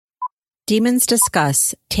Demons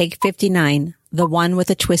Discuss, Take 59, The One with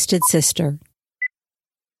a Twisted Sister.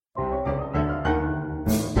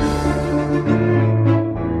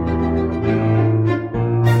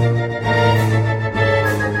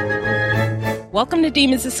 Welcome to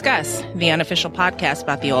Demons Discuss, the unofficial podcast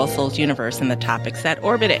about the All Souls universe and the topics that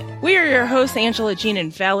orbit it. We are your hosts, Angela, Jean,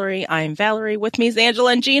 and Valerie. I'm Valerie. With me is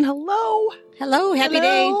Angela and Jean. Hello. Hello. Happy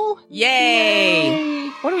day. Yay.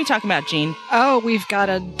 What are we talking about, Jean? Oh, we've got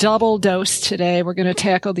a double dose today. We're going to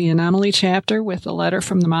tackle the Anomaly chapter with a letter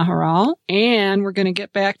from the Maharal, and we're going to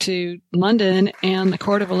get back to London and the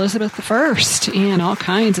court of Elizabeth I, and all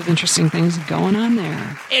kinds of interesting things going on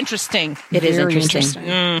there. Interesting. It is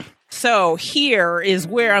interesting. So here is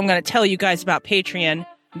where I'm going to tell you guys about Patreon.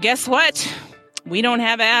 Guess what? We don't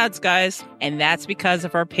have ads, guys. And that's because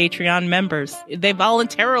of our Patreon members. They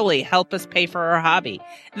voluntarily help us pay for our hobby.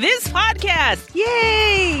 This podcast!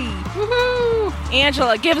 Yay! Woohoo!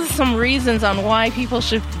 Angela, give us some reasons on why people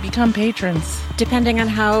should become patrons. Depending on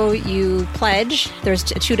how you pledge, there's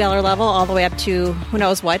a $2 level all the way up to who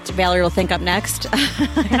knows what Valerie will think up next.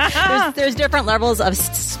 there's different levels of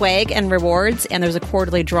swag and rewards, and there's a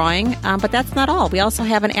quarterly drawing. But that's not all. We also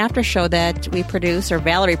have an after show that we produce, or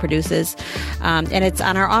Valerie produces, and it's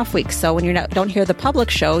on our off weeks. So when you don't hear the public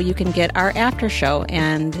show, you can get our after show.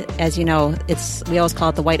 And as you know, we always call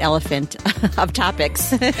it the white elephant of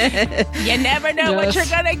topics. You never know what you're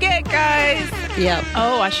going to get, guys. Yep.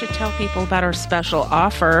 Oh, I should tell people about our special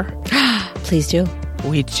offer. Please do.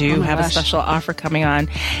 We do have a special offer coming on.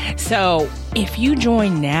 So if you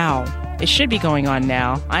join now, it should be going on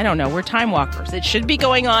now. I don't know. We're time walkers. It should be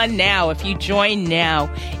going on now. If you join now,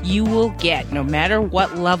 you will get, no matter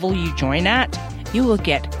what level you join at, you will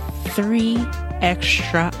get 3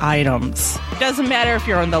 extra items. Doesn't matter if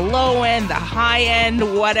you're on the low end, the high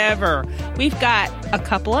end, whatever. We've got a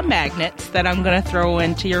couple of magnets that I'm going to throw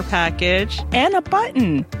into your package and a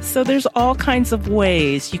button. So there's all kinds of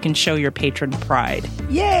ways you can show your patron pride.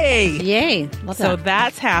 Yay! Yay. Love that. So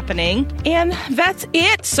that's happening. And that's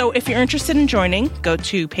it. So if you're interested in joining, go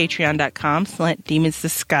to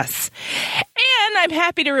patreon.com/demonsdiscuss. And I'm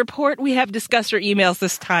happy to report we have discusser emails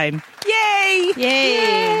this time. Yay! Yay!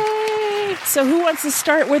 Yay! So who wants to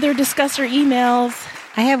start with their discusser emails?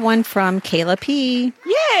 I have one from Kayla P.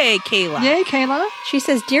 Yay, Kayla. Yay, Kayla. She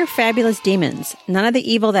says, Dear Fabulous Demons, none of the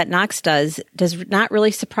evil that Knox does not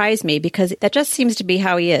really surprise me because that just seems to be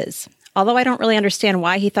how he is. Although I don't really understand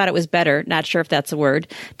why he thought it was better, not sure if that's a word,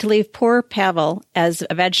 to leave poor Pavel as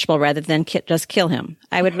a vegetable rather than just kill him.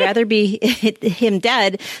 I would rather be him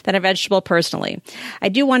dead than a vegetable personally. I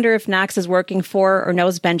do wonder if Knox is working for or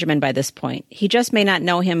knows Benjamin by this point. He just may not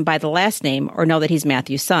know him by the last name or know that he's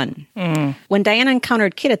Matthew's son. When Diana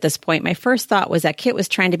encountered Kit at this point, my first thought was that Kit was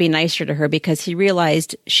trying to be nicer to her because he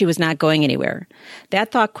realized she was not going anywhere.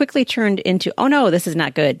 That thought quickly turned into, oh no, this is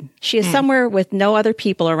not good. She is somewhere with no other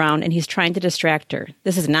people around and he's trying to distract her.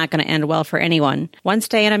 This is not going to end well for anyone. Once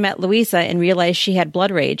Diana met Louisa and realized she had blood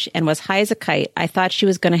rage and was high as a kite, I thought she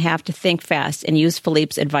was going to have to think fast and use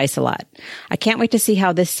Philippe's advice a lot. I can't wait to see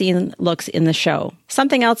how this scene looks in the show.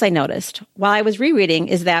 Something else I noticed while I was rereading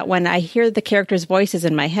is that when I hear the characters' voices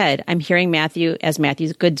in my head, I'm hearing Matthew as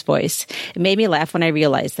Matthew Good's voice. It made me laugh when I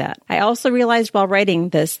realized that. I also realized while writing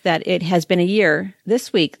this that it has been a year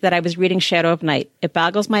this week that I was reading Shadow of Night. It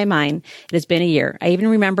boggles my mind. It has been a year. I even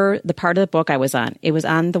remember the part of the book I was on. It was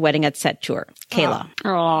on the Wedding at Set tour. Kayla.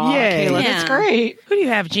 Oh, Yay. Kayla, Yeah. that's great. Who do you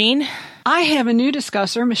have, Jean? I have a new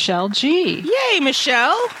discusser, Michelle G. Yay,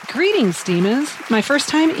 Michelle. Greetings, demons. My first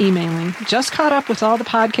time emailing. Just caught up with all the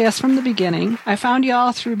podcasts from the beginning. I found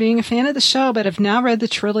y'all through being a fan of the show, but have now read the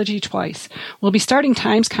trilogy twice. We'll be starting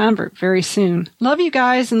Times Convert very soon. Love you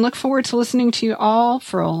guys and look forward to listening to you all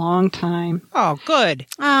for a long time. Oh, good.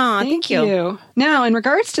 Oh, thank you. Now, in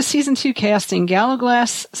regards to Season 2 casting,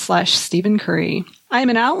 Gallowglass/Stephen Curry. I am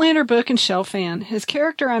an Outlander book and show fan. His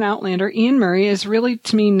character on Outlander, Ian Murray, is really,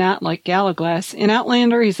 to me, not like Gallowglass. In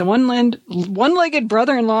Outlander, he's a one-legged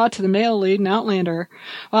brother-in-law to the male lead in Outlander.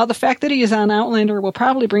 While the fact that he is on Outlander will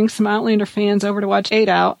probably bring some Outlander fans over to watch 8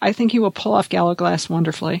 Out, I think he will pull off Gallowglass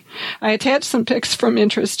wonderfully. I attached some pics from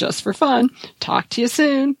interest just for fun. Talk to you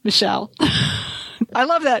soon, Michelle. I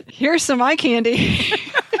love that. Here's some eye candy.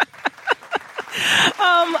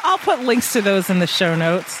 I'll put links to those in the show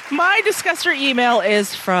notes. My discusser email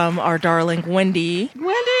is from our darling Wendy.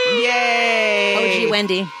 Wendy! Yay! OG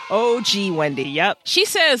Wendy. OG Wendy, yep. She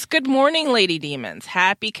says, good morning, Lady Demons.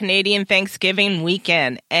 Happy Canadian Thanksgiving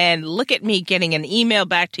weekend. And look at me getting an email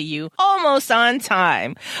back to you almost on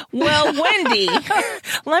time. Well, Wendy,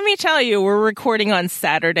 let me tell you, we're recording on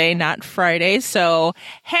Saturday, not Friday. So,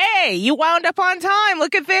 hey, you wound up on time.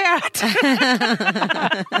 Look at that.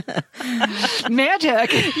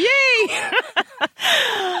 Magic. Yay!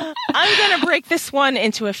 I'm going to break this one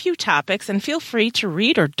into a few topics, and feel free to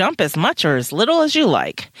read or dump as much or as little as you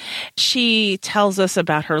like. She tells us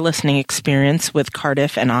about her listening experience with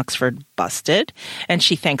Cardiff and Oxford Busted, and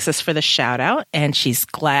she thanks us for the shout out, and she's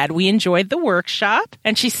glad we enjoyed the workshop.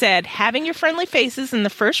 And she said, having your friendly faces in the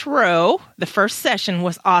first row, the first session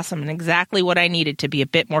was awesome and exactly what I needed to be a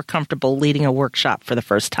bit more comfortable leading a workshop for the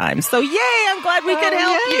first time. So yay, I'm glad we could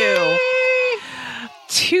help you.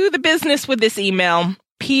 To the business with this email,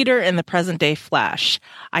 Peter in the present day Flash.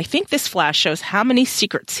 I think this Flash shows how many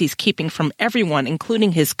secrets he's keeping from everyone,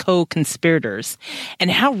 including his co-conspirators,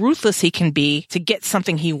 and how ruthless he can be to get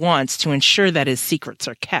something he wants to ensure that his secrets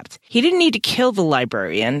are kept. He didn't need to kill the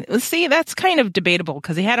librarian. See, that's kind of debatable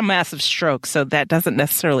because he had a massive stroke, so that doesn't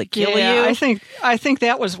necessarily kill you. I think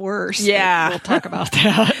that was worse. Yeah. We'll talk about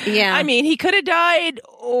that. Yeah. I mean, he could have died,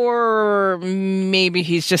 or maybe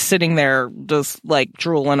he's just sitting there just like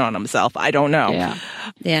drooling on himself. I don't know. Yeah.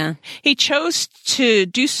 Yeah. He chose to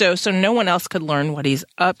do so no one else could learn what he's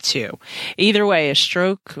up to. Either way, a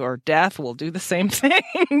stroke or death will do the same thing.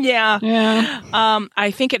 Yeah.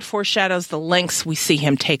 I think it foreshadows the lengths we see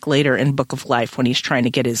him take later in Book of Life when he's trying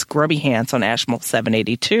to get his grubby hands on Ashmole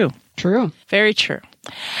 782. True. Very true.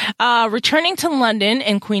 Returning to London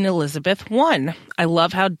and Queen Elizabeth I. I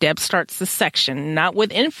love how Deb starts the section, not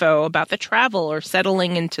with info about the travel or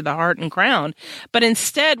settling into the Heart and Crown, but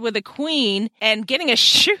instead with a queen and getting a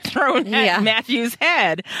shoe thrown at Matthew's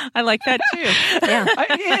head. I like that too. Yeah.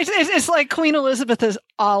 It's like Queen Elizabeth is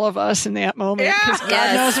all of us in that moment. Because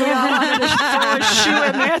God knows we all wanted to throw a shoe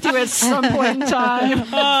at Matthew at some point in time.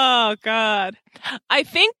 Oh, God. I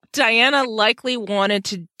think Diana likely wanted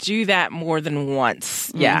to do that more than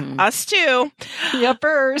once. Yeah, us too.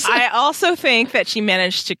 Yuppers. I also think that she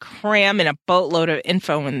managed to cram in a boatload of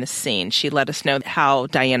info in the scene. She let us know how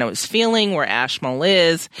Diana was feeling, where Ashmole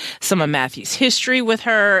is, some of Matthew's history with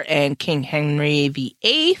her and King Henry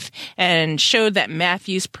VIII, and showed that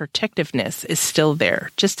Matthew's protectiveness is still there,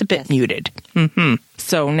 just a bit muted.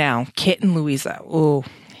 So now, Kit and Louisa. Ooh.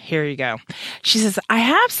 Here you go. She says, I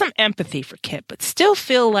have some empathy for Kit, but still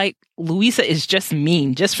feel like Louisa is just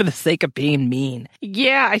mean, just for the sake of being mean.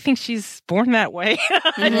 Yeah, I think she's born that way.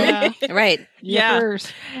 Yeah. Right. Yeah.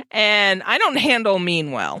 Yuppers. And I don't handle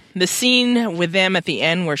mean well. The scene with them at the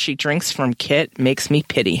end where she drinks from Kit makes me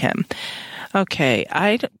pity him. Okay,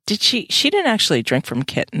 she didn't actually drink from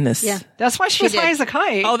Kit in this. Yeah. That's why she was high as a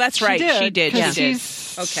kite. Oh, that's right. She did. Yeah. She did.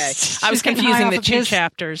 Okay. I was confusing the two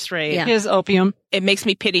chapters, right? Yeah. His opium. It makes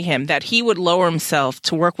me pity him that he would lower himself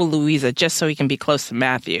to work with Louisa just so he can be close to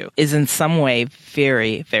Matthew is in some way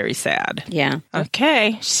very, very sad. Yeah.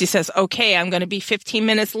 Okay. She says, okay, I'm going to be 15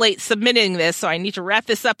 minutes late submitting this, so I need to wrap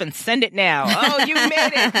this up and send it now. Oh, you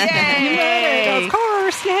made it. Yay. You made it. Of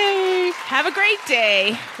course. Yay. Have a great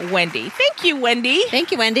day, Wendy. Thank you, Wendy.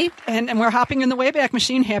 Thank you, Wendy. And we're hopping in the Wayback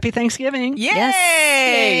Machine. Happy Thanksgiving. Yay! Yes.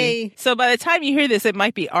 Yay. So by the time you hear this, it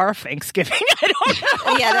might be our Thanksgiving. I don't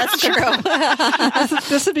know. Yeah, that's true.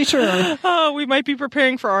 This would be true. Oh, we might be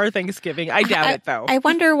preparing for our Thanksgiving. I doubt it, though. I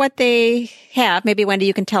wonder what they have. Maybe, Wendy,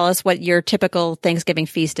 you can tell us what your typical Thanksgiving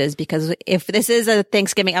feast is, because if this is a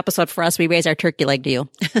Thanksgiving episode for us, we raise our turkey leg to you.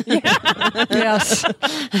 Yes.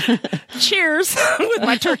 Cheers with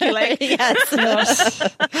my turkey leg. Yes.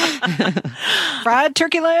 Fried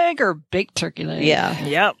turkey leg or baked turkey leg? Yeah.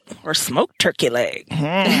 Yep. Or smoked turkey leg.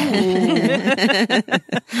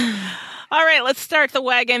 All right, let's start the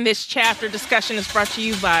wagon. This chapter discussion is brought to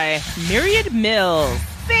you by Myriad Mills.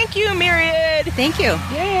 Thank you, Myriad. Thank you.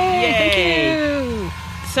 Yay. Thank you.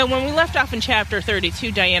 So when we left off in chapter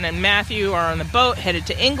 32, Diana and Matthew are on the boat headed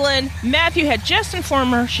to England. Matthew had just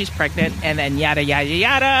informed her she's pregnant, and then yada, yada,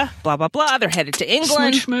 yada, blah, blah, blah. They're headed to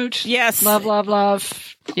England. Smooch, smooch. Yes. Love, love,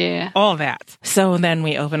 love. Yeah. All that. So then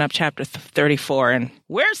we open up chapter 34, and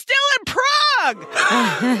we're still in Prague!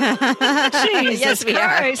 Jesus Yes, we are.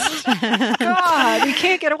 Christ. God, we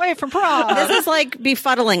can't get away from Prague. This is like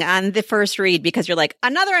befuddling on the first read, because you're like,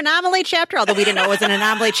 another anomaly chapter, although we didn't know it was an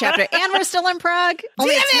anomaly chapter, and we're still in Prague.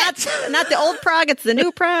 Only it's not the old Prague, it's the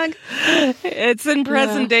new Prague. It's in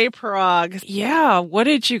present day Prague. Yeah, what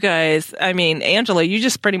did you guys, I mean, Angela, you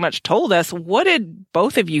just pretty much told us, what did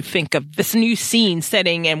both of you think of this new scene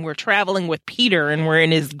setting, and we're traveling with Peter and we're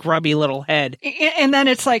in his grubby little head? And then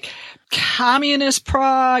it's like, communist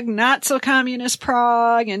Prague, not so communist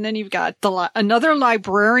Prague, and then you've got another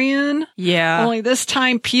librarian. Yeah. Only this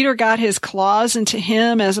time Peter got his claws into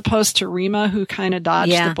him as opposed to Rima, who kind of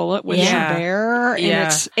dodged the bullet with Javert. Yeah.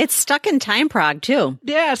 And It's stuck in time Prague, too.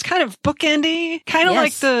 it's kind of bookendy, kind of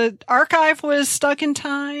like the archive was stuck in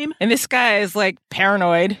time. And this guy is like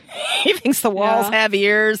paranoid. He thinks the walls have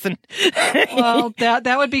ears and Well,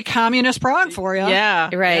 that would be communist Prague for you. yeah.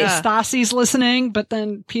 Right. Yeah. Stasi's listening, but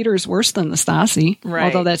then Peter's worse than the Stasi. Right.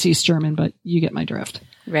 Although that's East German, but you get my drift.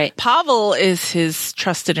 Right. Pavel is his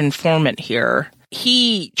trusted informant here.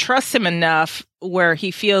 He trusts him enough where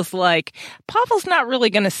he feels like Pavel's not really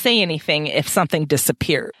going to say anything if something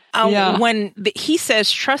disappears. When he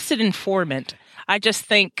says trusted informant, I just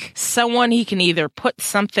think someone he can either put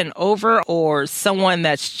something over or someone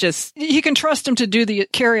that's just... You can trust him to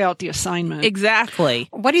carry out the assignment. Exactly.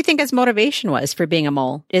 What do you think his motivation was for being a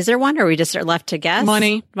mole? Is there one, or are we just left to guess?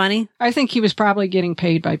 Money. I think he was probably getting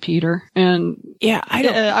paid by Peter. And yeah,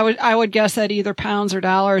 I would guess that either pounds or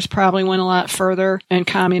dollars probably went a lot further in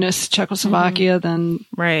communist Czechoslovakia than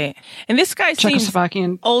right. And this guy seems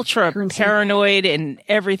Czechoslovakian ultra currency. paranoid and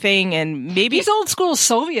everything, and maybe he's old school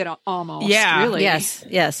Soviet almost. Yeah. Really.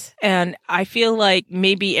 Yes. And I feel like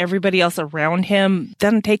maybe everybody else around him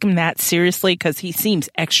doesn't take him that seriously because he seems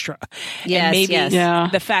extra. Yes, and maybe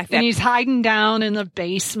yes. the fact that and he's hiding down in the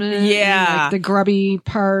basement. Yeah. in, like, the grubby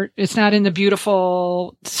part. It's not in the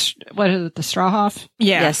beautiful, what is it, the Strauhof?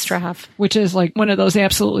 Yes, Strauhof. Which is like one of those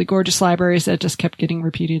absolutely gorgeous libraries that just kept getting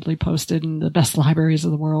repeatedly posted in the best libraries of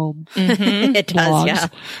the world. It does,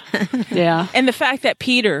 blogs. Yeah. And the fact that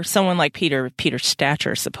someone like Peter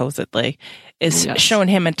Stature supposedly, is showing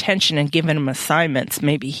him attention and giving him assignments,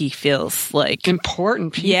 maybe he feels like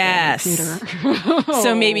important people. Yes. Peter.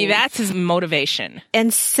 So maybe that's his motivation.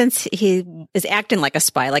 And since he is acting like a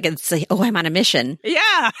spy, like it's like, I'm on a mission.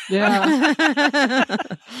 Yeah. Yeah.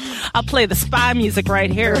 I'll play the spy music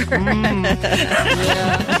right here.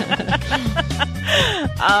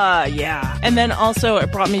 Yeah. And then also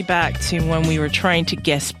it brought me back to when we were trying to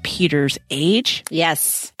guess Peter's age.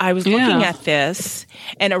 Yes. I was looking at this,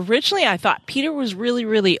 and originally I thought Peter was really,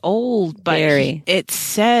 really old, but it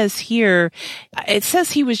says here,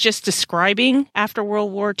 he was just describing after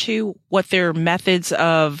World War II what their methods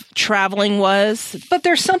of traveling was. But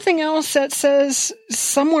there's something else that says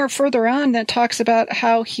somewhere further on that talks about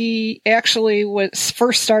how he actually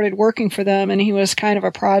first started working for them, and he was kind of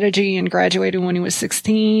a prodigy and graduated when he was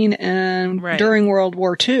 16, and during World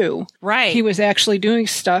War II. Right. He was actually doing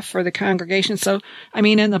stuff for the congregation. So, I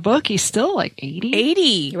mean, in the book, he's still like 80.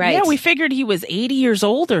 80. Right. Yeah, we figured he was 80 years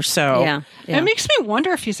old or so. Yeah. It makes me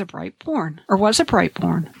wonder if he's a Brightborn, or was a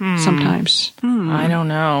Brightborn sometimes. I don't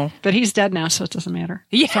know. But he's dead now, so it doesn't matter.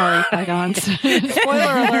 Yeah. Sorry, bygones. Spoiler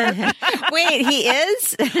alert. Wait, he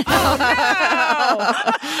is?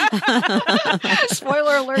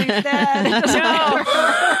 Spoiler alert, he's dead.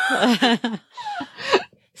 No.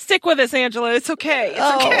 Stick with us, Angela. It's okay. It's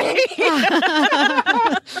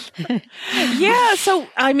okay. Yeah. So,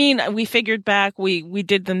 I mean, we figured back, we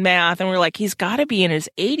did the math, and we're like, he's got to be in his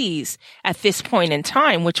 80s at this point in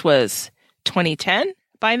time, which was 2010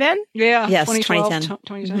 by then. Yeah. Yes,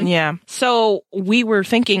 2010. Yeah. So we were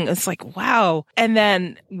thinking, it's like, wow. And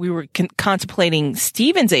then we were contemplating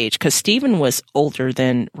Stephen's age, because Stephen was older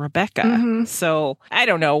than Rebecca. Mm-hmm. So I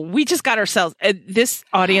don't know. We just got ourselves, this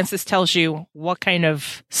audience, this tells you what kind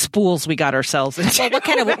of spools we got ourselves into.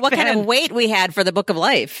 Well, what kind of weight we had for the Book of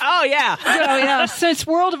Life? Oh, yeah. Oh, yeah. Since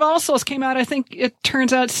World of All Souls came out, I think it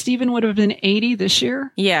turns out Stephen would have been 80 this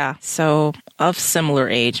year. Yeah. So of similar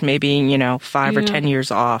age, maybe, 5 or 10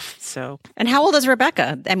 years off. So, and how old is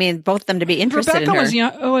Rebecca? I mean, both of them to be interested in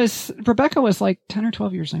her. Rebecca was like 10 or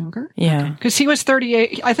 12 years younger. Yeah. Because he was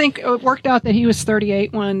 38. I think it worked out that he was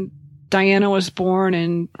 38 when Diana was born,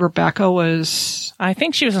 and Rebecca was... I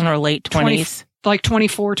think she was in her late 20s. Like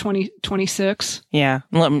 24, 26. Yeah.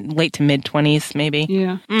 Late to mid 20s, maybe.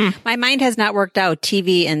 Yeah. My mind has not worked out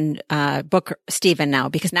TV and book Stephen now,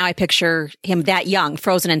 because now I picture him that young,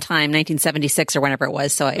 frozen in time, 1976 or whenever it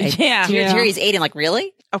was. So here he's 8 and like,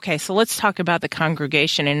 really? Okay, so let's talk about the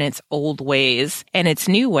congregation and its old ways and its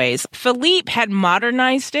new ways. Philippe had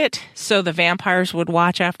modernized it so the vampires would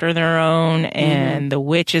watch after their own, and the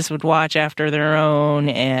witches would watch after their own,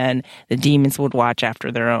 and the demons would watch after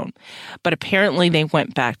their own. But apparently they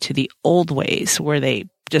went back to the old ways where they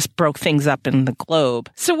just broke things up in the globe.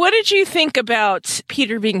 So what did you think about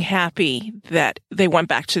Peter being happy that they went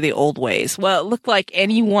back to the old ways? Well, it looked like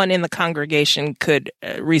anyone in the congregation could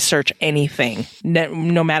research anything,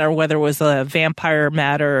 no matter whether it was a vampire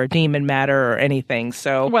matter or demon matter or anything.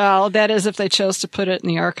 So, well, that is if they chose to put it in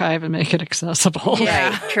the archive and make it accessible.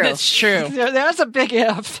 Right, true. That's true. That's a big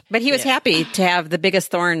if. But he was happy to have the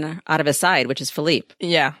biggest thorn out of his side, which is Philippe.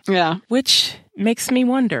 Yeah. Yeah. Which makes me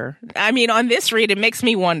wonder. I mean, on this read, it makes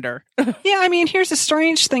me wonder. Yeah, I mean, here's a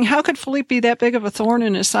strange thing. How could Philippe be that big of a thorn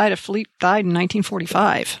in his side if Philippe died in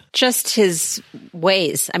 1945? Just his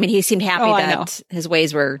ways. I mean, he seemed happy that his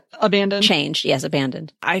ways were abandoned. Changed. Yes,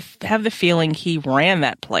 abandoned. I have the feeling he ran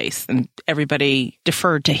that place and everybody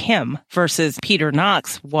deferred to him versus Peter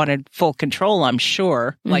Knox wanted full control, I'm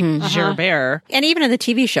sure, like Gerbert. And even in the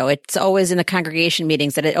TV show, it's always in the congregation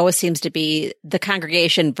meetings that it always seems to be the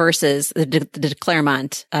congregation versus the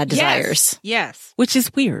Claremont desires. Yes. Which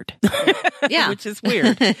is weird. Yeah. Which is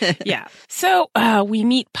weird. Yeah. So we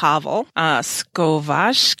meet Pavel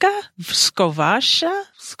Skovasa?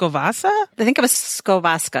 I think it was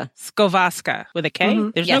Skovaska with a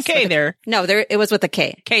K? There's no K there. No, it was with a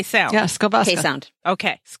K. K sound. Yeah, Skovaska. K sound.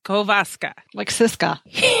 Okay. Skovaska. Like Siska.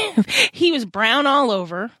 He was brown all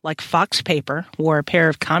over, like fox paper, wore a pair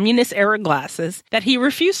of communist-era glasses that he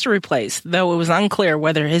refused to replace, though it was unclear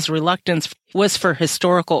whether his reluctance was for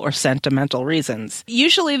historical or sentimental reasons.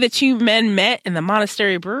 Usually the two men met in the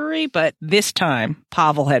monastery brewery, but this time,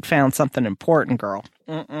 Pavel had found something important, girl.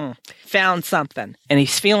 Found something. And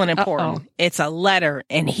he's feeling important. Uh-oh. It's a letter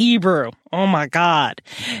in Hebrew. Oh my God.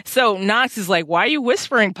 So Knox is like, why are you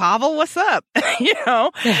whispering, Pavel? What's up? You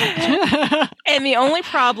know? And the only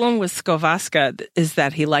problem with Skovaska is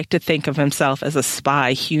that he liked to think of himself as a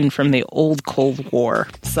spy hewn from the old Cold War.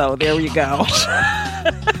 So there you go.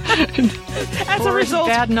 As a result,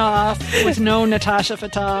 Badenoff with no Natasha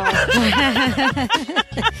Fatah.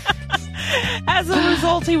 As a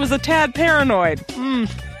result, he was a tad paranoid.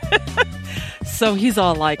 So he's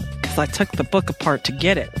all like, because I took the book apart to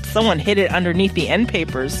get it. Someone hid it underneath the end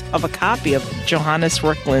papers of a copy of Johannes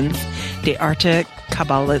Reuchlin's De Arte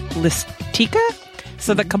Kabbalistica?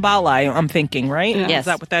 So the Kabbalah, I'm thinking, right? Yeah. Yes. Is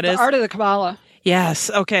that what that is? The art of the Kabbalah. Yes,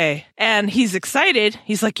 okay. And he's excited.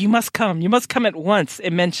 He's like, you must come. You must come at once. It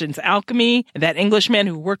mentions alchemy, that Englishman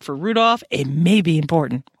who worked for Rudolph. It may be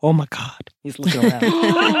important. Oh, my God. He's looking around.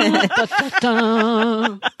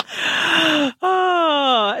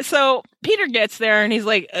 So Peter gets there and he's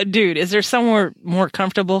like, dude, is there somewhere more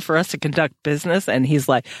comfortable for us to conduct business? And he's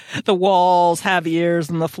like, the walls have ears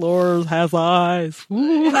and the floors has eyes.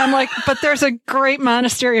 And I'm like, but there's a great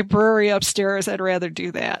monastery brewery upstairs. I'd rather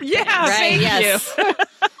do that. Yeah, right. Thank you.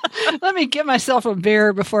 Let me get myself a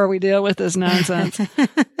beer before we deal with this nonsense.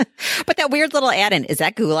 But that weird little add-in, is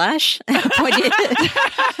that goulash? Now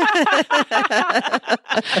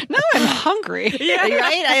I'm hungry. Yeah,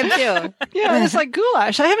 right? I am too. Yeah, it's like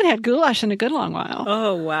goulash. I haven't had goulash in a good long while.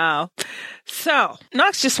 Oh, wow. So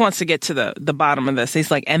Knox just wants to get to the bottom of this.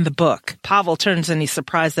 He's like, and the book. Pavel turns and he's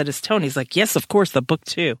surprised at his tone. He's like, yes, of course, the book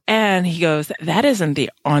too. And he goes, that isn't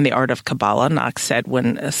on the art of Kabbalah, Knox said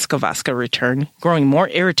when Skovaska returned, growing more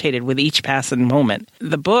irritated with each passing moment.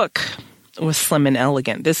 The book was slim and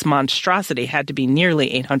elegant. This monstrosity had to be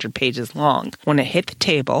nearly 800 pages long. When it hit the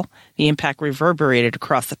table, the impact reverberated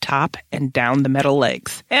across the top and down the metal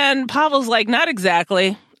legs. And Pavel's like, not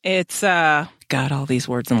exactly. It's, God, all these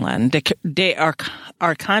words in Latin. De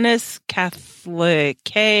Arcanis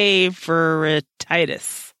Catholicae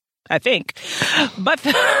Veritatis, I think. But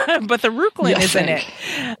the Reuchlin is in it.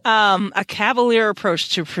 A cavalier approach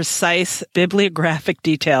to precise bibliographic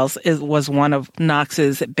details was one of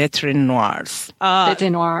Knox's bêtes noires.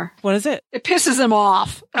 Bêtes noires. What is it? It pisses him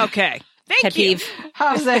off. Okay. Thank Pet you. peeve.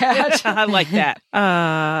 How's that? I like that.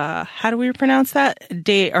 How do we pronounce that?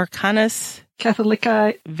 De Arcanis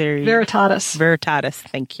Catholicae Veritatis. Veritatis,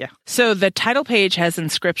 thank you. So the title page has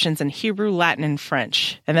inscriptions in Hebrew, Latin, and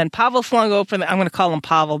French. And then Pavel flung open, I'm going to call him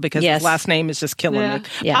Pavel because his last name is just killing me.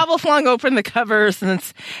 Yeah. Pavel flung open the covers, and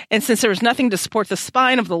since there was nothing to support the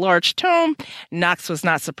spine of the large tome, Knox was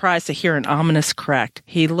not surprised to hear an ominous crack.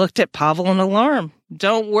 He looked at Pavel in alarm.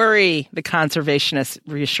 Don't worry, the conservationist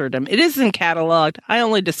reassured him. It isn't cataloged. I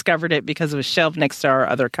only discovered it because it was shelved next to our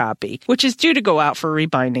other copy, which is due to go out for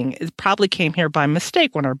rebinding. It probably came here by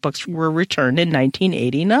mistake when our books were returned in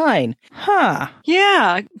 1989. Huh.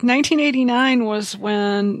 Yeah, 1989 was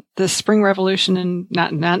when the Spring Revolution, and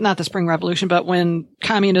not the Spring Revolution, but when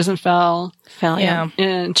communism fell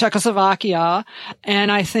in Czechoslovakia. And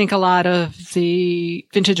I think a lot of the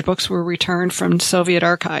vintage books were returned from Soviet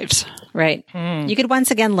archives. Right. You could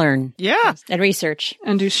once again learn. Yeah. And research.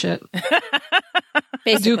 And do shit.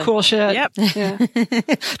 Basically. Do cool shit. Yep. Yeah.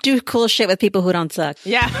 Do cool shit with people who don't suck.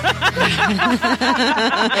 Yeah.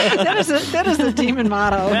 That is the demon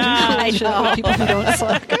motto. Do cool shit with people who don't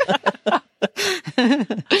suck.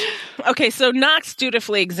 Okay, so Knox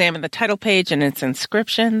dutifully examined the title page and its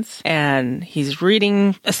inscriptions, and he's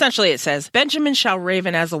reading. Essentially, it says, Benjamin shall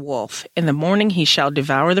raven as a wolf. In the morning he shall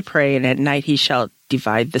devour the prey, and at night he shall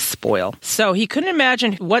divide the spoil. So he couldn't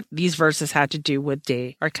imagine what these verses had to do with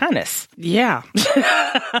De Arcanis. Yeah.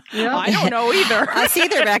 I don't know either. Us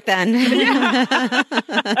either back then.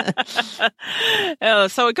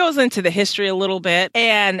 So it goes into the history a little bit,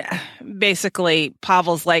 and basically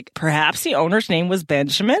Pavel's like, perhaps the owner's name was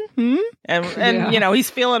Benjamin? And you know, he's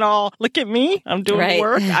feeling all, look at me, I'm doing Right.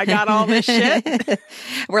 work, I got all this shit.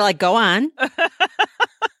 We're like, go on.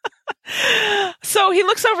 So he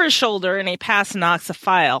looks over his shoulder and he passed Knox a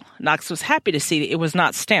file. Knox was happy to see that it was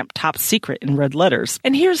not stamped top secret in red letters.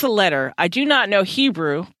 And here's the letter. I do not know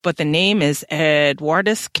Hebrew, but the name is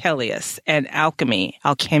Edwardus Kellius, and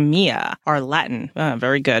alchemia are Latin.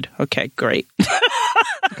 Very good. Okay, great.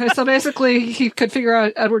 Okay, so basically he could figure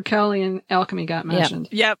out Edward Kelly and alchemy got mentioned.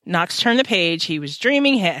 Yep. Knox turned the page. He was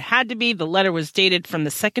dreaming. It had to be. The letter was dated from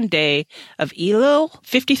the second day of Elul,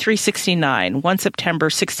 5369, 1 September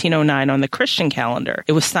 1609 on the Christian calendar.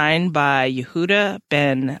 It was signed by Yehuda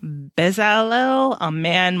ben Bezalel, a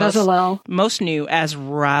man most knew as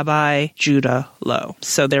Rabbi Judah Low.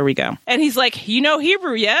 So there we go. And he's like, you know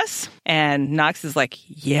Hebrew, yes? And Knox is like,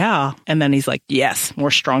 yeah. And then he's like, yes,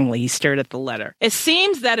 more strongly. He stared at the letter. It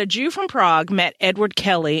seems that a Jew from Prague met Edward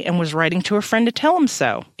Kelly and was writing to a friend to tell him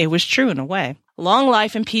so. It was true in a way. Long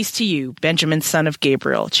life and peace to you, Benjamin, son of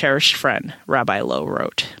Gabriel, cherished friend, Rabbi Lowe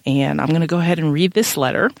wrote. And I'm going to go ahead and read this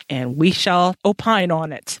letter, and we shall opine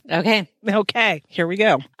on it. Okay, here we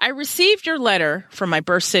go. I received your letter from my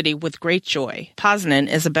birth city with great joy. Poznan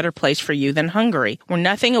is a better place for you than Hungary, where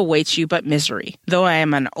nothing awaits you but misery. Though I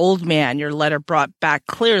am an old man, your letter brought back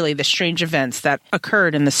clearly the strange events that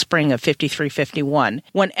occurred in the spring of 53-51,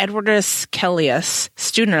 when Edwardus Kellius,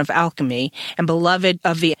 student of alchemy and beloved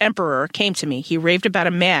of the emperor, came to me. He raved about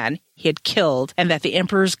a man he had killed, and that the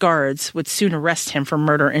emperor's guards would soon arrest him for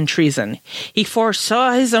murder and treason. He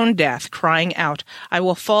foresaw his own death, crying out, I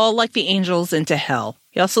will fall like the angels into hell.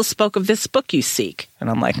 He also spoke of this book you seek. And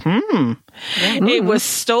I'm like, It was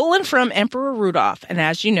stolen from Emperor Rudolph. And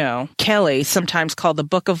as you know, Kelly, sometimes called the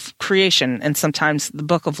Book of Creation and sometimes the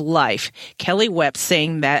Book of Life, Kelly wept,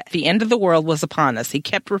 saying that the end of the world was upon us. He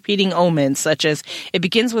kept repeating omens such as, it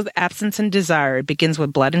begins with absence and desire, it begins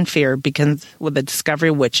with blood and fear, it begins with the discovery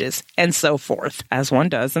of witches, and so forth. As one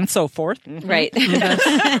does, and so forth. Right. That's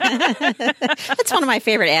one of my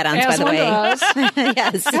favorite add-ons, by the way.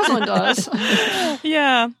 Yes. As one does. Yeah.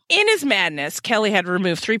 In his madness, Kelly had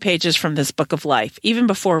removed 3 pages from this Book of Life, even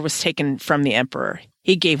before it was taken from the emperor.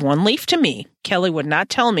 He gave 1 leaf to me. Kelly would not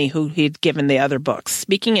tell me who he'd given the other books,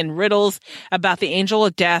 speaking in riddles about the angel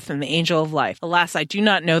of death and the angel of life. Alas, I do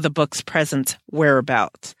not know the book's present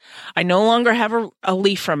whereabouts. I no longer have a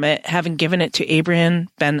leaf from it, having given it to Abraham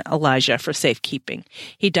ben Elijah for safekeeping.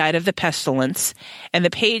 He died of the pestilence, and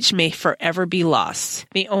the page may forever be lost.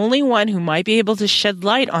 The only one who might be able to shed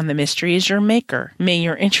light on the mystery is your maker. May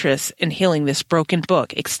your interest in healing this broken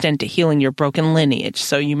book extend to healing your broken lineage,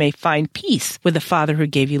 so you may find peace with the Father who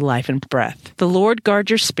gave you life and breath. The Lord guard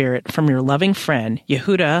your spirit from your loving friend,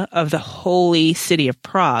 Yehuda of the holy city of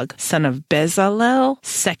Prague, son of Bezalel,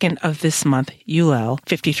 2nd of this month, Elul,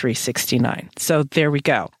 5369. So there we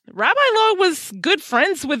go. Rabbi Lowe was good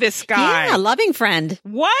friends with this guy. Yeah, loving friend.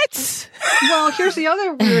 What? Well, here's the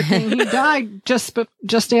other weird thing. He died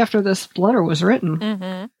just after this letter was written.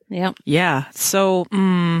 Mm-hmm. Yeah. Yeah. So,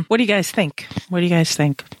 what do you guys think?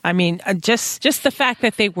 I mean, just the fact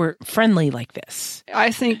that they were friendly like this.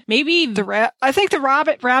 I think maybe the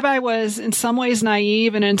rabbi was in some ways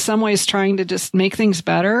naive and in some ways trying to just make things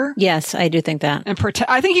better. Yes, I do think that. And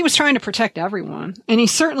I think he was trying to protect everyone. And he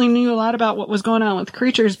certainly knew a lot about what was going on with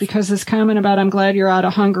creatures, because his comment about, I'm glad you're out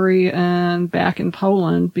of Hungary and back in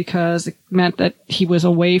Poland, because it meant that he was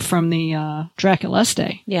away from the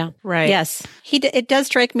Draculeste. Yeah. Right. Yes. It does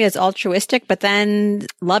strike me as altruistic, but then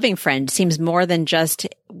loving friend seems more than just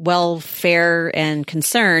welfare and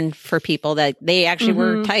concern for people, that they actually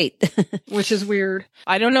were tight. Which is weird.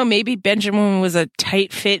 I don't know. Maybe Benjamin was a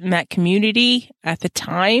tight fit in that community at the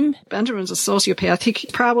time. Benjamin's a sociopath. He's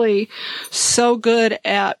probably so good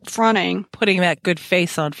at fronting. Putting that good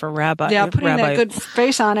face on for Rabbi. Yeah, putting that good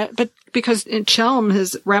face on it. But because in Chelm,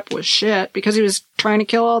 his rep was shit because he was trying to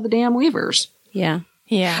kill all the damn weavers. Yeah.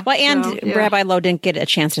 Yeah. Well, and Rabbi Lowe didn't get a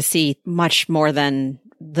chance to see much more than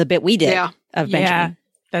the bit we did. Yeah. of Benjamin. Yeah,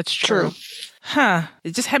 that's true. Huh.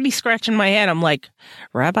 It just had me scratching my head. I'm like,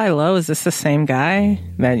 Rabbi Lowe, is this the same guy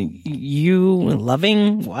that you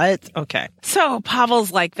loving? What? Okay. So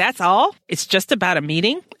Pavel's like, that's all? It's just about a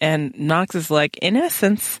meeting? And Knox is like, in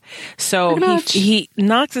essence. So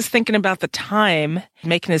Knox is thinking about the time,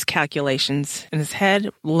 making his calculations in his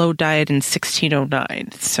head. Lowe died in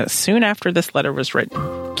 1609. So soon after this letter was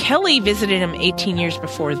written. Kelly visited him 18 years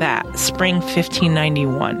before that, spring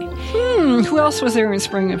 1591. Who else was there in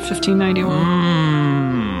spring of 1591?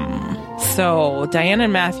 So Diana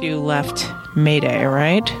and Matthew left May Day,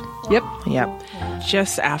 right? Yep.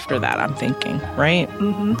 Just after that, I'm thinking, right?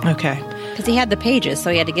 Mm-hmm. Okay. Because he had the pages,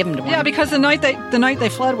 so he had to give them to one. Yeah, because the night they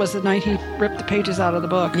fled was the night he ripped the pages out of the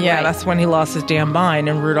book. Yeah, Right. that's when he lost his damn mind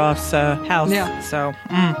in Rudolph's house. Yeah. So,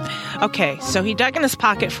 okay. So he dug in his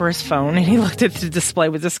pocket for his phone and he looked at the display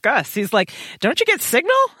with disgust. He's like, "Don't you get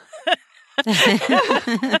signal?"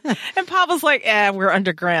 And Pavel's like, we're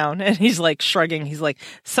underground. And he's like shrugging. He's like,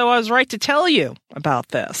 so I was right to tell you about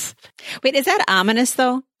this. Wait, is that ominous,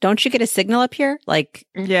 though? Don't you get a signal up here? Like,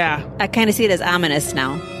 Yeah, I kind of see it as ominous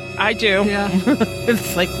now. I do. Yeah.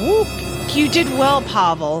 It's like, whoop. You did well,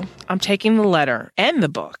 Pavel. I'm taking the letter and the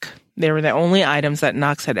book. They were the only items that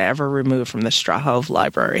Knox had ever removed from the Strahov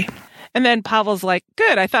library. And then Pavel's like,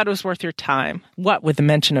 good, I thought it was worth your time. What, with the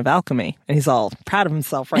mention of alchemy? And he's all proud of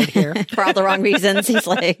himself right here. For all the wrong reasons. He's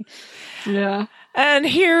like, Yeah. And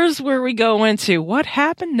here's where we go into what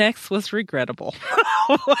happened next was regrettable.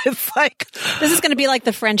 It's like, this is going to be like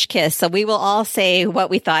the French kiss, so we will all say what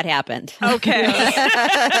we thought happened. okay.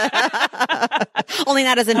 Only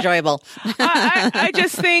not as enjoyable. I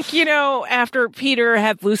just think, after Peter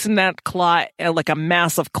had loosened that clot, like a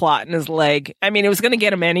massive clot in his leg, I mean, it was going to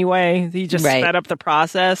get him anyway. He just Right. sped up the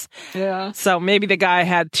process. Yeah. So maybe the guy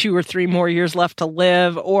had 2 or 3 more years left to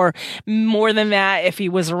live, or more than that if he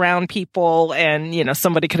was around people and,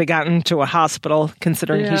 somebody could have gotten to a hospital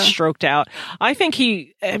considering he stroked out. I think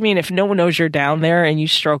if no one knows you're down there and you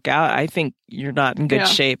stroke out, I think you're not in good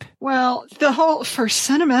shape. Well, for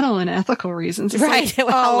sentimental and ethical reasons. It's Right. Like,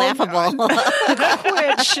 How laughable.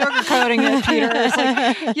 Quit sugarcoating it, Peter. It's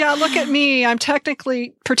like, yeah, look at me. I'm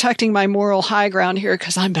technically protecting my moral high ground here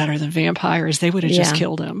because I'm better than vampires. They would have just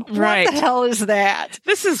killed him. Right. What the hell is that?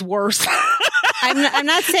 This is worse. I'm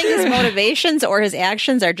not saying his motivations or his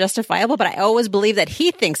actions are justifiable, but I always believe that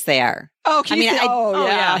he thinks they are. Oh,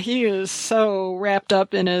 yeah. he is so wrapped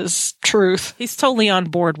up in his truth. He's totally on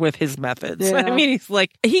board with his methods. Yeah. I mean, he's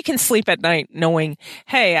like, he can sleep at night knowing,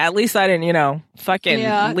 hey, at least I didn't,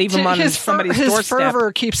 fucking leave him on somebody's his doorstep. His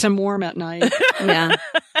fervor keeps him warm at night. Yeah.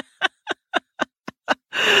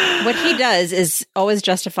 What he does is always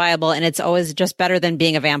justifiable, and it's always just better than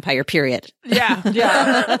being a vampire, period. Yeah.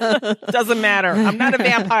 Doesn't matter. I'm not a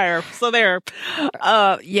vampire. So there.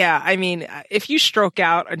 I mean, if you stroke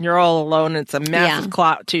out and you're all alone, it's a massive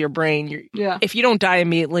clot to your brain. If you don't die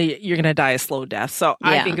immediately, you're going to die a slow death. So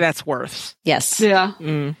I think that's worse. Yes. Yeah.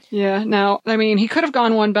 Yeah. Now, I mean, he could have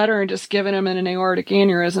gone one better and just given him an aortic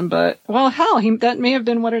aneurysm, but, well, hell, that may have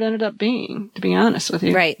been what it ended up being, to be honest with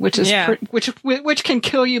you. Right. Which is, which can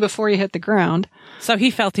kill you before you hit the ground. So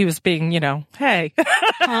he felt he was being, hey.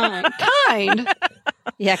 Kind.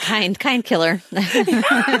 Yeah, kind killer.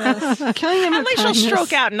 Killing him At least you'll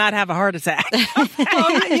stroke out and not have a heart attack.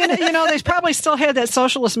 Well, they probably still had that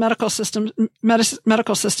socialist medical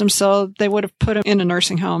system, so they would have put him in a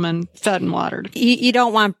nursing home and fed and watered. You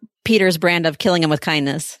don't want Peter's brand of killing him with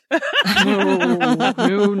kindness. No.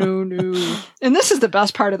 And this is the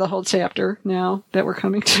best part of the whole chapter now that we're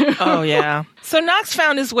coming to. Oh, yeah. So Knox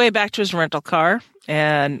found his way back to his rental car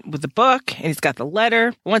and with the book, and he's got the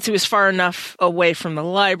letter. Once he was far enough away from the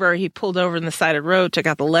library, he pulled over on the side of the road, took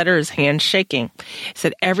out the letter, his hand shaking. He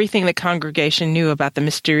said everything the congregation knew about the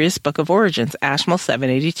mysterious Book of Origins, Ashmole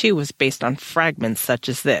 782, was based on fragments such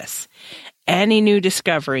as this. Any new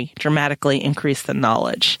discovery dramatically increased the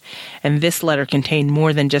knowledge. And this letter contained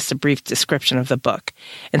more than just a brief description of the book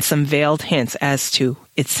and some veiled hints as to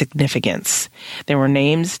its significance. There were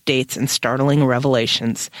names, dates, and startling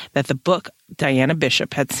revelations that the book Diana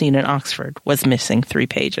Bishop had seen in Oxford was missing 3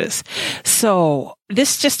 pages. So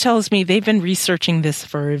this just tells me they've been researching this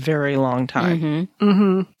for a very long time.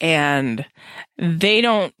 And they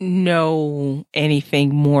don't know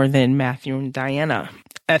anything more than Matthew and Diana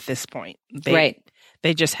at this point. Right.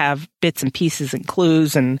 They just have bits and pieces and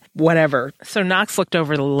clues and whatever. So Knox looked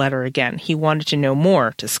over the letter again. He wanted to know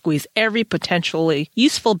more, to squeeze every potentially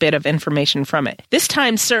useful bit of information from it. This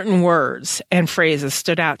time, certain words and phrases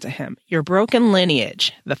stood out to him. Your broken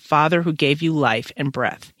lineage, the father who gave you life and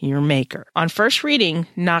breath, your maker. On first reading,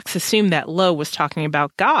 Knox assumed that Lowe was talking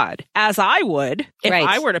about God, as I would. If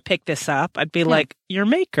I were to pick this up, I'd be like, your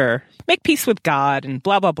maker. Make peace with God and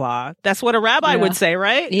blah, blah, blah. That's what a rabbi would say,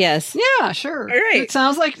 right? Yes. Yeah, sure. Right. It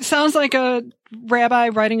sounds like a rabbi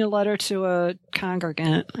writing a letter to a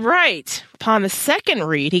congregant. Right. Upon the second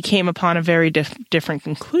read, he came upon a very different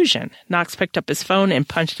conclusion. Knox picked up his phone and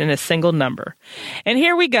punched in a single number. And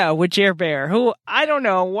here we go with Gerbert, who, I don't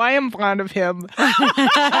know why I'm fond of him.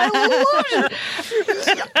 I loved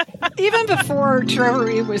it. Even before Trevor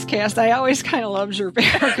Reed was cast, I always kind of loved Gerbert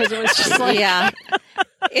because it was just like... Yeah.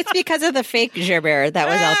 It's because of the fake Gerbert that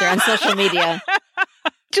was out there on social media.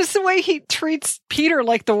 Just the way he treats Peter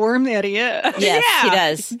like the worm that he is. Yes, he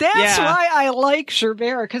does. That's why I like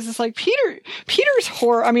Gerbert, because it's like Peter's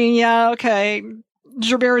horror. I mean, okay,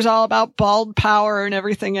 Gerbert is all about bald power and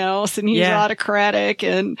everything else, and he's autocratic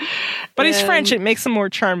but he's French. It makes him more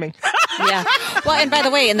charming. Yeah. Well, and by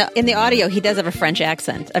the way, in the audio, he does have a French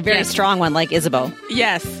accent, a very strong one, like Isabeau.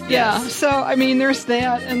 Yes. Yeah. So I mean, there's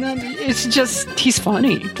that, and then it's just he's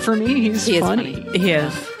funny. For me, he's funny. He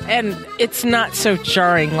is. And it's not so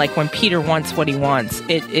jarring like when Peter wants what he wants.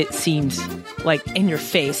 It seems like in your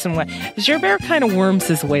face. And what Gerbert kind of worms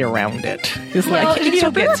his way around it. He's like,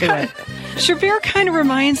 you'll get to it. Gerbert kind of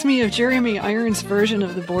reminds me of Jeremy Irons' version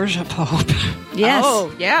of the Borgia Pope. Yes.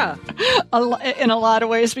 Oh, yeah. In a lot of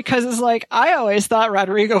ways, because it's like, I always thought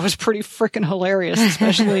Rodrigo was pretty freaking hilarious,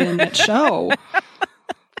 especially in that show.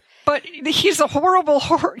 But he's a horrible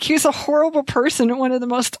person, one of the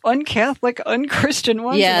most un-Catholic, un-Christian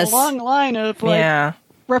ones in a long line of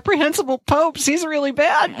reprehensible popes. He's really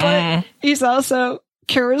bad, but he's also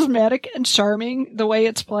charismatic and charming the way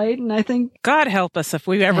it's played, and I think God help us if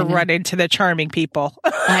we ever run into the charming people.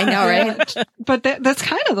 I know, right? But that's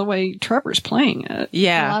kind of the way Trevor's playing it.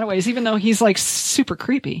 Yeah, in a lot of ways, even though he's like super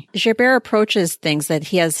creepy. Gerbert approaches things that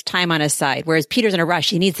he has time on his side, whereas Peter's in a rush.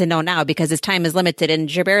 He needs to know now because his time is limited, and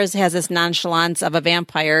Gerbert has this nonchalance of a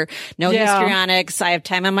vampire. No histrionics. I have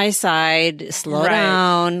time on my side. Slow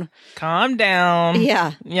down. Calm down.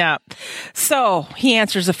 Yeah. Yeah. So he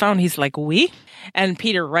answers the phone. He's like, "Oui?" And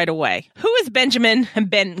Peter right away. "Who is Benjamin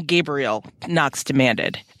Ben Gabriel?" Knox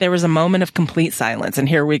demanded. There was a moment of complete silence. And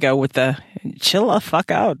here we go with the chill the fuck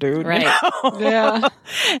out, dude. Right. You know? Yeah.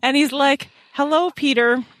 And he's like, "Hello,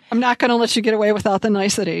 Peter. I'm not going to let you get away without the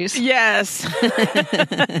niceties." Yes.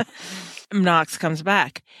 Knox comes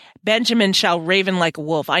back. "Benjamin shall raven like a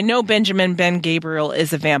wolf. I know Benjamin Ben Gabriel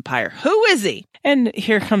is a vampire. Who is he?" And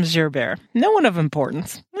here comes Gerbert. "No one of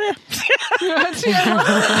importance." I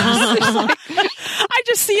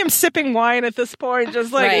just see him sipping wine at this point,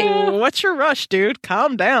 just like, what's your rush, dude?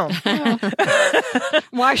 Calm down.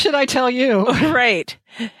 Why should I tell you? Right.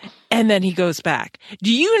 And then he goes back.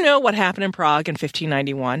 "Do you know what happened in Prague in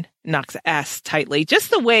 1591? Knox asks tightly. Just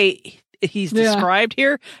the way he's described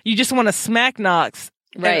here, you just want to smack Knox.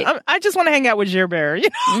 Right. I just want to hang out with Gerbert,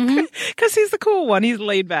 because he's the cool one. He's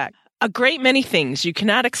laid back. "A great many things. You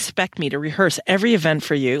cannot expect me to rehearse every event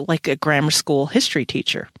for you like a grammar school history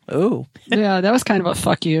teacher." Oh. Yeah, that was kind of a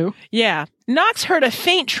fuck you. Yeah. Knox heard a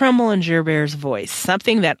faint tremble in Gerbert's voice,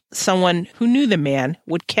 something that someone who knew the man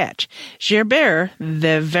would catch. Gerbert,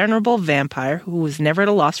 the venerable vampire who was never at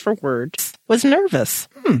a loss for words, was nervous.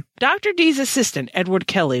 Dr. D's assistant, Edward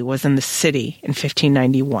Kelly, was in the city in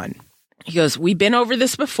 1591. He goes, "We've been over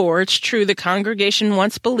this before. It's true the congregation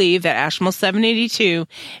once believed that Ashmole 782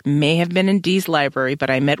 may have been in Dee's library,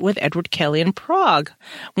 but I met with Edward Kelly in Prague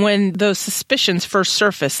when those suspicions first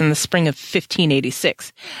surfaced in the spring of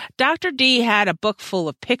 1586. Dr. D had a book full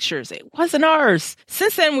of pictures. It wasn't ours.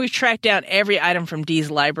 Since then, we've tracked down every item from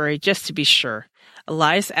Dee's library just to be sure.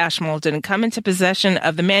 Elias Ashmole didn't come into possession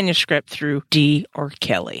of the manuscript through D or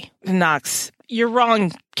Kelly." Knox, "You're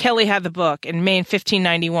wrong. Kelly had the book in May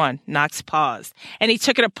 1591. Knox paused. "And he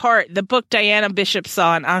took it apart. The book Diana Bishop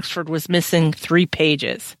saw in Oxford was missing 3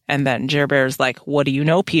 pages. And then Gerbert's like, "What do you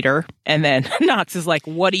know, Peter?" And then Knox is like,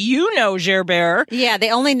 "What do you know, Gerbert?" Yeah,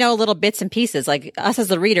 they only know little bits and pieces. Like us as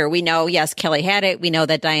the reader, we know, yes, Kelly had it. We know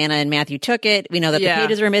that Diana and Matthew took it. We know that the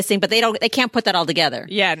pages were missing, but they can't put that all together.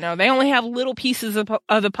 Yeah, no, they only have little pieces of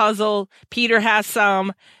the puzzle. Peter has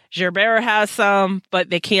some. Gerbert has some, but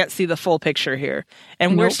they can't see the full picture here.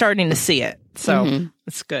 And we're starting to see it. So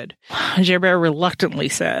it's good. Gerbert reluctantly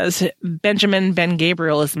says, "Benjamin Ben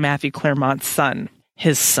Gabriel is Matthew Claremont's son.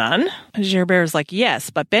 His son? Gerbert is like, yes,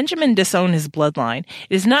 but Benjamin disowned his bloodline.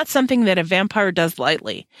 It is not something that a vampire does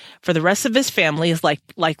lightly, for the rest of his family is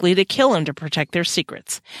likely to kill him to protect their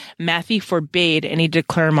secrets. Matthew forbade any de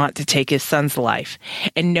Clermont to take his son's life,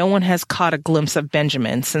 and no one has caught a glimpse of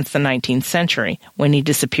Benjamin since the 19th century, when he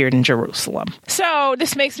disappeared in Jerusalem. So,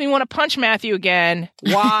 this makes me want to punch Matthew again.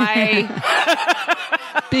 Why?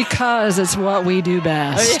 Because it's what we do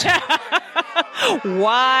best.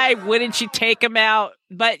 Why wouldn't you take him out?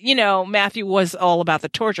 But, Matthew was all about the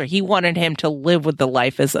torture. He wanted him to live with the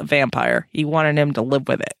life as a vampire. He wanted him to live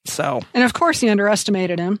with it. So, and of course he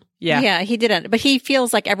underestimated him. Yeah, he didn't. But he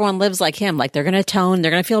feels like everyone lives like him. Like they're going to atone,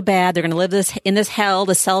 they're going to feel bad, they're going to live in this hell,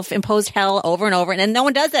 the self-imposed hell over and over. And then no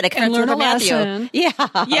one does that except for Matthew. Lesson. Yeah.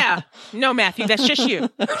 Yeah. No, Matthew, that's just you.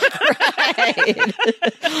 Right.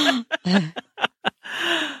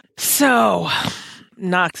 So,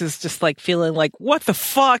 Knox is just like feeling like, what the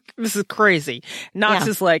fuck? This is crazy. Knox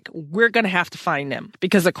is like, we're going to have to find him.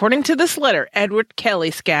 Because according to this letter, Edward Kelly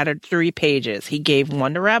scattered 3 pages. He gave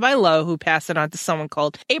one to Rabbi Lowe, who passed it on to someone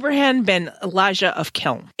called Abraham ben Elijah of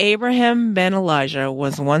Kelm. Abraham ben Elijah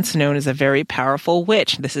was once known as a very powerful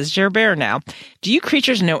witch. This is Gerbert now. Do you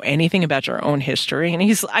creatures know anything about your own history? And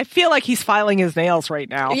I feel like he's filing his nails right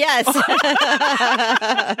now. Yes.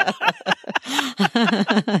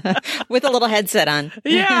 With a little headset on.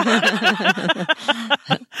 Yeah.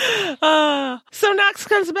 So Knox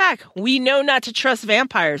comes back. We know not to trust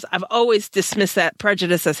vampires. I've always dismissed that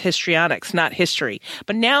prejudice as histrionics, not history.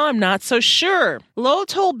 But now I'm not so sure. Lowe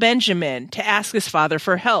told Benjamin to ask his father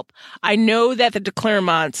for help. I know that the de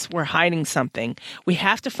Clermonts were hiding something. We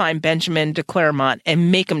have to find Benjamin de Clermont and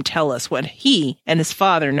make him tell us what he and his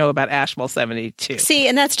father know about Ashmole 72. See,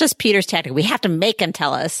 and that's just Peter's tactic. We have to make him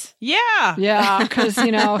tell us. Yeah. Yeah, because,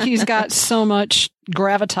 he's got so much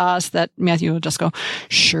gravitas that Matthew will just go,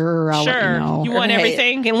 sure, I'll let you know. You want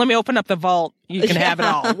everything? And let me open up the vault. You can have it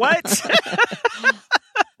all. What?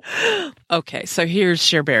 Okay, so here's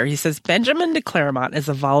Gerbert. He says, Benjamin de Clermont is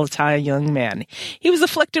a volatile young man. He was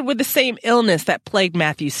afflicted with the same illness that plagued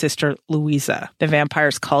Matthew's sister, Louisa. The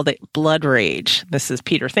vampires called it blood rage. This is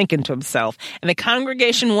Peter thinking to himself. And the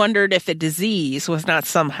congregation wondered if the disease was not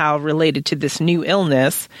somehow related to this new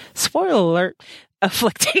illness. Spoiler alert.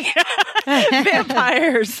 Afflicting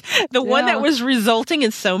vampires. The one that was resulting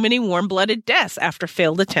in so many warm-blooded deaths after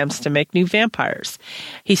failed attempts to make new vampires.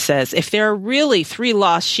 He says, if there are really 3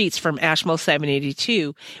 lost sheets from Ashmole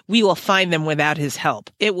 782, we will find them without his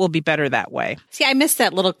help. It will be better that way. See, I missed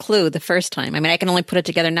that little clue the first time. I mean, I can only put it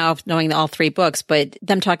together now knowing all 3 books, but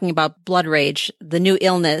them talking about blood rage, the new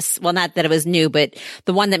illness, well, not that it was new, but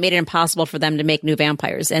the one that made it impossible for them to make new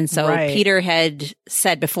vampires. And so Peter had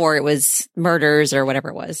said before it was murders or whatever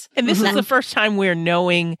it was. And this is the first time we're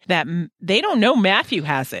knowing that they don't know Matthew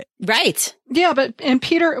has it. Right. Yeah,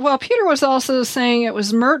 Peter was also saying it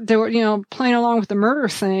was murder. They were, playing along with the murder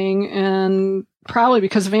thing, and probably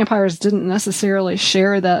because vampires didn't necessarily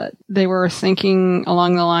share that, they were thinking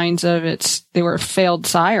along the lines of they were failed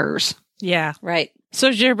sires. Yeah. Right.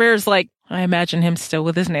 So Gerbert's like, I imagine him still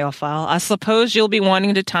with his nail file. I suppose you'll be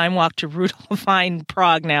wanting to time walk to Rudolphine,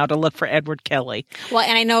 Prague now to look for Edward Kelly. Well,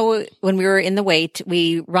 and I know when we were in the wait,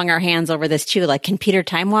 we wrung our hands over this too. Like, can Peter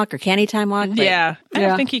time walk or can he time walk? But I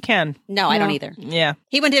don't think he can. No, I don't either. Yeah.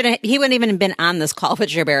 He wouldn't even have been on this call with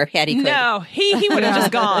Gerbert had he could. No, he would have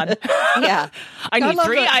just gone. Yeah. I need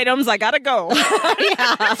 3 items. I gotta go.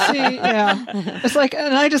 See, it's like,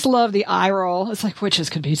 and I just love the eye roll. It's like witches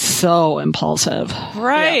could be so impulsive.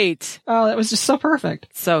 Right. Oh, that was just so perfect.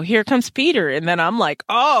 So here comes Peter. And then I'm like,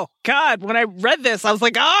 oh, God, when I read this, I was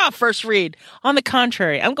like, first read. On the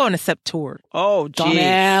contrary, I'm going to Septour. Oh, geez.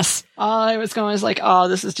 Dumbass. I was like,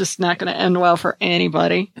 this is just not going to end well for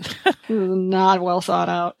anybody. Not well thought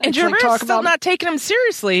out. And Gerbert's still not taking him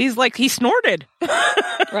seriously. He's like, he snorted.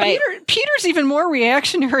 Right. Peter's even more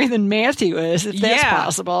reactionary than Matthew is, if that's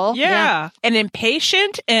possible. Yeah. And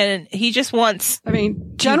impatient, and he just wants...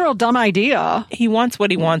 general dumb idea. He wants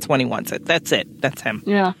what he wants when he wants it. That's it. That's him.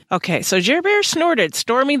 Yeah. Okay, so Gerbert snorted.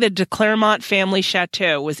 Storming the de Clermont family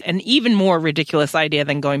chateau was an even more ridiculous idea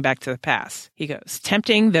than going back to the past. He goes,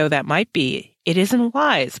 tempting though that might be, it isn't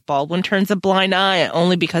wise. Baldwin turns a blind eye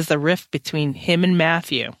only because the rift between him and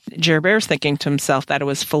Matthew. Gerbert's thinking to himself that it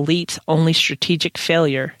was Philippe's only strategic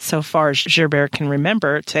failure, so far as Gerbert can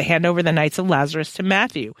remember, to hand over the Knights of Lazarus to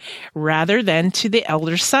Matthew, rather than to the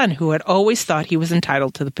elder son, who had always thought he was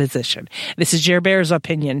entitled to the position. This is Gerbert's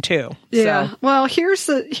opinion, too. Yeah. So. Well, here's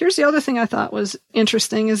the other thing I thought was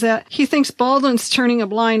interesting, is that he thinks Baldwin's turning a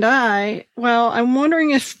blind eye. Well, I'm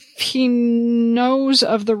wondering if he knows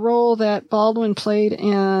of the role that Baldwin Baldwin played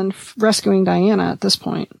in rescuing Diana at this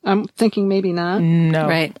point? I'm thinking maybe not. No,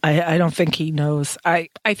 Right. I don't think he knows. I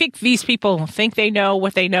think these people think they know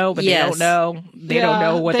what they know, but Yes. they don't know. They don't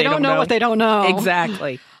know what they don't know. what they don't know.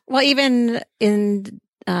 Exactly. Well, even in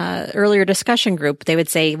earlier discussion group, they would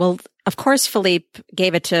say, well, of course Philippe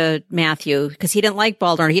gave it to Matthew because he didn't like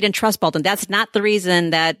Baldwin or he didn't trust Baldwin. That's not the reason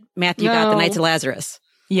that Matthew got the Knights of Lazarus.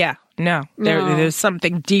 Yeah, no. There's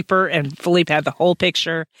something deeper, and Philippe had the whole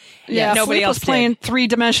picture. Yeah, nobody Philippe else was playing did.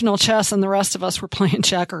 three-dimensional chess, and the rest of us were playing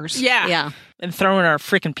checkers. Yeah. And throwing our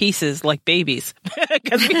freaking pieces like babies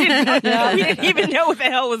because we didn't even know what the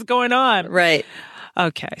hell was going on. Right.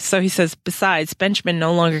 Okay, so he says, besides, Benjamin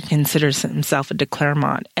no longer considers himself a de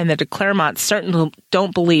Clermont, and the de Clermont certainly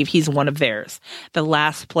don't believe he's one of theirs. The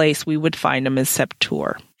last place we would find him is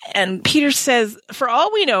Septour. And Peter says, for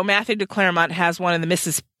all we know, Matthew de Clermont has one of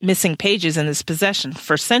the missing pages in his possession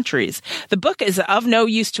for centuries. The book is of no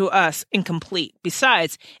use to us, incomplete.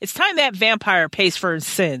 Besides, it's time that vampire pays for his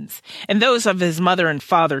sins, and those of his mother and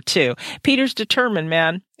father, too. Peter's determined,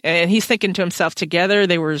 man. And he's thinking to himself, together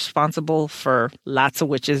they were responsible for lots of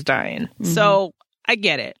witches dying. Mm-hmm. So I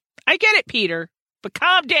get it. Peter, but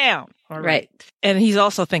calm down. All right. And he's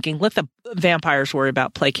also thinking, let the vampires worry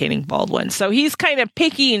about placating Baldwin. So he's kind of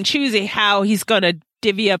picky and choosy how he's going to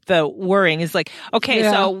divvy up the worrying. It's like, okay,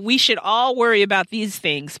 so we should all worry about these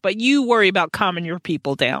things, but you worry about calming your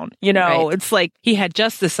people down. You know, It's like he had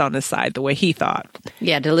justice on his side the way he thought.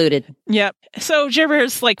 Yeah, deluded. Yep. So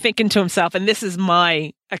Gerbert's like thinking to himself, and this is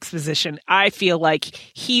my exposition, I feel like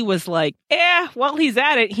he was like, while he's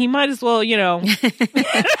at it, he might as well, If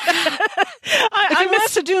he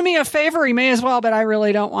wants to do me a favor, he may as well, but I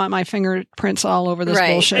really don't want my fingerprints all over this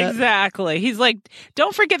bullshit. Exactly. He's like,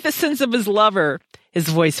 don't forget the sins of his lover. His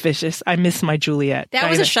voice vicious. I miss my Juliet. That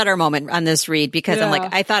was a shudder moment on this read because I'm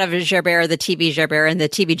like, I thought of Gerbert, the TV Gerbert, and the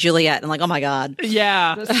TV Juliet. I'm like, oh my God.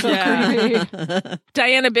 Yeah. That's so creepy.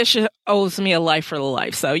 Diana Bishop owes me a life for the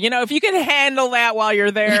life. So, if you can handle that while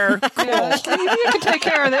you're there, cool. Yeah, you can take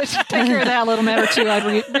care of this. Take care of that little matter too. I'd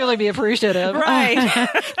really be appreciative. Right.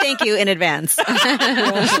 Thank you in advance.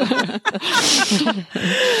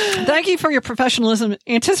 Thank you for your professionalism,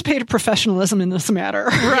 anticipated professionalism in this matter.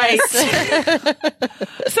 Right.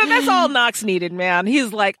 So that's all Knox needed, man.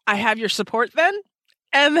 He's like, I have your support then?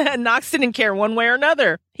 And then Knox didn't care one way or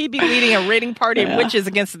another. He'd be leading a raiding party of witches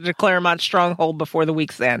against the de Clermont stronghold before the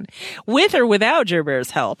week's end, with or without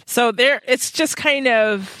Gerbert's help. So it's just kind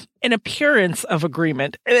of an appearance of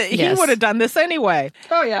agreement. He would have done this anyway.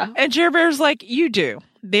 Oh, yeah. And Gerbert's like, you do.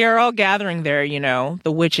 They are all gathering there,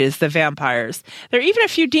 the witches, the vampires. There are even a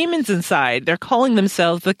few demons inside. They're calling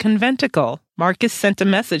themselves the Conventicle. Marcus sent a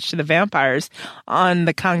message to the vampires on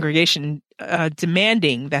the congregation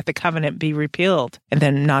demanding that the covenant be repealed. And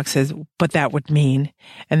then Knox says, but that would mean.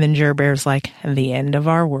 And then Gerbert's like, the end of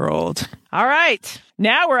our world. All right.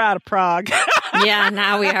 Now we're out of Prague. Yeah,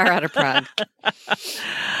 now we are out of Prague.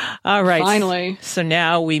 All right. Finally. So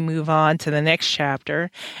now we move on to the next chapter.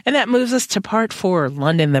 And that moves us to part 4,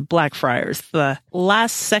 London, the Blackfriars, the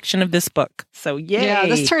last section of this book. So yay. Yeah,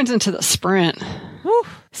 this turns into the sprint. Whew.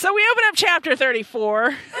 So we open up chapter 34,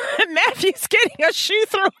 and Matthew's getting a shoe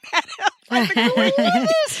thrown at him. Like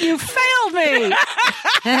Yes, you failed me.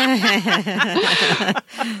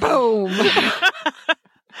 Boom.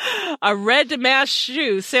 A red damask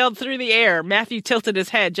shoe sailed through the air. Matthew tilted his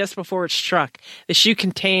head just before it struck. The shoe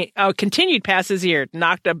continued past his ear,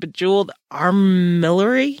 knocked a bejeweled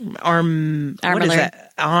armillary? What is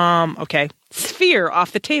that? Okay. Sphere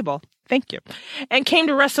off the table. Thank you. And came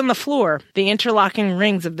to rest on the floor. The interlocking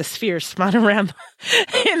rings of the sphere spun around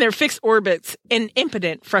in their fixed orbits in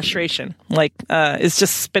impotent frustration. Like, is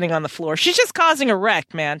just spinning on the floor. She's just causing a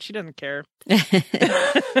wreck, man. She doesn't care.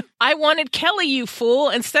 I wanted Kelly, you fool.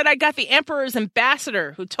 Instead, I got the Emperor's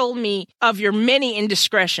ambassador who told me of your many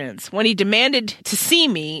indiscretions. When he demanded to see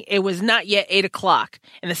me, it was not yet 8 o'clock,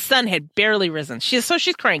 and the sun had barely risen. She's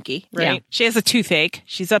cranky, right? Yeah. She has a toothache.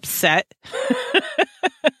 She's upset.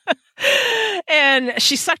 And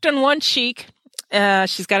she sucked on one cheek.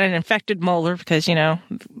 She's got an infected molar because,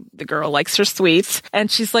 the girl likes her sweets. And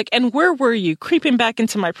she's like, and where were you, creeping back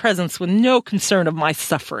into my presence with no concern of my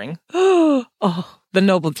suffering? Oh, the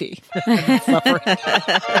nobility. This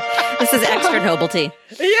is extra nobility.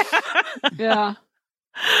 Yeah.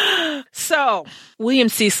 So, William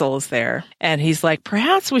Cecil is there, and he's like,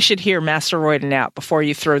 perhaps we should hear Master Royden out before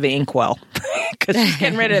you throw the inkwell. Because she's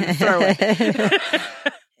getting ready to throw it.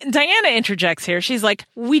 Diana interjects here. She's like,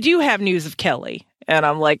 we do have news of Kelly. And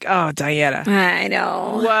I'm like, oh, Diana. I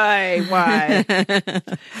know. Why?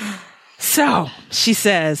 So, she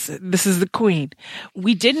says, this is the queen.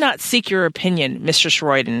 We did not seek your opinion, Mistress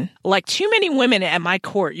Royden. Like too many women at my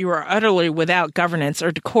court, you are utterly without governance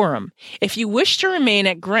or decorum. If you wish to remain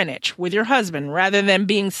at Greenwich with your husband rather than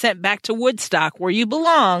being sent back to Woodstock where you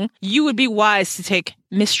belong, you would be wise to take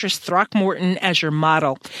Mistress Throckmorton as your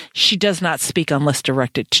model. She does not speak unless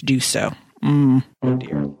directed to do so. Oh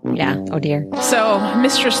dear. Yeah. Oh dear. So,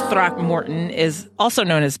 Mistress Throckmorton is also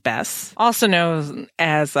known as Bess, also known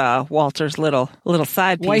as Walter's little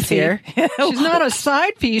side piece Wifey. here. She's not a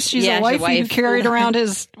side piece. She's Yeah, a she's a wifey who wife. carried around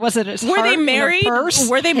his Were heart they in her married? purse.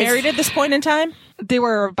 Were they married at this point in time? They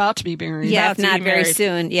were about to be married. Yeah, About if to be not very married.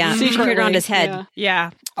 soon. Yeah. Secretly, Carried around his head. yeah. Yeah.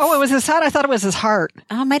 Oh, it was his head? I thought it was his heart.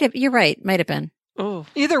 Oh, might have. You're right. Might have been. Oh.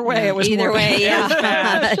 Either way, it was Either more- way,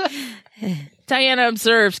 yeah. Diana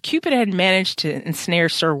observes Cupid had managed to ensnare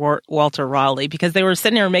Sir Walter Raleigh because they were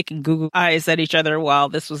sitting there making Google eyes at each other while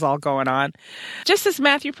this was all going on. Just as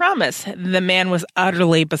Matthew promised, the man was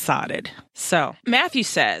utterly besotted. So, Matthew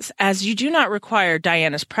says, as you do not require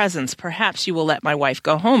Diana's presence, perhaps you will let my wife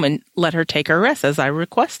go home and let her take her rest as I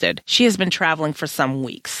requested. She has been traveling for some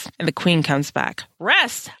weeks. And the queen comes back.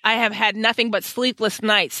 Rest? I have had nothing but sleepless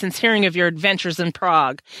nights since hearing of your adventures in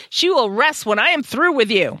Prague. She will rest when I am through with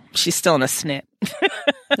you. She's still in a snit.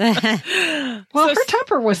 Well, her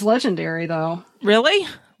temper was legendary, though. Really?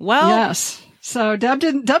 Well, Yes. So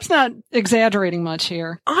Deb's not exaggerating much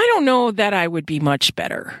here. I don't know that I would be much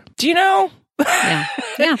better. Do you know? Yeah.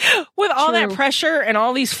 Yeah. With all that True. pressure and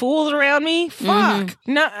all these fools around me, fuck.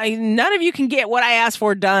 None of you can get what I asked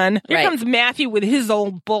for done. Here Right. comes Matthew with his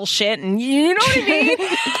old bullshit, and you know what I mean?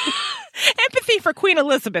 Empathy for Queen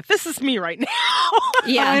Elizabeth. This is me right now.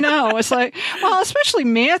 Yeah. I know. It's like, well, especially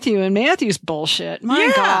Matthew and Matthew's bullshit. My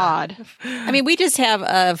Yeah. God. I mean, we just have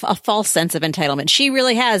a false sense of entitlement. She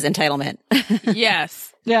really has entitlement.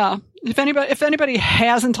 Yes. Yeah. If anybody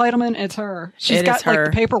has entitlement, it's her. She's It is got her.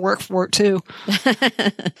 like the paperwork for it too.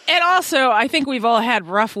 And also, I think we've all had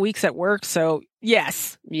rough weeks at work, so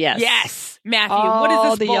yes. Yes. Yes. Matthew, All what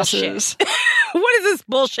is the this bullshit? yeses. What is this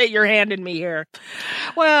bullshit you're handing me here?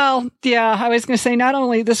 Well, yeah, I was going to say not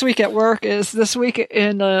only this week at work is this week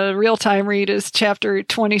in the real time read is chapter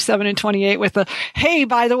 27 and 28 with the, hey,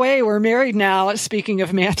 by the way, we're married now. Speaking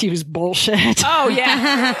of Matthew's bullshit. Oh,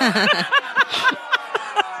 yeah.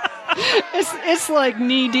 It's like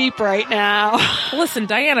knee deep right now. Listen,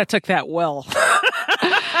 Diana took that well.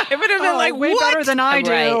 It would have been like, way what? better than I do.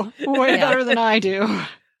 Right. Way Yeah. better than I do.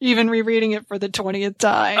 Even rereading it for the 20th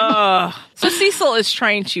time. So Cecil is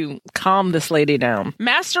trying to calm this lady down.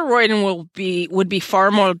 Master Royden would be far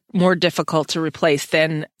more difficult to replace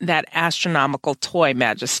than that astronomical toy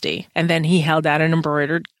majesty. And then he held out an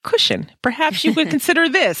embroidered cushion. Perhaps you would consider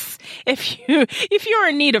this if you're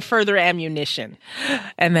in need of further ammunition.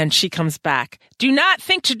 And then she comes back. Do not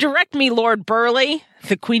think to direct me, Lord Burleigh.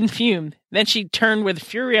 The queen fumed. Then she turned with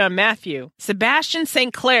fury on Matthew. Sebastian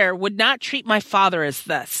St. Clair would not treat my father as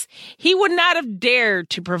thus. He would not have dared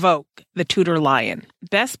to provoke the Tudor lion.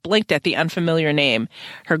 Bess blinked at the unfamiliar name.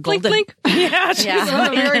 Her Blink, golden blink. Yeah, she's Yeah.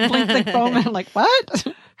 A very blink, blink moment. Like, what?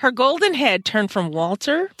 Her golden head turned from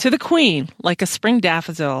Walter to the queen, like a spring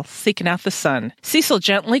daffodil seeking out the sun. Cecil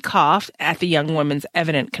gently coughed at the young woman's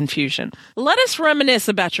evident confusion. Let us reminisce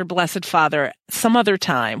about your blessed father some other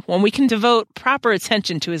time, when we can devote proper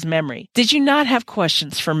attention to his memory. Did you not have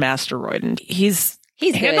questions for Master Royden? He's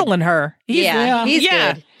good. handling her. He's He's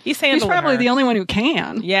good. He's handling He's probably her. the only one who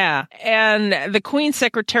can. Yeah. And the Queen's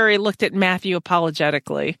secretary looked at Matthew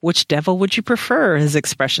apologetically. Which devil would you prefer? His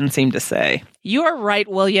expression seemed to say. You are right,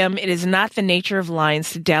 William. It is not the nature of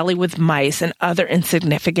lions to dally with mice and other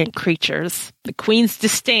insignificant creatures. The Queen's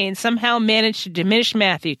disdain somehow managed to diminish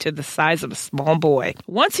Matthew to the size of a small boy.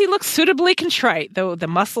 Once he looked suitably contrite, though the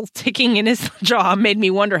muscle ticking in his jaw made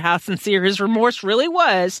me wonder how sincere his remorse really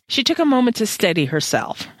was. She took a moment to steady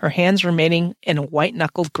herself, her hands remaining in a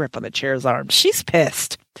white-knuckled grip on the chair's arm. She's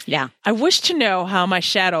pissed. Yeah. I wish to know how my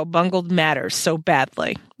shadow bungled matters so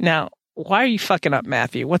badly. Now, why are you fucking up,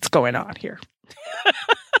 Matthew? What's going on here?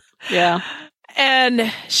 Yeah.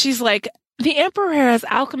 And she's like, the Emperor has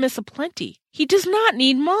alchemists aplenty. He does not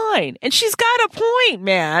need mine. And she's got a point,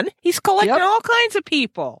 man. He's collecting Yep. all kinds of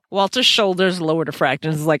people. Walter's shoulders lowered a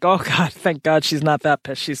fraction. He's like, oh, God, thank God she's not that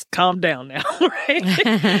pissed. She's calmed down now,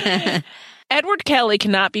 right? Edward Kelly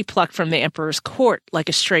cannot be plucked from the Emperor's court like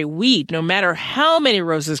a stray weed, no matter how many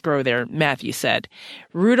roses grow there, Matthew said.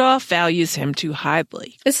 Rudolph values him too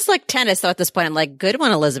highly. This is like tennis, though, at this point. I'm like, good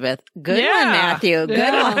one, Elizabeth. Good Yeah. one, Matthew. Good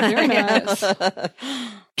Yeah, one. very nice.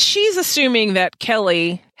 She's assuming that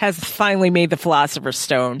Kelly has finally made the Philosopher's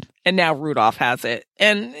Stone, and now Rudolph has it.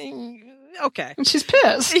 And Okay. And she's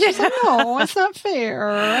pissed. She's like, no, it's not fair.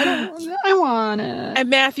 I want it. And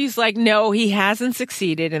Matthew's like, no, he hasn't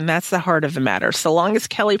succeeded, and that's the heart of the matter. So long as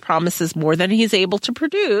Kelly promises more than he's able to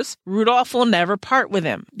produce, Rudolph will never part with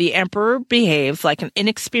him. The emperor behaves like an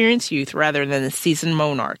inexperienced youth rather than a seasoned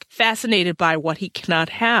monarch, fascinated by what he cannot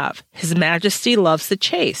have. His Majesty loves the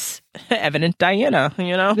chase. Evident Diana,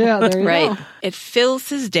 you know? Yeah, there you Right. go. It fills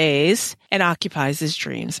his days and occupies his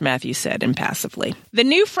dreams, Matthew said impassively. The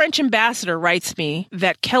new French ambassador writes me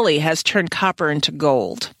that Kelly has turned copper into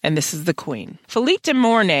gold, and this is the Queen. Philippe de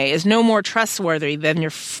Mornay is no more trustworthy than your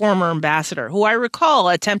former ambassador, who I recall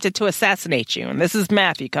attempted to assassinate you. And this is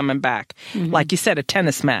Matthew coming back. Like you said, a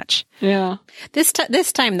tennis match. Yeah. This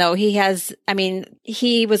time, though, he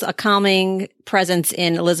was a calming presence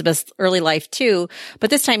in Elizabeth's early life, too. But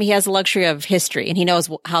this time he has the luxury of history, and he knows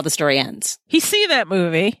how the story ends. He's seen that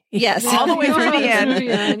movie. Yes. All the way You know through how the this end. movie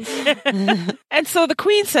ends. And so the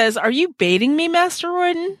Queen says, are you baiting me, Master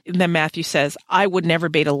Royden? And then Matthew says, I would never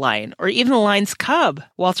bait a lion, or even a lion's cub.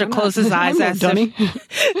 Walter closes his eyes I'm no as dummy.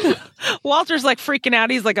 if Walter's like freaking out.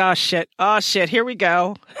 He's like, oh shit, here we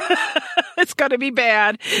go. It's going to be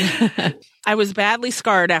bad. I was badly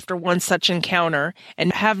scarred after one such encounter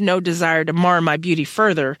and have no desire to mar my beauty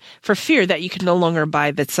further for fear that you can no longer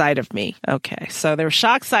abide the sight of me. Okay, so there was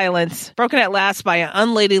shocked silence, broken at last by an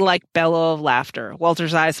unladylike bellow of laughter.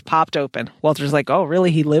 Walter's eyes popped open. Walter's like, oh, really?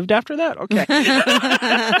 He lived after that? Okay.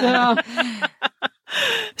 Yeah.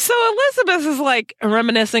 So Elizabeth is like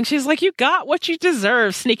reminiscing. She's like, you got what you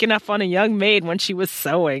deserve, sneaking up on a young maid when she was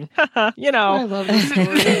sewing. You know. I love this story.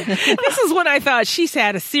 This is when I thought she's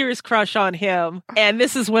had a serious crush on him. And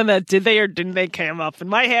this is when the did they or didn't they came up in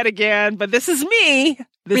my head again. But this is me.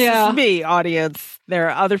 This is me, audience. There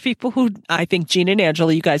are other people who I think Gene and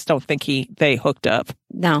Angela, you guys don't think they hooked up.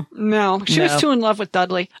 No. No, she was too in love with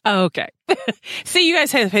Dudley. Oh, okay. See, you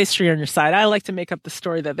guys have history on your side. I like to make up the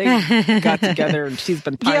story that they got together and she's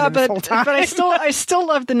been pining this whole time. but I still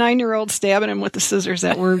love the 9-year-old stabbing him with the scissors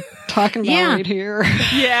that we're talking about Yeah. right here.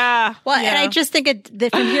 Yeah. Well, and yeah. I just think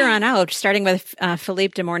that from here on out, starting with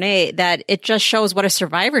Philippe de Mornay, that it just shows what a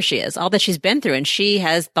survivor she is, all that she's been through, and she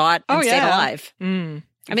has thought and stayed alive.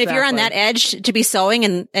 I mean, if you're on that edge to be sewing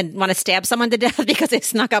and want to stab someone to death because they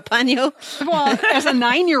snuck up on you. Well, as a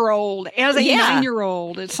 9-year-old,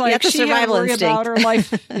 it's like That's a she had to survival worry instinct. about her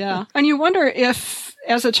life. Yeah. And you wonder if,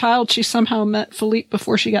 as a child, she somehow met Philippe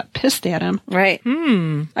before she got pissed at him. Right.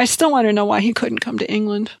 I still want to know why he couldn't come to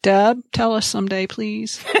England. Deb, tell us someday,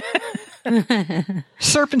 please.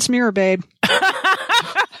 Serpent's mirror, babe.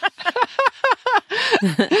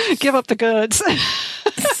 Give up the goods.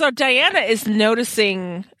 So Diana is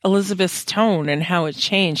noticing Elizabeth's tone and how it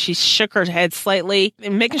changed. She shook her head slightly,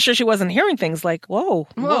 and making sure she wasn't hearing things like, whoa,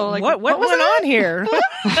 like, what what was went that? on here?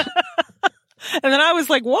 And then I was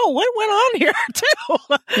like, whoa, what went on here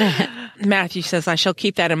too? Matthew says, I shall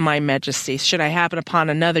keep that in mind, Majesty, should I happen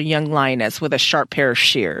upon another young lioness with a sharp pair of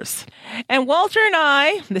shears. And Walter and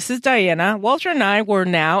I, this is Diana, Walter and I were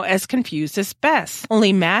now as confused as Bess.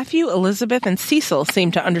 Only Matthew, Elizabeth, and Cecil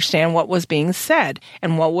seemed to understand what was being said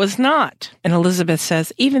and what was not. And Elizabeth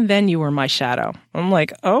says, even then you were my shadow. I'm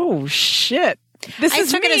like, oh, shit. This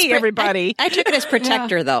is me, everybody. I took it as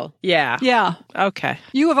protector, though. Yeah. Yeah. Okay.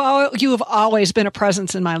 You have always been a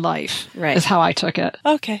presence in my life. Right. Is how I took it.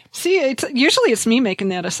 Okay. See, usually it's me making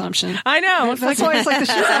that assumption. I know. That's why it's like the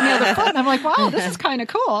shoes on the other foot. And I'm like, wow, this is kind of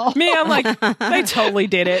cool. Me, I'm like, they totally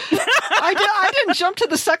did it. I didn't jump to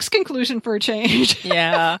the sex conclusion for a change.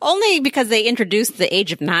 Yeah. Only because they introduced the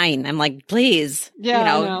age of 9. I'm like, please. Yeah, you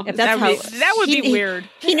know, I know. if that's That would be weird.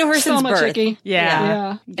 He knew her So since much birth. icky.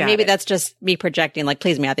 Yeah. And maybe that's just me projecting. Like,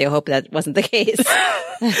 please, Matthew, I hope that wasn't the case.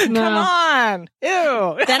 Come on.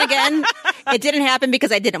 Ew. Then again, it didn't happen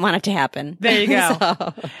because I didn't want it to happen. There you go.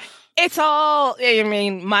 So, It's all, I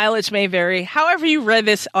mean, mileage may vary. However you read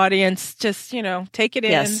this, audience, just, take it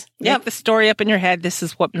in. Yes. Make Yep. the story up in your head. This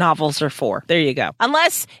is what novels are for. There you go.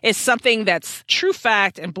 Unless it's something that's true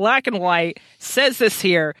fact and black and white, says this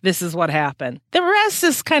here, this is what happened. The rest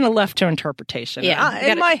is kind of left to interpretation. Yeah.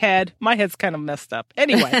 In my head's kind of messed up.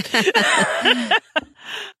 Anyway.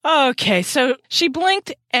 Okay, so she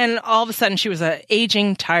blinked and all of a sudden she was an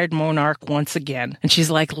aging, tired monarch once again. And she's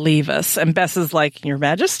like, leave us. And Bess is like, Your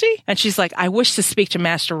Majesty? And she's like, I wish to speak to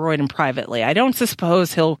Master Royden privately. I don't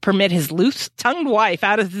suppose he'll permit his loose-tongued wife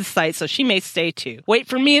out of his sight, so she may stay too. Wait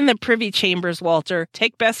for me in the privy chambers, Walter.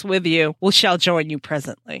 Take Bess with you. We shall join you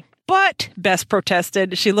presently. But, Bess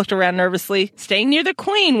protested. She looked around nervously. Staying near the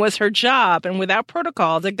Queen was her job, and without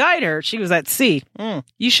protocol to guide her, she was at sea.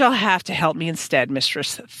 You shall have to help me instead,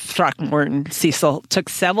 Mistress Throckmorton. Cecil took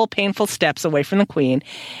several painful steps away from the Queen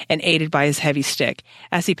and aided by his heavy stick.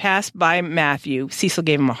 As he passed by Matthew, Cecil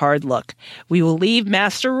gave him a hard look. We will leave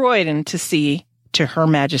Master Royden to see to Her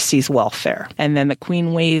Majesty's welfare. And then the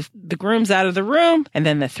Queen waved the grooms out of the room, and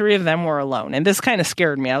then the three of them were alone. And this kind of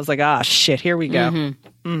scared me. I was like, shit, here we go.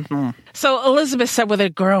 So Elizabeth said with a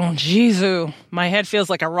groan, "Jesus, my head feels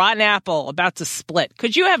like a rotten apple about to split.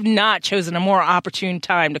 Could you have not chosen a more opportune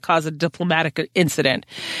time to cause a diplomatic incident?"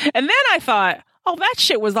 And then I thought, oh, that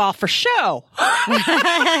shit was all for show.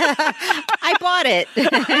 I bought it.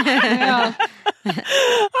 Yeah.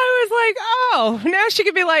 I was like, oh, now she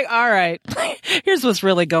could be like, all right, here's what's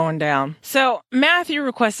really going down. So Matthew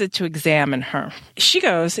requested to examine her. She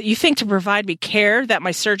goes, "You think to provide me care that my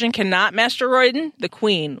surgeon cannot, Master Royden?" The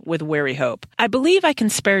Queen, with weary hope. "I believe I can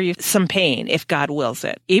spare you some pain, if God wills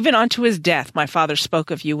it. Even unto his death, my father spoke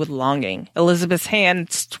of you with longing." Elizabeth's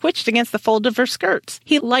hands twitched against the fold of her skirts.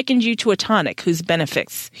 "He likened you to a tonic whose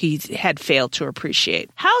benefits he had failed to appreciate."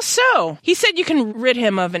 "How so?" "He said you can rid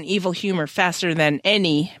him of an evil humor faster than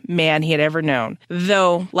any man he had ever known,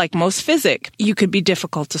 though, like most physic, you could be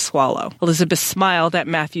difficult to swallow." Elizabeth smiled at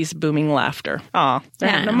Matthew's booming laughter. Aw, they're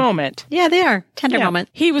having a moment. Yeah, they are. Tender moment.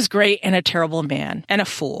 "He was great and a terrible man, and a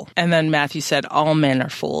fool." And then Matthew said, "All men are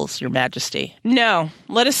fools, Your Majesty." "No,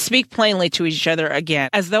 let us speak plainly to each other again,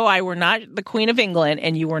 as though I were not the Queen of England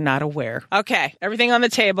and you were not aware." Okay, everything on the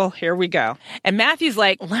table. Here we go. And Matthew's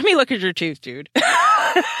like, "Let me look at your tooth, dude."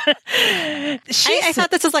 I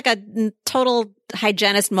thought this was like a total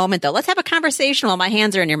hygienist moment, though. Let's have a conversation while my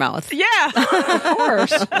hands are in your mouth. Yeah, of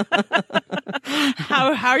course.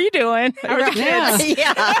 How are you doing? How are the kids?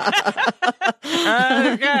 Yeah.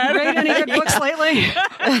 Good. Read any good books lately?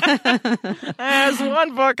 There's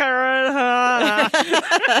one book I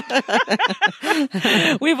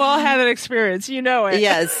read. We've all had that experience. You know it.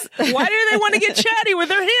 Yes. Why do they want to get chatty with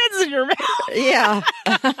their hands in your mouth? Yeah.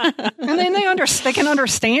 And then they can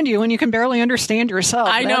understand you, and you can barely understand yourself.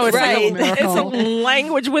 I know. It's right. It's a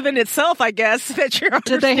language within itself, I guess, that you're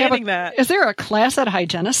understanding that. Is there a class at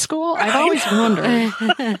hygienist school? I've always wondered.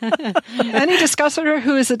 Any discusser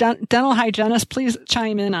who is a dental hygienist, please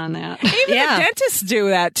chime in on that. Even the dentists do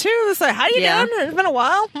that, too. It's like, how you doing? It's been a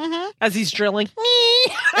while. As he's drilling.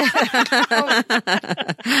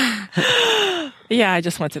 Yeah, I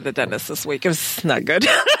just went to the dentist this week. It was not good.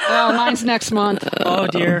 Well, mine's next month. Oh,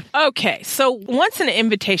 dear. Okay, so once an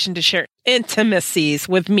invitation to share intimacies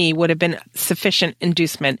with me would have been sufficient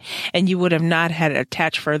inducement, and you would have not had to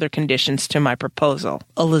attach further conditions to my proposal.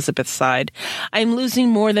 Elizabeth sighed. "I am losing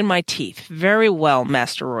more than my teeth." "Very well,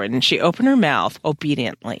 Master Royden." She opened her mouth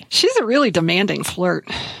obediently. She's a really demanding flirt.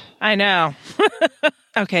 I know.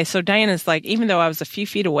 Okay, so Diana's like, even though I was a few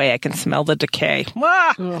feet away, I can smell the decay.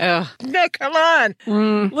 Ah! No, come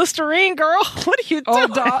on. Listerine, girl. What are you doing?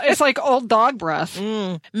 It's like old dog breath.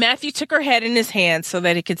 Matthew took her head in his hand so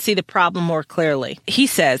that he could see the problem more clearly. He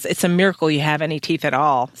says it's a miracle you have any teeth at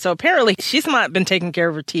all. So apparently she's not been taking care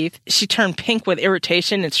of her teeth. She turned pink with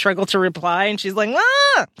irritation and struggled to reply, and she's like,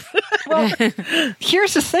 ah! Well,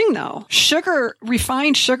 here's the thing, though.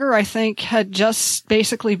 Refined sugar, I think, had just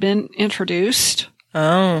basically been introduced.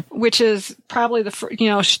 Oh, which is probably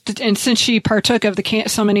and since she partook of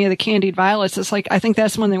so many of the candied violets, it's like I think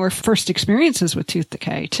that's when they were first experiences with tooth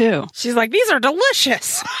decay too. She's like, these are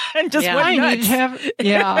delicious, and just went nuts.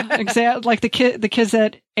 Exactly. Like the kids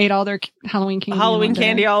that ate all their Halloween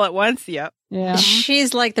candy all at once. Yep. Yeah.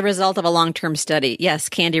 She's like the result of a long-term study. Yes,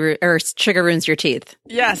 sugar ruins your teeth.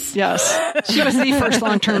 Yes. She was the first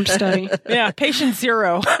long-term study. Yeah, patient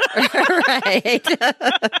 0. Right.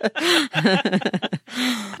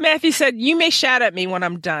 Matthew said, "You may shout at me when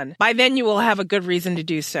I'm done. By then you will have a good reason to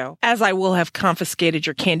do so, as I will have confiscated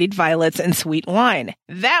your candied violets and sweet wine.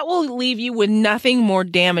 That will leave you with nothing more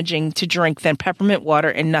damaging to drink than peppermint water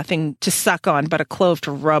and nothing to suck on but a clove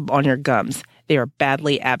to rub on your gums. They are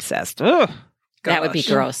badly abscessed." Ugh. That would be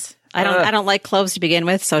gross. I don't like cloves to begin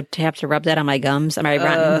with, so to have to rub that on my gums, on my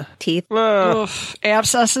rotten teeth.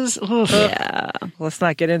 Abscesses. Yeah. Let's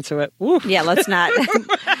not get into it. Yeah, let's not.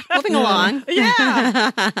 Moving along.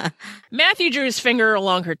 Yeah. Matthew drew his finger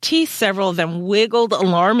along her teeth. Several of them wiggled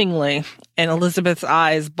alarmingly, and Elizabeth's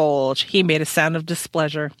eyes bulged. He made a sound of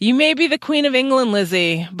displeasure. "You may be the Queen of England,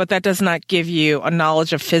 Lizzie, but that does not give you a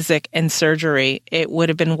knowledge of physic and surgery. It would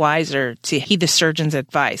have been wiser to heed the surgeon's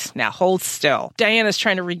advice. Now hold still." Diana's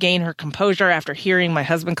trying to regain her composure after hearing my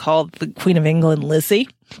husband called the Queen of England Lizzie.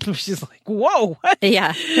 She's like, whoa. What?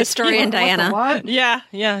 Yeah. Historian Diana. What? Yeah.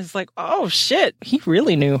 It's like, oh, shit. He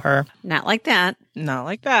really knew her. Not like that. Not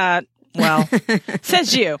like that. Well,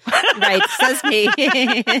 says you. Right. Says me.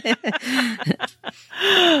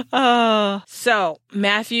 So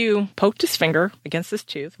Matthew poked his finger against his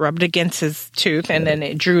tooth, rubbed against his tooth, and then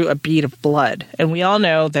it drew a bead of blood. And we all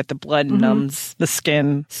know that the blood numbs the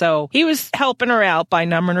skin. So he was helping her out by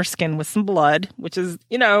numbing her skin with some blood, which is,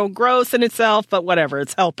 gross in itself, but whatever.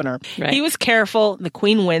 It's helping her. Right. He was careful. The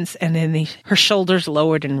queen winced, and then her shoulders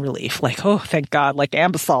lowered in relief. Like, oh, thank God, like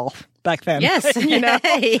Ambisol back then. Yes.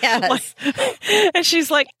 Yes. And she's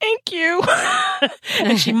like, thank you.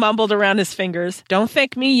 And she mumbled around his fingers, don't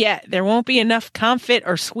thank me yet. There won't be enough comfit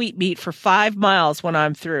or sweetmeat for 5 miles when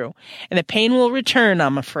I'm through. And the pain will return,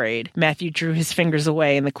 I'm afraid. Matthew drew his fingers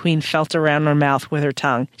away and the queen felt around her mouth with her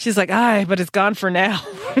tongue. She's like, aye, but it's gone for now.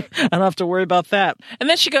 I don't have to worry about that. And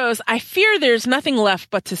then she goes, I fear there's nothing left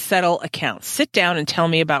but to settle accounts. Sit down and tell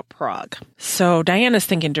me about Prague. So Diana's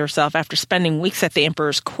thinking to herself, after spending weeks at the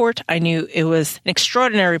emperor's court, I knew it was an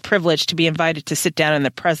extraordinary privilege to be invited to sit down in the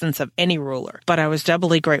presence of any ruler. But I was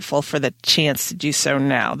doubly grateful for the chance to do so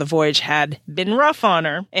now. The voyage had been rough on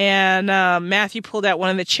her, and Matthew pulled out one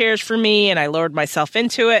of the chairs for me, and I lowered myself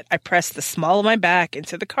into it. I pressed the small of my back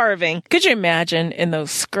into the carving. Could you imagine in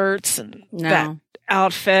those skirts and that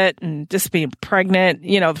outfit and just being pregnant,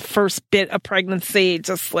 the first bit of pregnancy,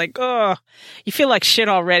 just like, oh, you feel like shit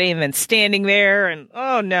already, and then standing there and,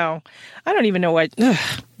 oh no, I don't even know what.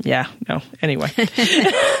 Yeah, no. Anyway.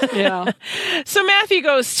 Yeah. So Matthew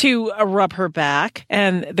goes to rub her back,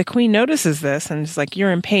 and the queen notices this and is like,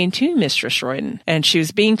 you're in pain too, Mistress Royden. And she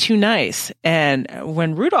was being too nice. And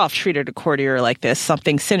when Rudolph treated a courtier like this,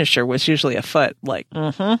 something sinister was usually afoot. Like,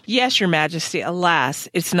 yes, Your Majesty, alas,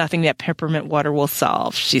 it's nothing that peppermint water will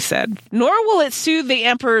solve, she said. Nor will it soothe the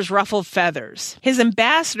emperor's ruffled feathers. His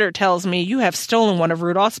ambassador tells me you have stolen one of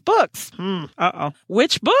Rudolph's books. Uh-oh.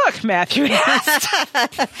 Which book? Matthew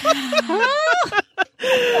asked. How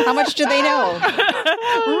much do they know?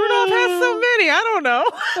 Rudolph has so many. I don't know.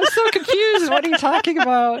 I'm so confused. What are you talking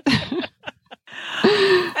about?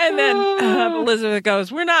 And then Elizabeth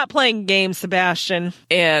goes, we're not playing games, Sebastian.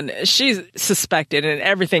 And she's suspected, and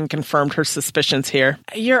everything confirmed her suspicions here.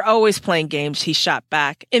 You're always playing games, he shot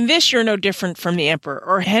back. In this, you're no different from the Emperor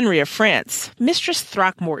or Henry of France. Mistress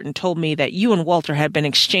Throckmorton told me that you and Walter had been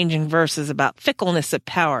exchanging verses about fickleness of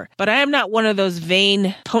power. But I am not one of those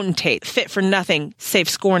vain potentates, fit for nothing save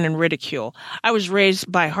scorn and ridicule. I was raised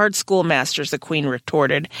by hard schoolmasters, the queen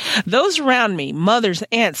retorted. Those around me, mothers,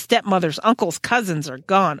 aunts, stepmothers, uncles, cousins are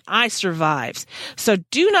gone. I survives. So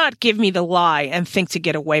do not give me the lie and think to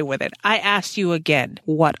get away with it. I ask you again,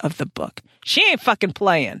 what of the book? She ain't fucking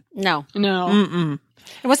playing. No. Mm-mm.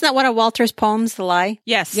 Wasn't that one of Walter's poems, The Lie?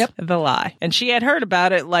 Yes. Yep. The Lie. And she had heard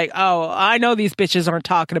about it like, oh, I know these bitches aren't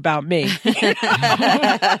talking about me.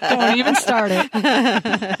 Don't even start it.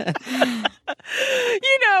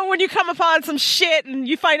 When you come upon some shit and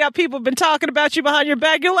you find out people have been talking about you behind your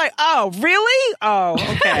back, you're like, oh, really? Oh,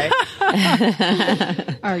 okay.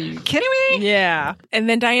 Are you kidding me? Yeah. And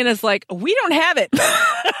then Diana's like, we don't have it.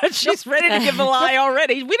 She's ready to give the lie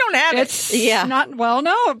already. We don't have It's Yeah. not, well,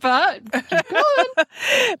 no, but keep going.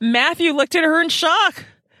 Matthew looked at her in shock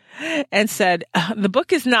and said, the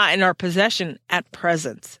book is not in our possession at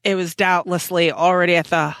present. It was doubtlessly already at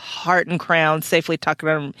the Heart and Crown, safely tucked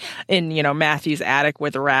in, Matthew's attic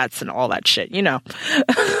with rats and all that shit,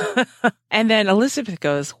 And then Elizabeth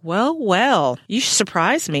goes, well, you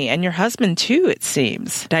surprised me, and your husband too, it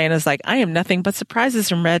seems. Diana's like, I am nothing but surprises,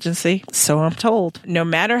 Your Majesty. So I'm told. No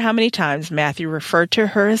matter how many times Matthew referred to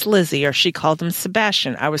her as Lizzie or she called him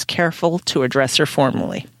Sebastian, I was careful to address her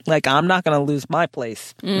formally. Like, I'm not going to lose my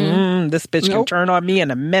place. This bitch can turn on me in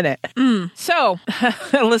a minute. So,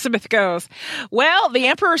 Elizabeth goes, well, the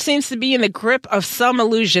emperor seems to be in the grip of some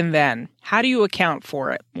illusion then. How do you account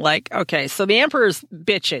for it? Like, okay, so the emperor's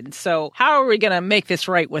bitching. So how are we going to make this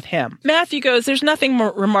right with him? Matthew goes, there's nothing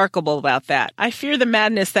more remarkable about that. I fear the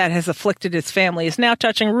madness that has afflicted his family is now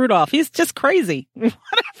touching Rudolph. He's just crazy. Whatever.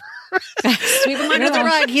 Sweep him under the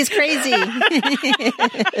rug. He's crazy.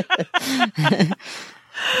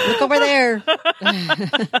 Look over there.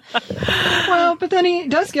 Well, but then he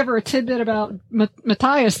does give her a tidbit about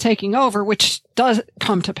Matthias taking over, which does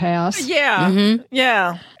come to pass. Yeah.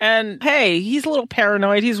 Yeah. And hey, he's a little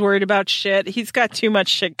paranoid. He's worried about shit. He's got too much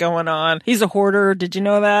shit going on. He's a hoarder. Did you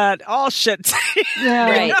know that? All shit. Yeah.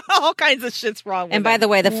 Right. All kinds of shit's wrong with And by him. the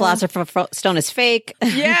way, the Philosopher's Stone is fake.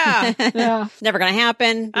 Yeah. Yeah. Never going to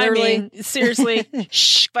happen. I Literally. mean, seriously.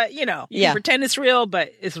 Shh. But, you Yeah. can pretend it's real,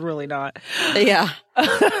 but it's really not. Yeah.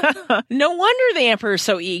 No wonder the Emperor is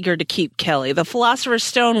so eager to keep Kelly. The Philosopher's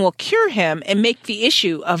Stone will cure him and make the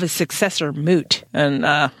issue of his successor moot. And,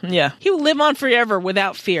 he will live on forever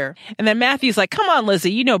without fear. And then Matthew's like, come on,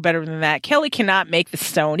 Lizzie, you know better than that. Kelly cannot make the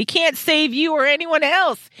stone. He can't save you or anyone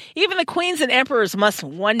else. Even the queens and emperors must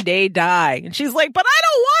one day die. And she's like, but I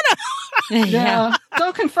don't want to. Yeah.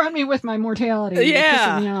 Don't confront me with my mortality.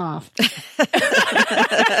 Yeah. You're pissing me off.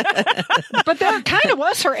 But that kind of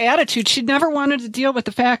was her attitude. She never wanted to deal with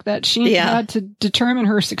the fact that she had to determine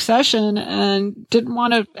her succession and didn't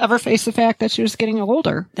want to ever face the fact that she was getting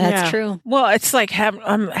older. That's true. Well, it's like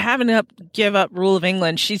I'm having to give up rule of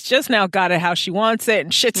England. She's just now got it how she wants it,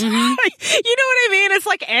 and shit's. You know what I mean? It's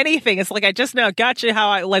like anything. It's like I just now got you how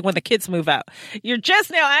I like when the kids move out. You're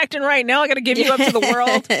just now acting right. Now I got to give you up to the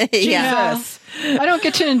world. Yeah. Jesus. I don't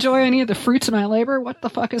get to enjoy any of the fruits of my labor. What the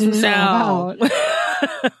fuck is this all about?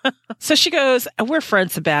 So she goes, we're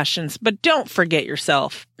friends, Sebastians, but don't forget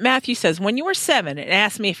yourself. Matthew says, when you were 7 and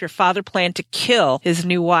asked me if your father planned to kill his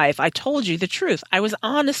new wife, I told you the truth. I was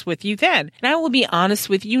honest with you then, and I will be honest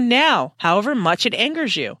with you now, however much it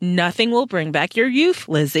angers you. Nothing will bring back your youth,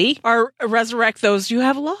 Lizzie, or resurrect those you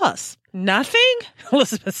have lost. Nothing?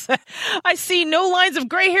 Elizabeth said, I see no lines of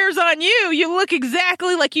gray hairs on you. You look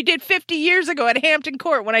exactly like you did 50 years ago at Hampton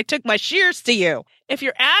Court when I took my shears to you. If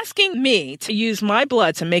you're asking me to use my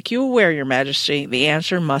blood to make you aware, Your Majesty, the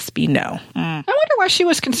answer must be no. I wonder why she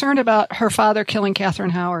was concerned about her father killing Catherine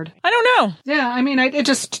Howard. I don't know. Yeah, I mean, it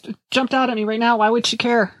just jumped out at me right now. Why would she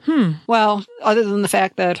care? Well, other than the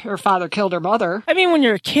fact that her father killed her mother. I mean, when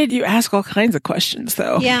you're a kid, you ask all kinds of questions,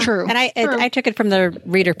 though. Yeah, True. And I took it from the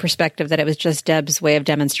reader perspective that it was just Deb's way of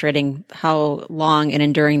demonstrating how long and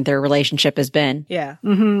enduring their relationship has been. Yeah.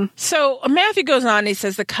 Mm-hmm. So Matthew goes on, he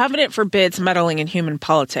says, the covenant forbids meddling in human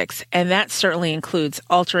politics, and that certainly includes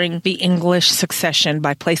altering the English succession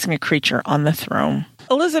by placing a creature on the throne.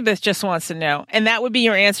 Elizabeth just wants to know, and that would be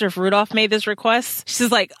your answer if Rudolph made this request?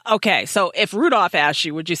 She's like, okay, so if Rudolph asked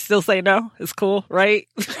you, would you still say no? It's cool, right?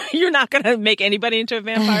 You're not going to make anybody into a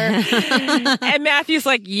vampire? And Matthew's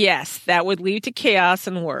like, yes, that would lead to chaos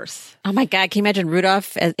and worse. Oh my God, can you imagine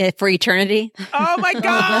Rudolph for eternity? Oh my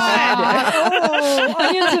God! Oh,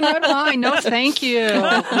 onions and red wine. No, thank you.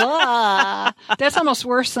 That's almost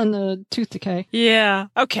worse than the tooth decay. Yeah.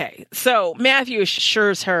 Okay. So Matthew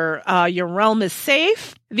assures her, your realm is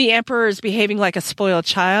safe. The emperor is behaving like a spoiled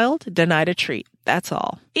child, denied a treat. That's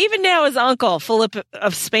all. Even now, his uncle, Philip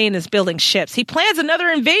of Spain, is building ships. He plans another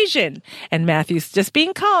invasion. And Matthew's just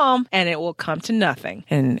being calm, and it will come to nothing.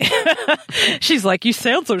 And she's like, you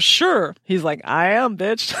sound so sure. He's like, I am,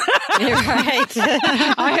 bitch. You're right.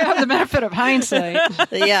 I have the benefit of hindsight.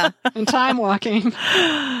 Yeah. And time walking.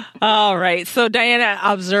 All right. So Diana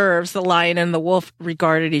observes the lion and the wolf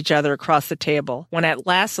regarded each other across the table. When at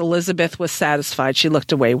last Elizabeth was satisfied, she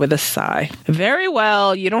looked away with a sigh. Very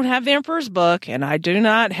well. You don't have the Emperor's book, and I do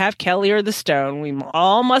not have Kelly or the stone. We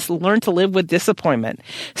all must learn to live with disappointment.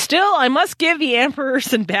 Still, I must give the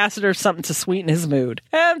Emperor's ambassador something to sweeten his mood.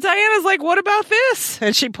 And Diana's like, what about this?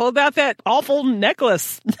 And she pulled out that awful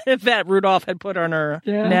necklace that Rudolph had put on her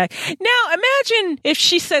neck. Now, imagine if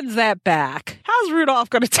she sends that back. How's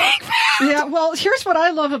Rudolph going to take that? Yeah, well, here's what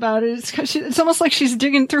I love about it. It's almost like she's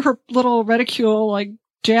digging through her little reticule, like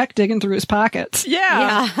Jack digging through his pockets.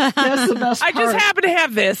 Yeah. That's the best part. I just happen to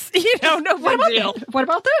have this. No big deal. What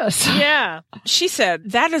about this? Yeah. She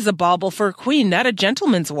said, that is a bauble for a queen, not a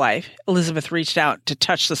gentleman's wife. Elizabeth reached out to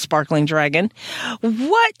touch the sparkling dragon.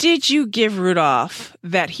 What did you give Rudolph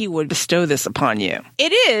that he would bestow this upon you?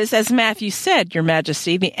 It is, as Matthew said, Your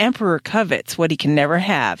Majesty, the Emperor covets what he can never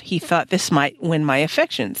have. He thought this might win my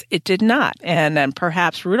affections. It did not. And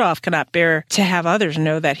perhaps Rudolph cannot bear to have others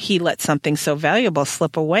know that he let something so valuable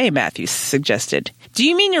slip away, Matthew suggested. Do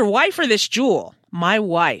you mean your wife or this jewel? My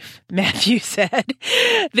wife, Matthew said.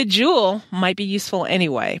 The jewel might be useful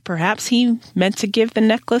anyway. Perhaps he meant to give the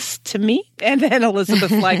necklace to me? And then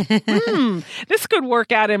Elizabeth's like, this could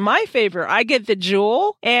work out in my favor. I get the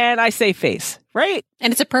jewel and I say face, right?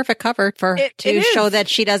 And it's a perfect cover for to show that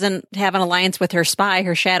she doesn't have an alliance with her spy,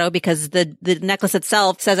 her shadow, because the necklace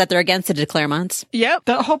itself says that they're against the de Clermonts. Yep.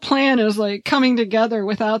 The whole plan is like coming together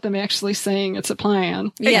without them actually saying it's a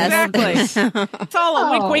plan. Yes. Exactly. It's all a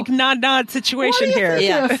wink, wink, nod, nod situation here.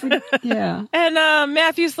 Yeah. And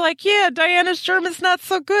Matthew's like, yeah, Diana's German's not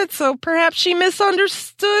so good, so perhaps she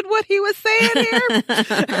misunderstood what he was saying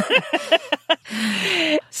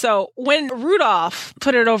here. So when Rudolph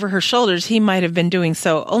put it over her shoulders, he might have been doing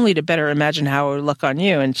so only to better imagine how it would look on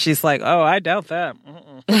you. And she's like, oh, I doubt that.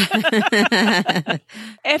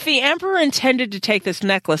 If the emperor intended to take this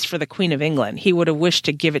necklace for the Queen of England, he would have wished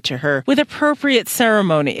to give it to her with appropriate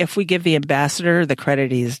ceremony. If we give the ambassador the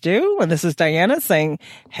credit he is due, and this is Diana saying,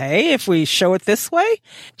 hey, if we show it this way,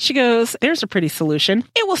 she goes, there's a pretty solution.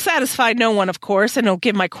 It will satisfy no one, of course, and it'll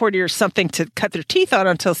give my courtiers something to cut their teeth on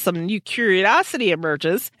until some new curiosity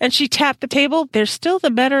emerges. And she tapped the table. There's still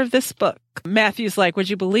the better of this book. Matthew's like, would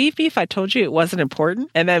you believe me if I told you it wasn't important?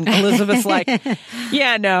 And then Elizabeth's like,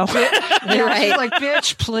 yeah, no. You're right. She's like,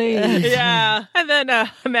 bitch, please. Yeah. And then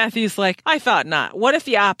Matthew's like, I thought not. What if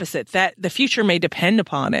the opposite, that the future may depend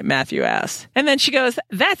upon it, Matthew asks. And then she goes,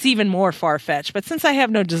 that's even more far-fetched. But since I have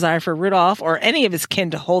no desire for Rudolph or any of his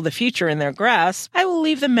kin to hold the future in their grasp, I will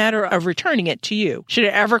leave the matter of returning it to you. Should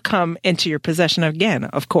it ever come into your possession again,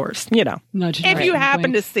 of course, you know, if you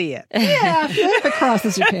happen to see it. Yeah, if it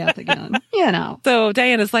crosses your path again. You know. So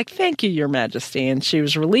Diana's like, thank you, Your Majesty. And she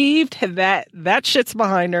was relieved that shit's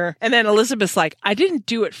behind her. And then Elizabeth's like, I didn't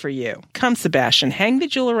do it for you. Come, Sebastian, hang the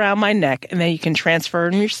jewel around my neck, and then you can transfer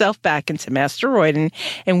yourself back into Master Royden,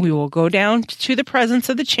 and we will go down to the presence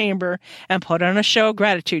of the chamber and put on a show of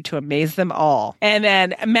gratitude to amaze them all. And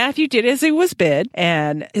then Matthew did as he was bid,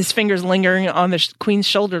 and his fingers lingering on the queen's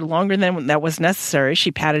shoulder longer than that was necessary.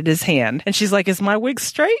 She patted his hand, and she's like, is my wig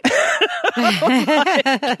straight?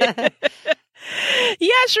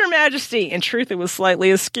 Yes, Your Majesty. In truth, it was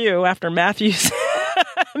slightly askew after Matthew's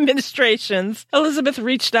ministrations. Elizabeth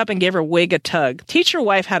reached up and gave her wig a tug. Teach your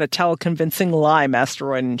wife how to tell a convincing lie, Master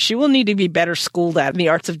Royden. She will need to be better schooled at the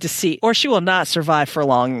arts of deceit, or she will not survive for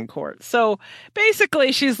long in court. So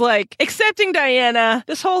basically, she's like, accepting Diana,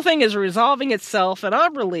 this whole thing is resolving itself, and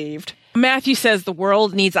I'm relieved. Matthew says the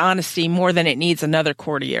world needs honesty more than it needs another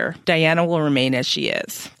courtier. Diana will remain as she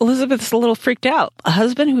is. Elizabeth's a little freaked out. A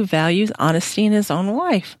husband who values honesty in his own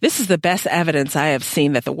wife. This is the best evidence I have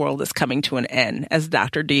seen that the world is coming to an end, as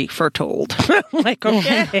Dr. D foretold. Like,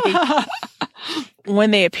 okay.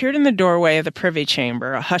 When they appeared in the doorway of the privy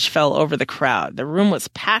chamber, a hush fell over the crowd. The room was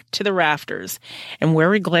packed to the rafters, and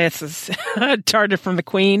wary glances darted from the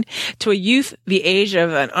queen to a youth the age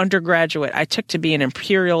of an undergraduate I took to be an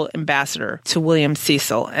imperial ambassador to William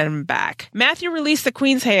Cecil and back. Matthew released the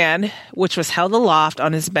queen's hand, which was held aloft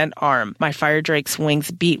on his bent arm. My fire drake's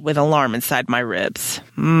wings beat with alarm inside my ribs.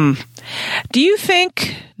 Do you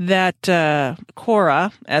think that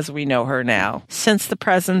Cora, as we know her now, sensed the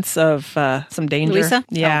presence of some danger? Louisa?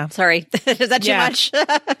 Yeah. Oh, sorry. Is that too much?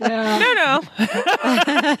 No.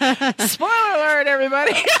 Spoiler alert,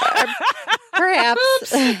 everybody.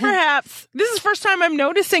 Perhaps. This is the first time I'm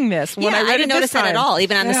noticing this. When I didn't notice that at all,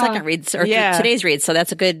 even on the second read, or today's read. So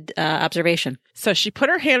that's a good observation. So she put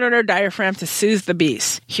her hand on her diaphragm to soothe the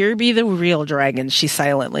beast. Here be the real dragons, she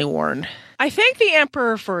silently warned. I thank the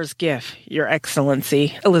Emperor for his gift, Your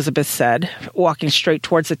Excellency, Elizabeth said, walking straight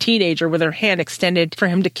towards the teenager with her hand extended for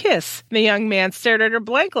him to kiss. The young man stared at her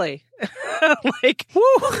blankly. Like,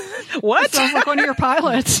 whoo, what? Sounds like one of your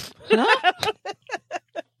pilots. Huh?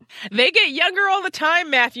 They get younger all the time,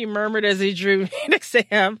 Matthew murmured as he drew next to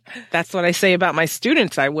him. That's what I say about my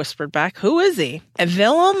students, I whispered back. Who is he?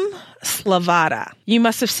 Willem Slavata. You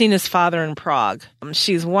must have seen his father in Prague.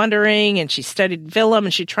 She's wondering, and she studied Willem,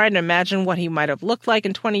 and she tried to imagine what he might have looked like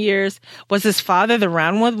in 20 years. Was his father the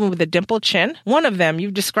round one with a dimpled chin? One of them.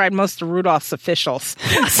 You've described most of Rudolph's officials.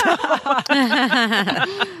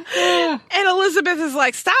 And Elizabeth is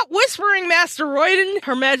like, stop whispering, Master Royden.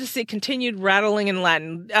 Her Majesty continued rattling in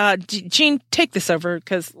Latin. Jean, take this over,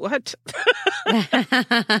 because what?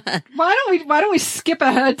 Why don't we skip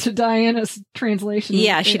ahead to Diana's translation?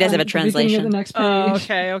 Yeah, she does have a translation. Of the next page. Oh,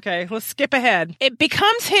 okay. Let's skip ahead. It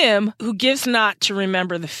becomes him who gives not to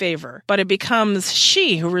remember the favor, but it becomes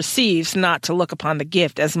she who receives not to look upon the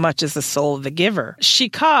gift as much as the soul of the giver. She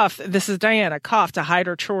coughed, this is Diana, coughed to hide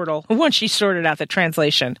her chortle once she sorted out the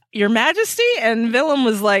translation. Your Majesty? And Willem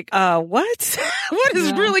was like, what? What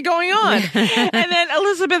is really going on? And then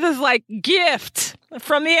Elizabeth is like, gift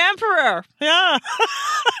from the Emperor. Yeah.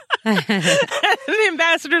 And the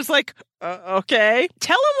ambassador's like, okay.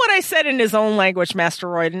 Tell him what I said in his own language, Master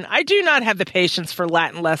Royden. I do not have the patience for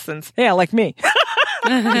Latin lessons. Yeah, like me.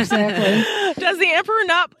 Exactly. Does the emperor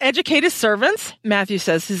not educate his servants? Matthew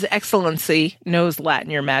says, His Excellency knows Latin,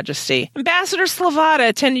 Your Majesty. Ambassador Slavata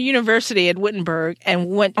attended university at Wittenberg and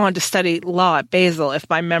went on to study law at Basel, if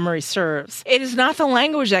my memory serves. It is not the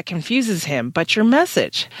language that confuses him, but your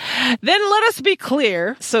message. Then let us be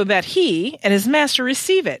clear so that he and his master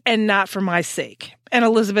receive it, and not for my sake. And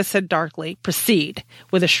Elizabeth said darkly, proceed,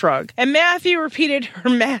 with a shrug. And Matthew repeated Her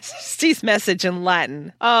Majesty's message in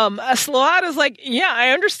Latin. Sloata's like, yeah, I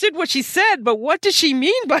understood what she said, but what does she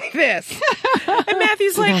mean by this? And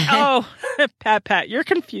Matthew's like, oh, Pat, you're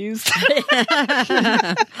confused.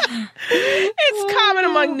 It's common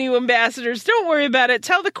among new ambassadors. Don't worry about it.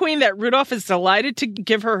 Tell the queen that Rudolph is delighted to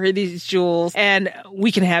give her these jewels, and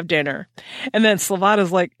we can have dinner. And then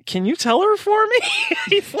Sloata's like, can you tell her for me?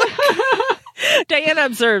 He's like... Diana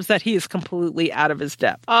observes that he is completely out of his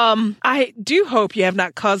depth. I do hope you have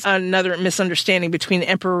not caused another misunderstanding between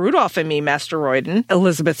Emperor Rudolph and me, Master Royden,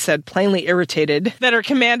 Elizabeth said, plainly irritated that her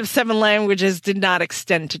command of 7 languages did not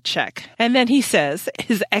extend to Czech. And then he says,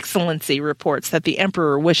 His Excellency reports that the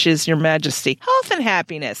Emperor wishes Your Majesty health and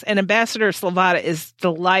happiness, and Ambassador Sloata is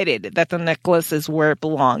delighted that the necklace is where it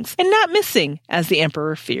belongs, and not missing, as the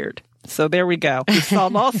Emperor feared. So there we go. We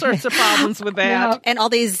solved all sorts of problems with that. Yeah. And all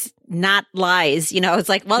these not lies. It's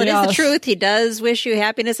like, well, it is the truth. He does wish you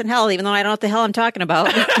happiness and health, even though I don't know what the hell I'm talking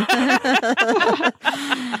about.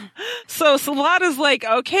 So Sloata's like,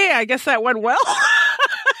 okay, I guess that went well.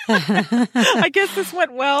 I guess this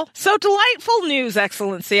went well. So delightful news,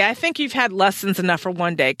 Excellency. I think you've had lessons enough for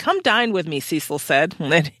one day. Come dine with me, Cecil said.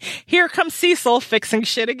 And here comes Cecil fixing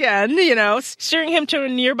shit again, steering him to a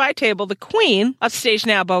nearby table. The queen, upstage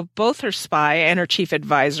now above both her spy and her chief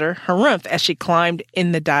advisor, harumphed as she climbed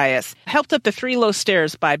in the dais, helped up the 3 low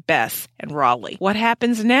stairs by Bess and Raleigh. What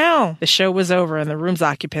happens now? The show was over and the room's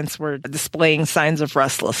occupants were displaying signs of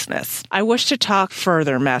restlessness. I wish to talk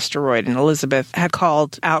further, Master Royden, Elizabeth had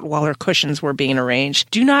called out while her cushions were being arranged.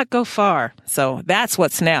 Do not go far. So that's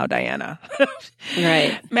what's now, Diana.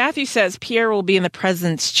 Right. Matthew says Pierre will be in the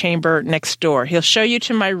presence chamber next door. He'll show you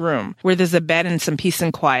to my room, where there's a bed and some peace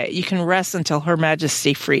and quiet. You can rest until Her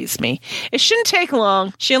Majesty frees me. It shouldn't take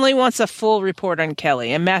long. She only wants a full report on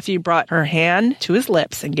Kelly. And Matthew brought her hand to his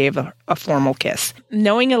lips and gave a formal kiss.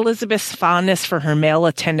 Knowing Elizabeth's fondness for her male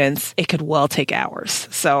attendants, it could well take hours.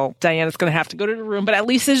 So Diana's going to have to go to the room, but at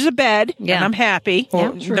least there's a bed. Yeah. And I'm happy.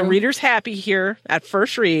 Yeah, the reader's happy here at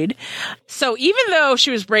first read. So even though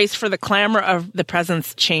she was braced for the clamor of the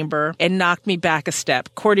presence chamber, it knocked me back a step.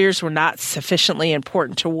 Courtiers were not sufficiently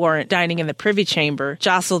important to warrant dining in the privy chamber,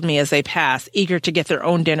 jostled me as they passed, eager to get their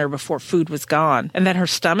own dinner before food was gone. And then her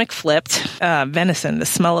stomach flipped. Venison, the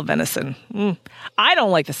smell of venison. I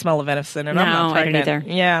don't like the smell of venison, and I'm not pregnant. I don't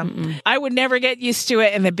either. Yeah. I would never get used to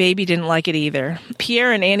it, and the baby didn't like it either.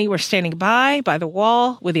 Pierre and Annie were standing by the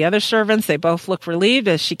wall with the other servants. They both looked relieved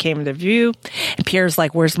as she came into view. And Pierre's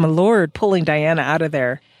like, where's my lord? Pulling Diana out of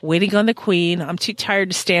there. Waiting on the queen. I'm too tired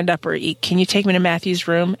to stand up or eat. Can you take me to Matthew's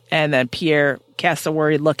room? And then Pierre cast a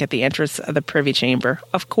worried look at the entrance of the privy chamber.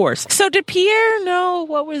 Of course. So did Pierre know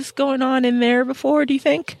what was going on in there before, do you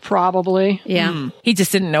think? Probably. Yeah. He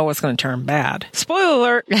just didn't know it was going to turn bad. Spoiler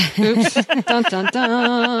alert. Oops. Dun, dun,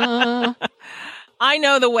 dun. I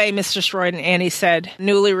know the way, Mistress Royden, Annie said.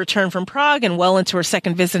 Newly returned from Prague and well into her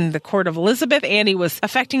second visit in the court of Elizabeth, Annie was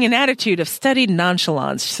affecting an attitude of studied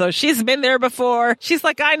nonchalance. So she's been there before. She's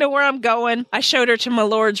like, I know where I'm going. I showed her to my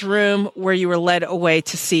lord's room where you were led away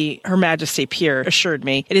to see Her Majesty, Pierre assured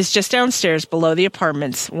me. It is just downstairs below the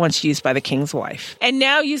apartments once used by the king's wife. And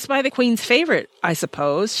now used by the queen's favorite, I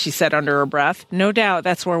suppose, she said under her breath. No doubt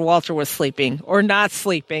that's where Walter was sleeping. Or not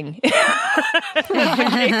sleeping.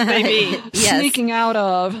 Maybe. Yes. Sneaking out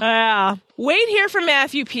of. Yeah. Wait here for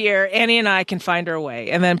Matthew, Pierre. Annie and I can find our way.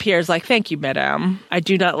 And then Pierre's like, thank you, madame. I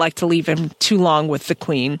do not like to leave him too long with the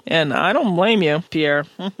queen. And I don't blame you, Pierre.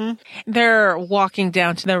 They're walking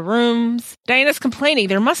down to their rooms. Diana's complaining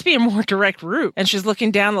there must be a more direct route. And she's looking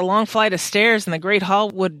down the long flight of stairs and the great hall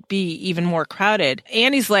would be even more crowded.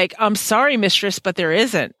 Annie's like, I'm sorry, mistress, but there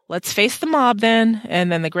isn't. Let's face the mob then.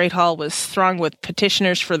 And then the great hall was thronged with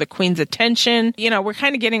petitioners for the queen's attention. We're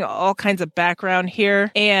kind of getting all kinds of background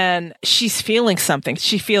here. And she's feeling something.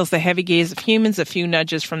 She feels the heavy gaze of humans, a few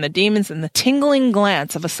nudges from the demons, and the tingling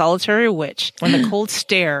glance of a solitary witch when the cold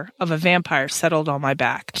stare of a vampire settled on my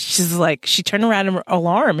back. She's like, she turned around in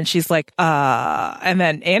alarm and she's like, and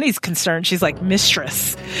then Annie's concerned. She's like,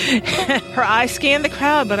 mistress. Her eyes scanned the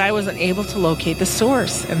crowd, but I wasn't able to locate the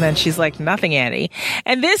source. And then she's like, nothing, Annie.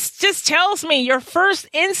 And this just tells me your first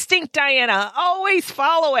instinct, Diana, always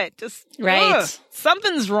follow it. Just right.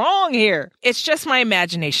 Something's wrong here. It's just my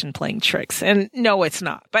imagination playing tricks. And no, it's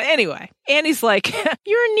not. But anyway, Annie's like,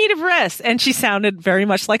 you're in need of rest. And she sounded very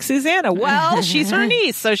much like Susanna. Well, she's her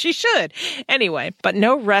niece, so she should. Anyway, but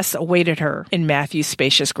no rest awaited her in Matthew's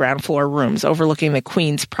spacious ground floor rooms overlooking the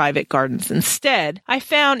Queen's private gardens. Instead, I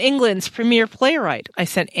found England's premier playwright. I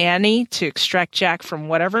sent Annie to extract Jack from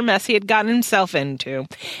whatever mess he had gotten himself into.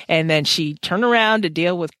 And then she turned around to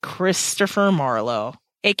deal with Christopher Marlowe,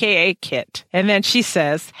 a.k.a. Kit. And then she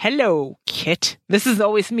says, hello, Kit. This is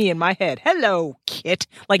always me in my head. Hello, Kit.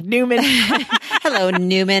 Like Newman. Hello,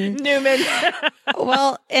 Newman. Newman.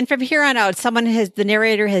 Well, and from here on out, the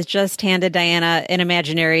narrator has just handed Diana an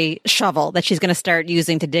imaginary shovel that she's going to start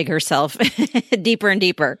using to dig herself deeper and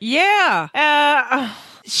deeper. Yeah.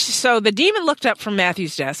 So the demon looked up from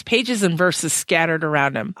Matthew's desk, pages and verses scattered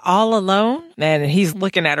around him. All alone? And he's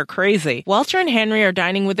looking at her crazy. Walter and Henry are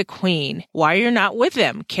dining with the Queen. Why you're not with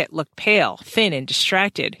them? Kit looked pale, thin, and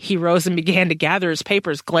distracted. He rose and began to gather his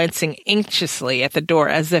papers, glancing anxiously at the door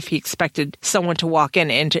as if he expected someone to walk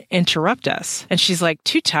in and to interrupt us. And she's like,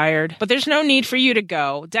 too tired, but there's no need for you to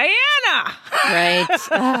go. Diana!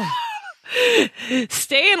 Right.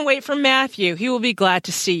 Stay and wait for Matthew. He will be glad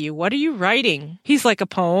to see you. What are you writing? He's like a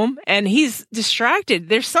poem, and he's distracted.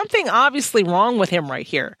 There's something obviously wrong with him right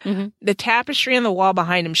here. Mm-hmm. The tapestry on the wall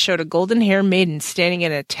behind him showed a golden-haired maiden standing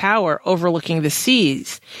in a tower overlooking the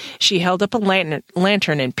seas. She held up a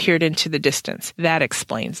lantern and peered into the distance. That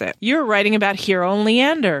explains it. You're writing about Hero and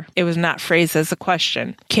Leander. It was not phrased as a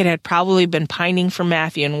question. Kit had probably been pining for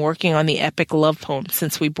Matthew and working on the epic love poem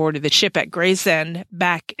since we boarded the ship at Gravesend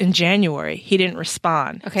back in January. He didn't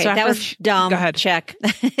respond. Okay, so that was dumb. Go ahead. Check.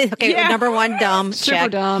 Okay, yeah. Number one, dumb. Super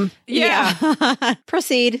check. dumb. Yeah.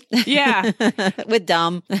 Proceed. Yeah. With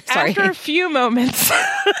dumb. Sorry. After a few moments,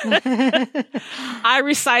 I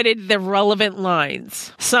recited the relevant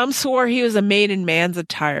lines. Some swore he was a maid in man's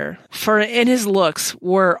attire, for in his looks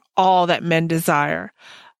were all that men desire.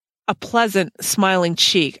 A pleasant, smiling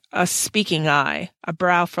cheek, a speaking eye, a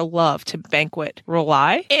brow for love to banquet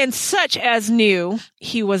rely. And such as knew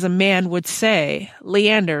he was a man would say,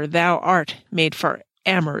 Leander, thou art made for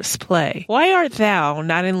amorous play. Why art thou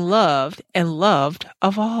not in love and loved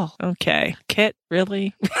of all? Okay. Kit,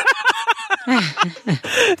 really?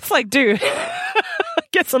 It's like, dude.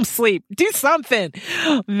 Get some sleep. Do something.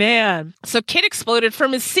 Man. So Kit exploded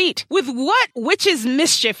from his seat. With what witch's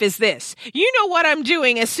mischief is this? You know what I'm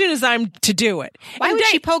doing as soon as I'm to do it. Why would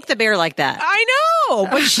she poke the bear like that? I know,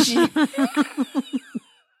 but she...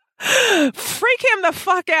 Freak him the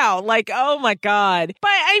fuck out. Like, oh my God.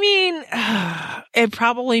 But I mean, it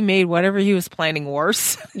probably made whatever he was planning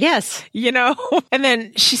worse. Yes. You know? And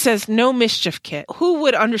then she says, no mischief, Kit. Who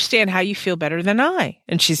would understand how you feel better than I?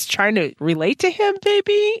 And she's trying to relate to him,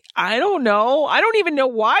 baby. I don't know. I don't even know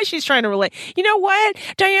why she's trying to relate. You know what?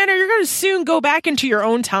 Diana, you're going to soon go back into your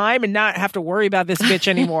own time and not have to worry about this bitch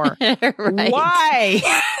anymore. Right.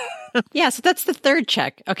 Why? Yeah, so that's the third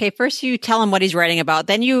check. Okay, first you tell him what he's writing about,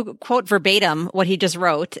 then you quote verbatim what he just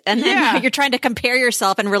wrote, and then you're trying to compare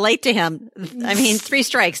yourself and relate to him. I mean, 3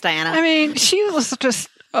 strikes, Diana. I mean, she was just,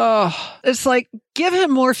 it's like, give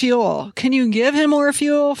him more fuel. Can you give him more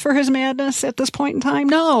fuel for his madness at this point in time?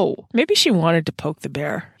 No. Maybe she wanted to poke the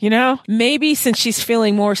bear, you know? Maybe since she's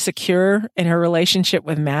feeling more secure in her relationship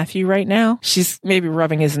with Matthew right now, she's maybe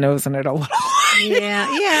rubbing his nose in it a little. Yeah.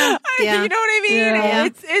 You know what I mean? Yeah.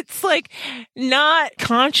 It's like not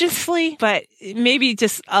consciously, but maybe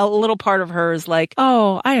just a little part of her is like,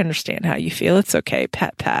 oh, I understand how you feel. It's okay.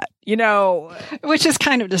 Pat, pat. You know, which is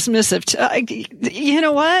kind of dismissive. You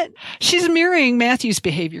know what? She's mirroring Matthew's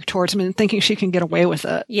behavior towards him and thinking she can get away with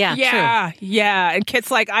it. Yeah. True. Yeah. And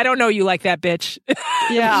Kit's like, I don't know you like that, bitch.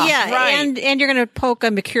 Yeah. Right. And you're going to poke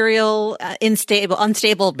a mercurial,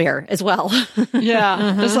 unstable bear as well. Yeah.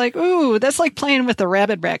 Mm-hmm. It's like, ooh, that's like playing with the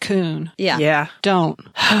rabid raccoon. Yeah. Don't.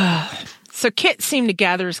 So Kit seemed to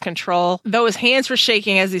gather his control. Though his hands were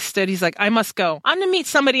shaking as he stood, he's like, I must go. I'm to meet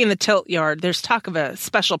somebody in the tilt yard. There's talk of a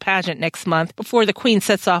special pageant next month before the Queen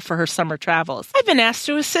sets off for her summer travels. I've been asked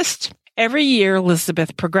to assist. Every year,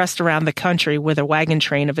 Elizabeth progressed around the country with a wagon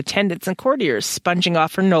train of attendants and courtiers, sponging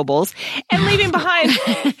off her nobles and leaving behind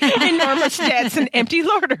enormous debts and empty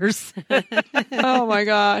larders. Oh, my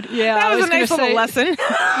God. Yeah. That was a nice little lesson.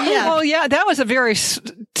 Yeah. Well, yeah, that was a very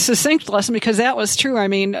succinct lesson because that was true. I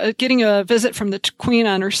mean, getting a visit from the Queen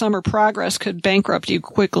on her summer progress could bankrupt you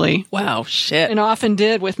quickly. Wow, shit. And often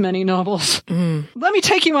did with many nobles. Let me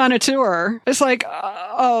take you on a tour. It's like,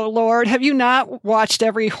 oh, Lord, have you not watched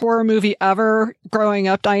every horror movie ever growing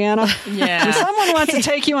up, Diana? Yeah. If someone wants to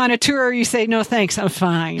take you on a tour, you say, no, thanks, I'm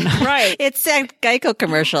fine. Right. It's that Geico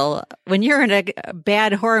commercial. When you're in a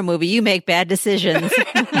bad horror movie, you make bad decisions.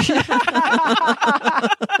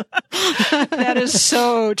 That is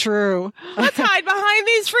so true. Let's hide behind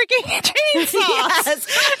these freaking chainsaws. Yes.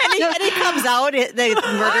 And he comes out, the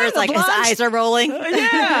murderer is like, his eyes are rolling.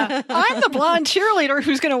 Yeah. I'm the blonde cheerleader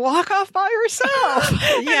who's going to walk off by herself.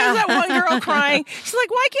 And there's that one girl crying. She's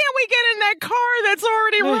like, why can't we get in that car that's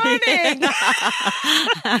already running?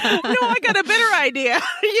 No, I got a better idea.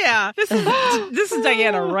 Yeah. This is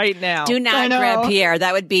Diana right now. Do not grab Pierre.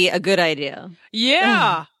 That would be a good idea.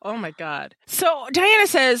 Yeah. Oh my God. So Diana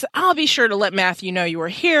says, I'll be sure to let Matthew know you were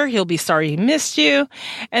here. He'll be sorry he missed you.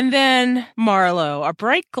 And then Marlowe, a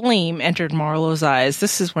bright gleam entered Marlowe's eyes.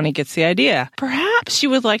 This is when he gets the idea. Perhaps you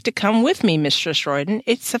would like to come with me, Mistress Royden.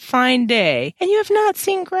 It's a fine day and you have not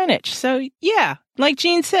seen Greenwich. So yeah, like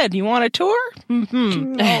Jean said, you want a tour?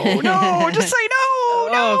 Mm-hmm. No, just say no.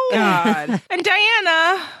 Oh God. And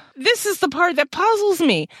Diana, this is the part that puzzles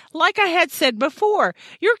me. Like I had said before,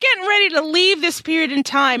 you're getting ready to leave this period in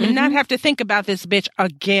time and not have to think about this bitch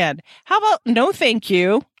again. How about no thank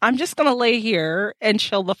you? I'm just going to lay here and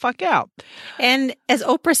chill the fuck out. And as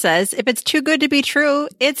Oprah says, if it's too good to be true,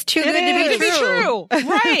 it's too good to be true.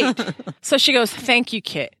 Right. So she goes, thank you,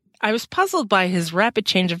 Kit. I was puzzled by his rapid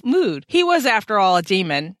change of mood. He was, after all, a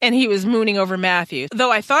demon, and he was mooning over Matthew.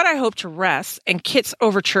 Though I thought I hoped to rest, and Kit's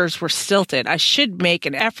overtures were stilted, I should make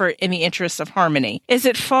an effort in the interest of harmony. Is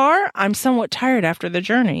it far? I'm somewhat tired after the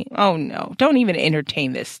journey. Oh, no. Don't even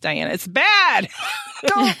entertain this, Diana. It's bad.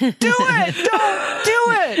 Don't do it. Don't do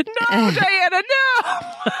it. No, Diana,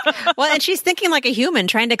 no. Well, and she's thinking like a human,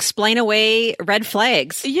 trying to explain away red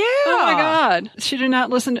flags. Yeah. Oh, my God. She did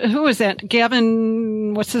not listen. Who is that?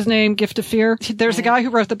 Gavin, what's his name? Gift of Fear? There's a guy who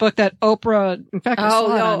wrote the book that Oprah, in fact, I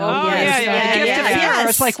saw it. Yes. Gift of Fear.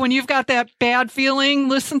 It's like when you've got that bad feeling,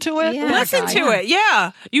 listen to it. Yeah. Listen to it.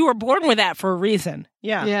 Yeah. You were born with that for a reason.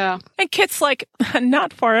 Yeah. Yeah. And Kit's like,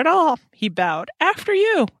 not far at all. He bowed. After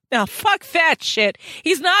you. Now, fuck that shit.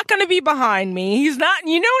 He's not going to be behind me. He's not,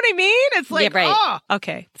 you know what I mean? It's like, oh.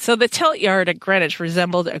 Okay. So the tilt yard at Greenwich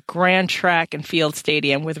resembled a grand track and field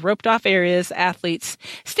stadium with roped off areas, athletes,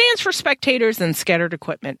 stands for spectators, and scattered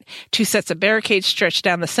equipment. 2 sets of barricades stretched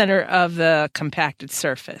down the center of the compacted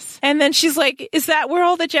surface. And then she's like, is that where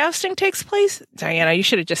all the jousting takes place? Diana, you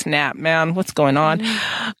should have just napped, man. What's going on?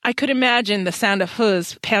 I could imagine the sound of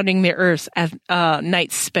hooves pounding the earth as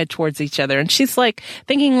knights sped towards each other. And she's like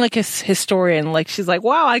thinking like a historian, like she's like,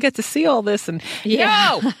 wow, I get to see all this. And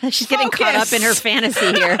no, she's getting caught up in her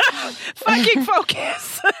fantasy here. Fucking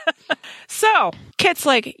focus. So Kit's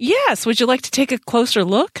like, yes, would you like to take a closer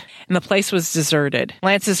look? And the place was deserted.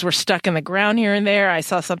 Lances were stuck in the ground here and there. I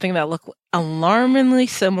saw something that looked alarmingly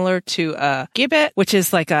similar to a gibbet, which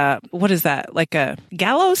is like a, what is that? Like a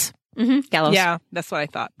gallows? Mm-hmm. Gallows. Yeah, that's what I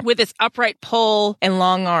thought. With its upright pole and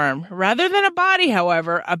long arm. Rather than a body,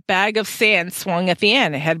 however, a bag of sand swung at the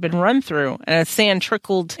end. It had been run through, and the sand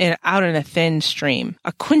trickled out in a thin stream.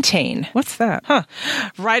 A quintain. What's that? Huh.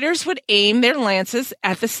 Riders would aim their lances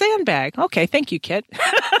at the sandbag. Okay, thank you, Kit.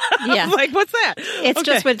 Yeah. Like, what's that? It's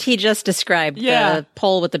just what he just described, Yeah. the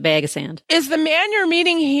pole with the bag of sand. Is the man you're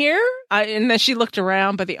meeting here? And then she looked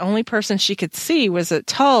around, but the only person she could see was a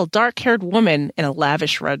tall, dark-haired woman in a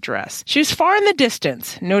lavish red dress. She was far in the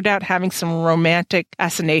distance, no doubt having some romantic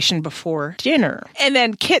assignation before dinner. And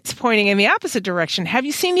then Kit's pointing in the opposite direction. Have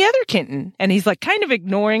you seen the other kitten? And he's like kind of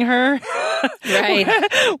ignoring her. Right.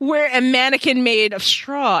 Where a mannequin made of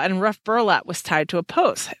straw and rough burlap was tied to a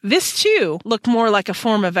post. This, too, looked more like a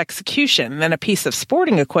form of execution than a piece of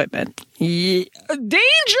sporting equipment.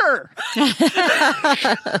 Danger!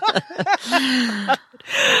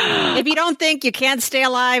 If you don't think you can't stay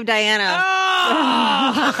alive, Diana.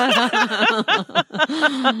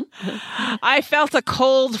 I felt a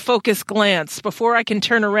cold, focused glance. Before I can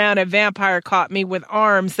turn around, a vampire caught me with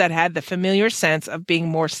arms that had the familiar sense of being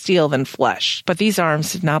more steel than flesh. But these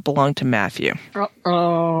arms did not belong to Matthew.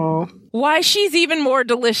 Uh-oh. Why, she's even more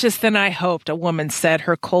delicious than I hoped, a woman said,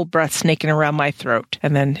 her cold breath snaking around my throat.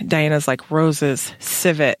 And then Diana's like, roses,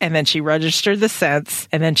 civet. And then she registered the scents.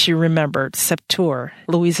 And then she remembered Septour,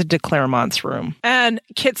 Louisa de Claremont's room. And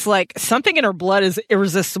Kit's like, something in her blood is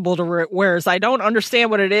irresistible to Weirs. I don't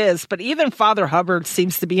understand what it is, but even Father Hubbard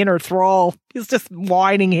seems to be in her thrall. He's just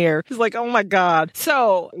whining here. He's like, oh my God.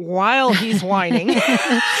 So while he's whining.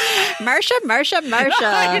 Marcia.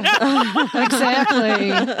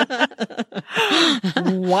 Exactly.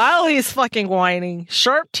 While he's fucking whining,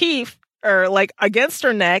 sharp teeth are like against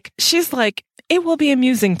her neck. She's like, it will be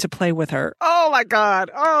amusing to play with her. Oh my God.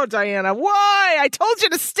 Oh, Diana, why? I told you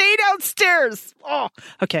to stay downstairs. Oh,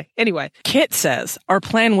 okay. Anyway, Kit says our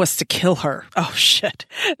plan was to kill her. Oh shit.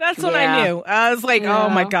 That's what I knew. I was like, oh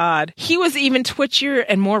my God. He was even twitchier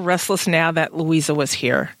and more restless now that Louisa was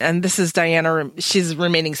here. And this is Diana. She's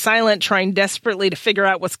remaining silent, trying desperately to figure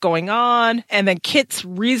out what's going on. And then Kit's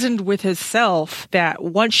reasoned with himself that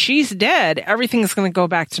once she's dead, everything is going to go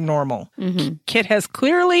back to normal. Mm-hmm. Kit has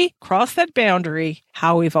clearly crossed that boundary.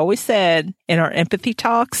 How we've always said in our empathy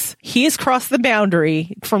talks, he has crossed the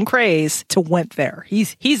boundary from craze to went there.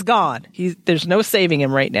 He's gone. There's no saving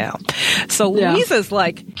him right now. So Louisa's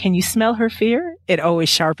like, can you smell her fear? It always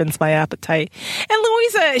sharpens my appetite. And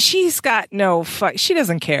Louisa, she's got no fuck. She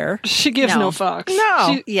doesn't care. She gives no fucks.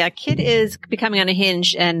 No. Kit is becoming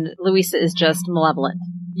unhinged and Louisa is just malevolent.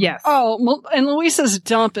 Yes. Oh, and Louisa's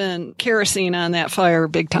dumping kerosene on that fire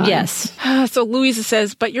big time. Yes. So Louisa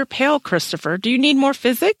says, but you're pale, Christopher. Do you need more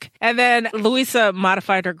physic? And then Louisa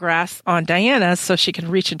modified her grasp on Diana so she can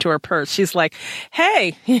reach into her purse. She's like,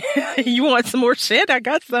 hey, you want some more shit? I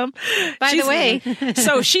got some. By the way.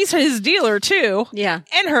 So she's his dealer too. Yeah.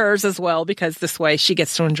 And hers as well, because this way she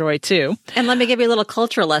gets to enjoy too. And let me give you a little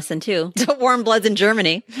cultural lesson too. To warm bloods in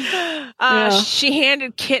Germany. She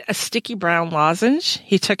handed Kit a sticky brown lozenge.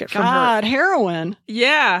 He took it from her. God, heroin.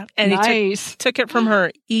 Yeah. And he took it from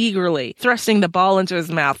her eagerly, thrusting the ball into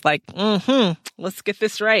his mouth like, let's get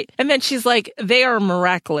this right. And then she's like, they are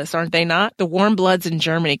miraculous, aren't they not? The warm bloods in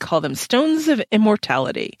Germany call them stones of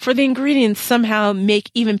immortality. For the ingredients somehow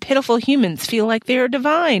make even pitiful humans feel like they are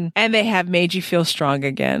divine. And they have made you feel strong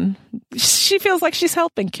again. She feels like she's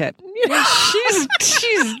helping Kit.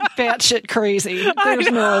 She's batshit crazy.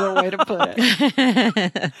 There's no other way to put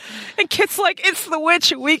it. And Kit's like, it's the witch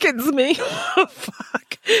who weakens me.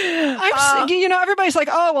 Fuck. Everybody's like,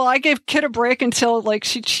 oh, well, I gave Kit a break until like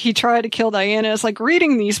he tried to kill Diana. It's like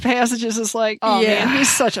reading these passages is like, oh man, he's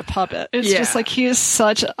such a puppet. It's just like he is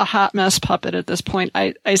such a hot mess puppet at this point.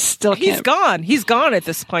 I still can't. He's gone. He's gone at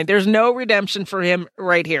this point. There's no redemption for him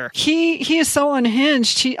right here. He is so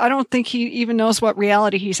unhinged. I don't think he even knows what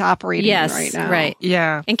reality he's operating in right now. Right.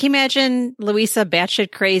 Yeah. And can you imagine Louisa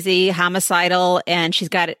batshit crazy, homicidal, and she's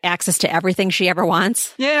got access to everything she ever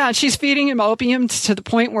wants? Yeah, and she's feeding him opium to the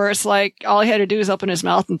point where it's like all he had to do is open his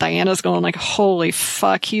mouth and Diana's going like, holy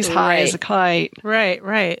fuck, he's high as a kite.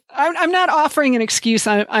 Right. I'm not offering an excuse.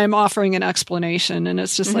 I'm offering an explanation. And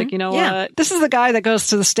it's just like, you know what? This is the guy that goes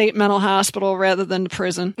to the state mental hospital rather than the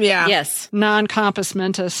prison. Yeah. Yes. Non-compos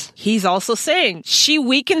mentis. He's also saying, she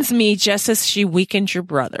weakens me just as she weakened your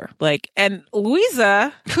brother. Like, and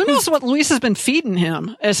Louisa... Who knows what Louisa's been feeding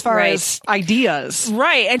him as far as ideas.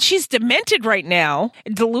 Right. And she's demented right now.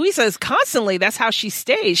 Louisa is constantly, that's how she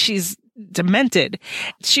stays. She's demented.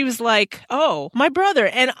 She was like, oh, my brother.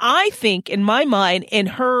 And I think in my mind, in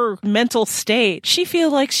her mental state, she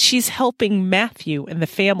feels like she's helping Matthew and the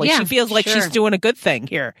family. Yeah, she feels like she's doing a good thing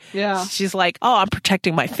here. Yeah. She's like, oh, I'm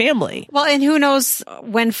protecting my family. Well, and who knows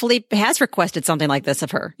when Philippe has requested something like this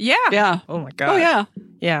of her. Yeah. Yeah. Oh my God. Oh yeah.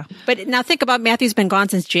 Yeah. But now think about Matthew's been gone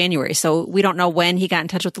since January, so we don't know when he got in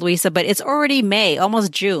touch with Louisa, but it's already May,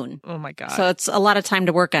 almost June. Oh my God. So it's a lot of time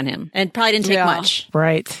to work on him. And it probably didn't take much.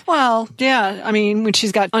 Right. Well, yeah. I mean, when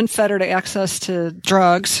she's got unfettered access to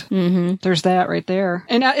drugs, there's that right there.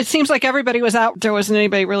 And it seems like everybody was out. There wasn't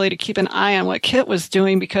anybody really to keep an eye on what Kit was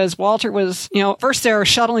doing because Walter was, first they were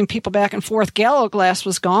shuttling people back and forth. Gallowglass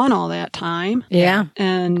was gone all that time. Yeah.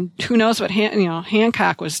 And who knows what,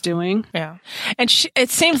 Hancock was doing. Yeah. And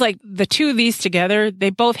it seems like the two of these together, they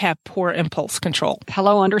both have poor impulse control.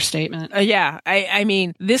 Hello, understatement. Yeah. I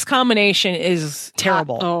mean, this combination is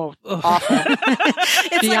terrible. Awful.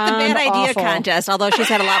 It's like the bad idea contest, although she's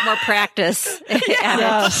had a lot more practice.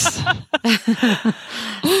 Yes.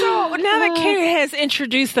 So now that Kate has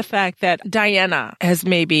introduced the fact that Diana has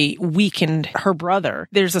maybe weakened her brother,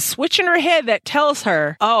 there's a switch in her head that tells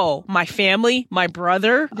her, oh, my family, my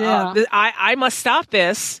brother, I must stop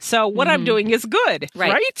this. So what I'm doing is good,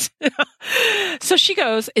 right? So she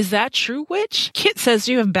goes, is that true, witch? Kit says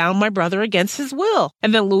you have bound my brother against his will.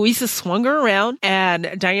 And then Louisa swung her around,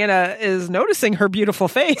 and Diana is noticing her beautiful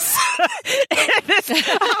face.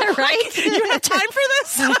 Right? You have time for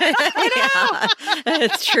this?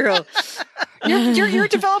 It's true. You're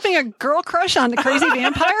developing a girl crush on the crazy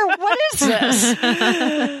vampire? What is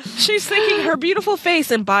this? She's thinking her beautiful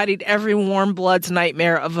face embodied every warm blood's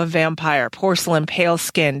nightmare of a vampire. Porcelain, pale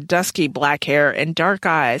skin, dusky black hair, and dark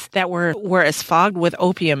eyes that were as fogged with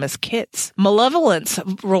opium as Kit's. Malevolence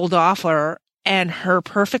rolled off her, and her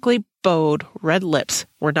perfectly bowed red lips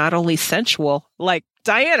were not only sensual, like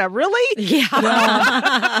Diana, really? Yeah.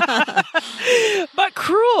 But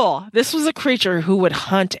cruel. This was a creature who would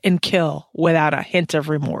hunt and kill without a hint of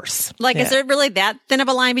remorse. Like, is there really that thin of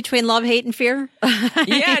a line between love, hate, and fear?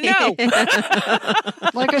 Yeah, no.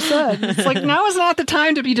 Like I said, it's like now is not the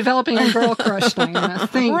time to be developing a girl crush, Diana.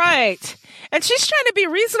 Right. And she's trying to be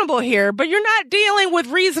reasonable here, but you're not dealing with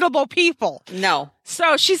reasonable people. No.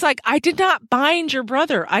 So she's like, I did not bind your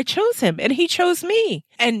brother. I chose him, and he chose me.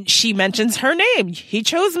 And she mentions her name. He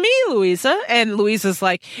chose me, Louisa. And Louisa's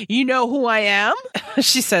like, you know who I am?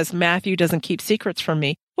 She says, Matthew doesn't keep secrets from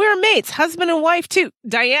me. We're mates, husband and wife, too.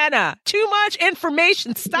 Diana, too much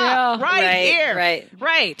information. Stop here.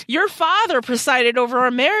 Right. Your father presided over our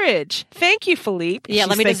marriage. Thank you, Philippe. Yeah,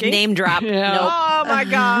 let me just name drop. Yeah. Nope. Oh, my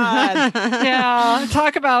God. Yeah,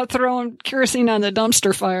 talk about throwing kerosene on the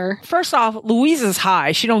dumpster fire. First off, Louisa's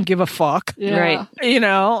high. She don't give a fuck. Yeah. Right. You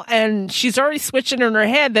know, and she's already switching in her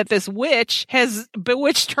head that this witch has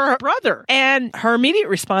bewitched her brother. And her immediate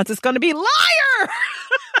response is going to be, liar!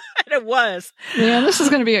 And it was. Yeah, this is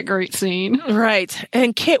going to be a great scene. Right.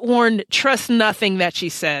 And Kit warned, trust nothing that she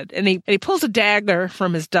said. And he pulls a dagger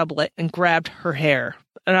from his doublet and grabbed her hair.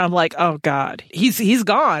 And I'm like, oh, God, he's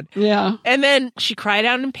gone. Yeah. And then she cried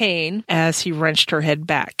out in pain as he wrenched her head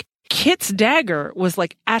back. Kit's dagger was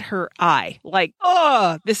like at her eye. Like,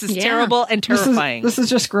 oh, this is terrible and terrifying. This is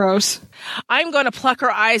just gross. I'm going to pluck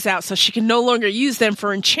her eyes out so she can no longer use them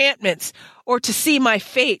for enchantments or to see my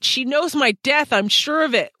fate. She knows my death, I'm sure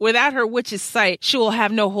of it. Without her witch's sight, she will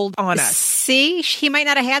have no hold on us. See, he might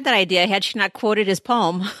not have had that idea had she not quoted his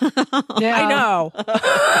poem. Yeah. I know.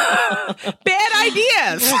 Bad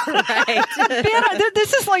ideas. Right.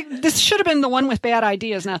 This should have been the one with bad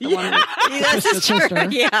ideas, not the one with Twisted Sister.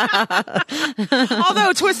 Yeah.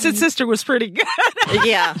 Although Twisted Sister was pretty good.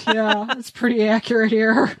 Yeah. Yeah, it's pretty accurate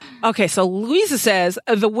here. Okay, so Louisa says,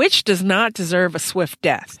 the witch does not deserve a swift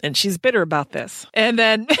death. And she's bitter about this. And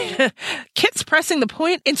then Kit's pressing the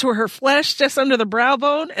point into her flesh just under the brow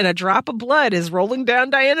bone, and a drop of blood is rolling down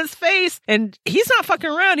Diana's face. And he's not fucking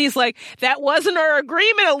around. He's like, that wasn't our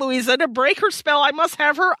agreement, Louisa. To break her spell, I must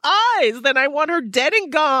have her eyes. Then I want her dead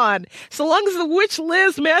and gone. So long as the witch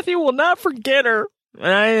lives, Matthew will not forget her.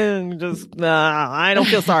 I don't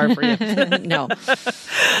feel sorry for you. No.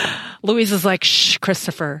 Louisa's like, shh,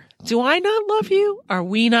 Christopher, do I not love you? Are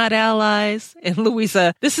we not allies? And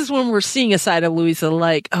Louisa, this is when we're seeing a side of Louisa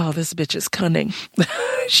like, oh, this bitch is cunning.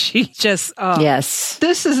 She just, yes.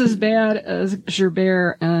 This is as bad as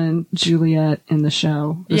Gerbert and Juliet in the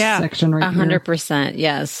show. This section right 100%,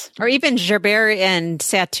 yes. Or even Gerbert and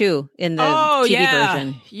Satu in the TV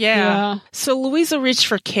version. Yeah. So Louisa reached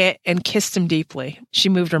for Kit and kissed him deeply. She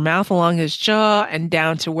moved her mouth along his jaw and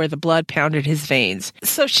down to where the blood pounded his veins.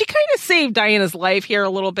 So she kind of saved Diana's life here a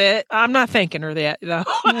little bit. I'm not thanking her that, though.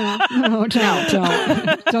 No,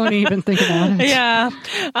 don't even think about it. Yeah.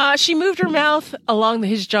 She moved her mouth along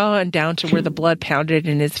his jaw and down to where the blood pounded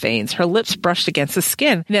in his veins. Her lips brushed against the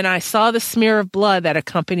skin. Then I saw the smear of blood that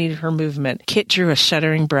accompanied her movement. Kit drew a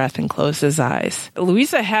shuddering breath and closed his eyes.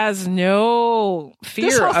 Louisa has no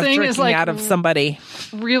fear of drinking out of somebody.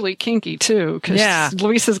 Really kinky, too, because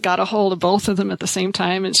Louisa's got a hold of both of them at the same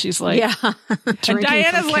time, and she's like, and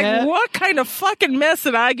Diana's like, what kind of fucking mess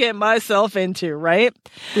did I get myself into, right?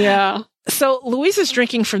 Yeah. So Louisa's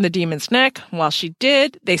drinking from the demon's neck. While she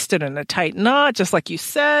did, they stood in a tight knot, just like you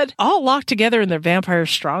said, all locked together in their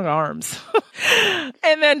vampire's strong arms.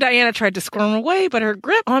 And then Diana tried to squirm away, but her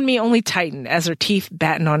grip on me only tightened as her teeth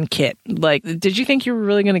battened on Kit. Like, did you think you were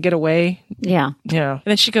really going to get away? Yeah. Yeah. And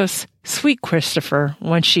then she goes, Sweet Christopher,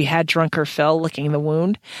 when she had drunk her fill, licking the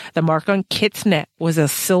wound, the mark on Kit's neck was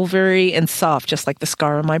as silvery and soft, just like the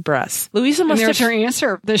scar on my breast. Louisa must there's have... her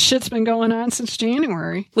answer. This shit's been going on since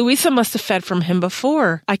January. Louisa must have fed from him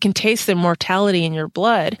before. I can taste the immortality in your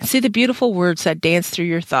blood. See the beautiful words that dance through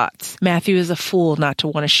your thoughts. Matthew is a fool not to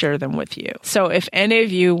want to share them with you. So if any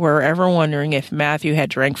of you were ever wondering if Matthew had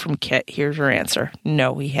drank from Kit, here's your answer.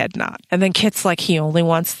 No, he had not. And then Kit's like, he only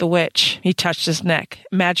wants the witch. He touched his neck,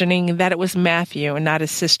 imagining that it was Matthew and not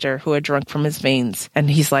his sister who had drunk from his veins. And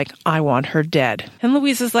he's like, I want her dead. And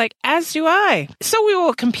Louisa's like, as do I. So we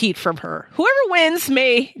will compete from her. Whoever wins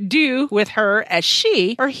may do with her as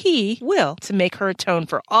she or he will to make her atone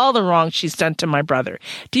for all the wrong she's done to my brother.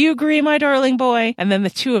 Do you agree, my darling boy? And then the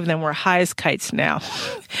two of them were high as kites now.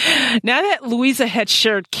 Now that Louisa had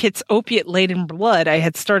shared Kit's opiate-laden blood, I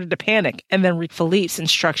had started to panic and then read Philippe's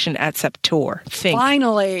instruction at Septor. Think.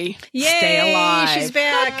 Finally. Yay, Stay alive. she's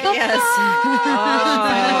back. Yes.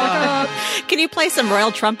 Can you play some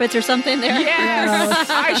royal trumpets or something there? Yes,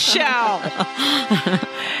 I shall.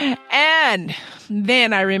 And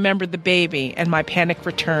then I remembered the baby, and my panic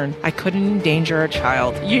returned. I couldn't endanger a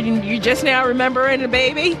child. You just now remembering a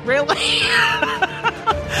baby? Really?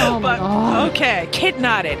 Oh my God. Okay. Kit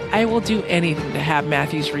nodded. I will do anything to have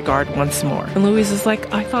Matthew's regard once more. And Louise is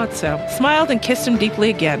like, I thought so. Smiled and kissed him deeply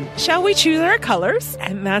again. Shall we choose our colors?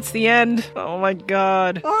 And that's the end. Oh my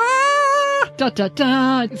God. Da, da,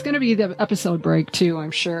 da. It's going to be the episode break, too,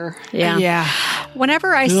 I'm sure. Yeah. Yeah.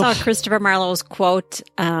 Whenever I saw Christopher Marlowe's quote,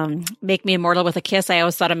 make me immortal with a kiss, I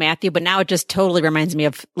always thought of Matthew, but now it just totally reminds me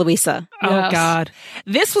of Louisa. Oh, Yes. God.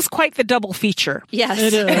 This was quite the double feature. Yes.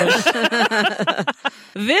 It is.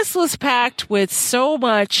 This was packed with so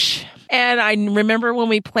much. And I remember when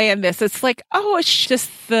we planned this, it's like, oh, it's just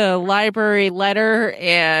the library letter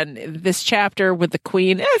and this chapter with the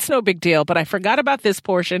queen. It's no big deal. But I forgot about this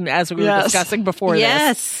portion as we were Yes. discussing before this.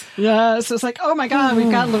 Yes. Yes. It's like, oh my God,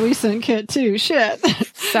 we've got Louisa and Kit, too. Shit.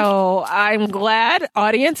 So I'm glad,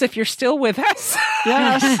 audience, if you're still with us.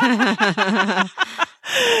 Yes.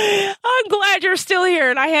 I'm glad you're still here.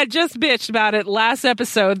 And I had just bitched about it last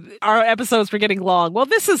episode. Our episodes were getting long. Well,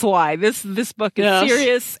 this is why. This book is Yes.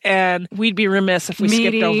 serious, and we'd be remiss if we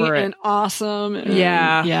Meaty skipped over it. and awesome. And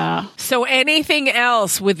Yeah. Yeah. So anything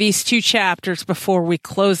else with these two chapters before we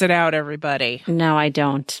close it out, everybody? No, I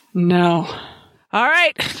don't. No. All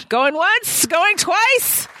right. Going once, going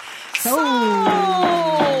twice. Sold.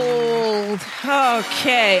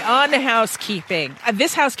 Okay, on to housekeeping.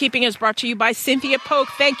 This housekeeping is brought to you by Cynthia Polk.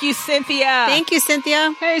 Thank you, Cynthia. Thank you,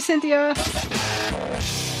 Cynthia. Hey, Cynthia.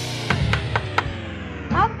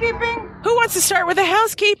 Housekeeping. Who wants to start with the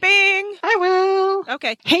housekeeping? I will.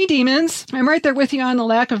 Okay. Hey, demons. I'm right there with you on the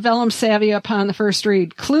lack of vellum savvy upon the first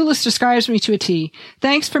read. Clueless describes me to a T.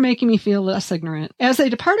 Thanks for making me feel less ignorant. As they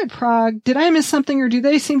departed Prague, did I miss something, or do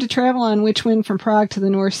they seem to travel on which wind from Prague to the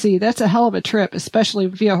North Sea? That's a hell of a trip, especially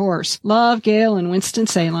via horse. Love, Gail, and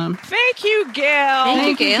Winston-Salem. Thank you, Gail.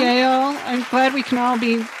 Thank you, Gail. Gail. I'm glad we can all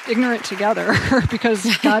be ignorant together because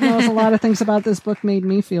God knows a lot of things about this book made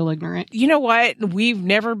me feel ignorant. You know what? We've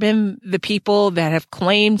never been the people that have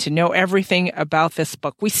claimed to know everything about this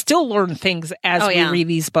book. We still learn things as we read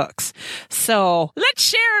these books. So let's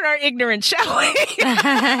share in our ignorance, shall we?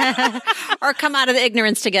 Or come out of the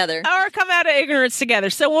ignorance together. Or come out of ignorance together.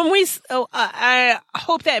 So when I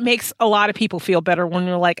hope that makes a lot of people feel better when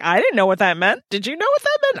you're like, I didn't know what that meant. Did you know what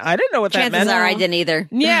that meant? I didn't know what that meant. Chances are I didn't either.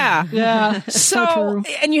 Yeah. Yeah. So true.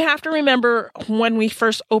 and you have to remember when we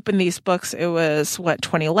first opened these books, it was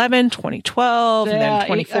 2011, 2012, and then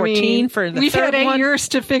 2014 for the we've third had 8 one. years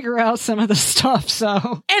to figure out some of the stuff,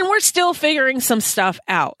 so. And we're still figuring some stuff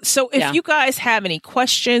out. So if you guys have any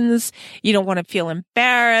questions, you don't want to feel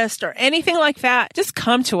embarrassed or anything like that, just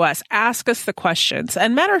come to us, ask us the questions.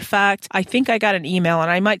 And matter of fact, I think I got an email, and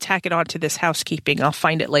I might tack it on to this housekeeping. I'll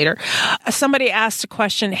find it later. Somebody asked a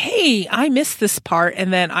question, hey, I missed this part.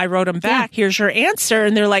 And then I wrote them back, here's your answer.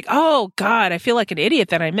 And they're like, oh God, I feel like an idiot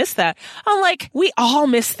that I missed that. I'm like, we all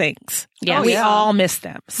miss things. Yeah. We all miss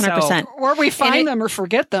them. 100%. Or we find them or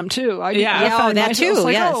forget them too. I found that myself, too, it's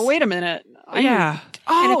like, yes. oh, wait a minute. Yeah.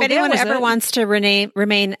 And if that anyone was ever it. wants to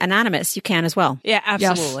remain anonymous, you can as well. Yeah,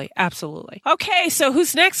 absolutely. Absolutely. Okay, so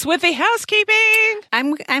who's next with the housekeeping?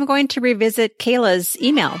 I'm going to revisit Kayla's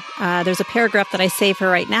email. There's a paragraph that I save her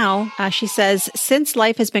right now. She says, since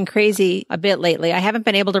life has been crazy a bit lately, I haven't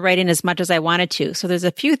been able to write in as much as I wanted to. So there's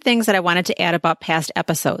a few things that I wanted to add about past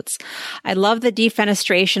episodes. I love the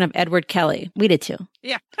defenestration of Edward Kelly. We did too.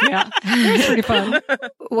 Yeah. Yeah. It was pretty fun.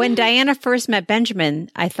 When Diana first met Benjamin,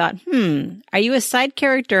 I thought, are you a side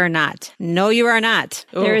character or not? No, you are not.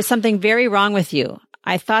 There is something very wrong with you.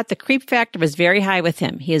 I thought the creep factor was very high with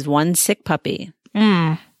him. He is one sick puppy.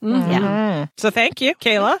 Yeah. So thank you,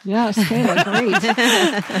 Kayla. Yes, Kayla, great.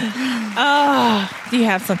 Do you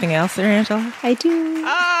have something else there, Angela? I do.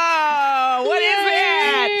 Oh, what is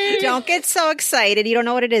that? Don't get so excited. You don't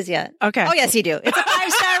know what it is yet. Okay. Oh, yes, you do. It's a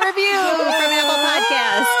 5-star review from Apple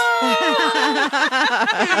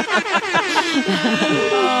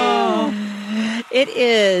Podcast. It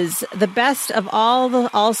is the best of all the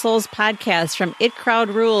All Souls podcasts from It Crowd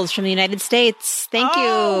Rules from the United States. Thank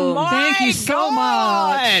you. Thank you so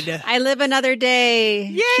much. I live another day.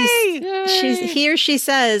 Yay! She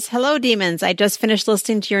says, "Hello, demons. I just finished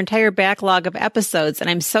listening to your entire backlog of episodes, and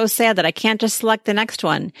I'm so sad that I can't just select the next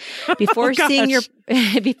one. Before seeing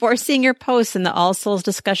your posts in the All Souls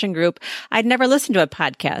discussion group, I'd never listened to a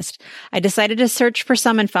podcast. I decided to search for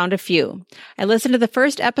some and found a few. I listened to the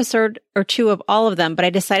first episode or two of all of them, but I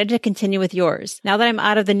decided to continue with yours. Now that I'm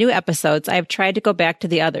out of the new episodes, I have tried to go back to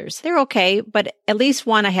the others. They're okay, but at least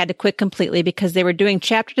one I had to quit completely because they were doing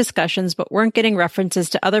chapter discussions but weren't getting references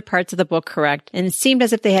to other parts of the book correct, and it seemed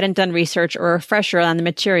as if they hadn't done research or a refresher on the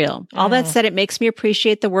material. All that said, it makes me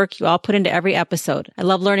appreciate the work you all put into every episode. I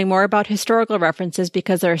love learning more about historical references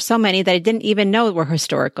because there are so many that I didn't even know were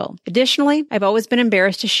historical. Additionally, I've always been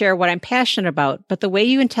embarrassed to share what I'm passionate about, but the way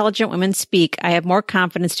you intelligent women speak, I have more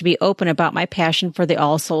confidence to be open about my passion for the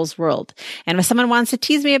All Souls world. And if someone wants to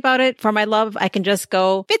tease me about it for my love, I can just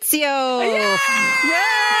go, Fizio! Yay!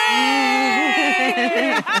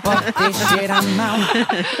 That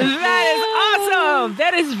is awesome.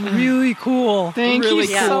 That is really cool. Thank really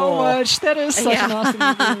you so much. That is such an awesome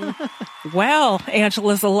review. Well,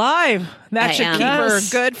 Angela's alive. That I should am. keep her Yes.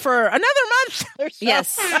 good for another month or so.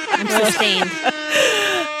 Yes, I'm sustained.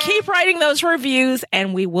 Keep writing those reviews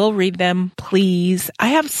and we will read them, please. I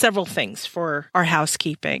have several things for our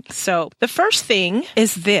housekeeping. So the first thing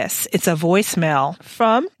is this. It's a voicemail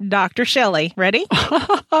from Dr. Shelley. Ready?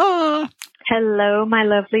 Hello, my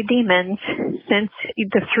lovely demons. Since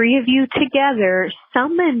the three of you together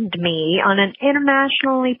summoned me on an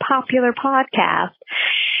internationally popular podcast,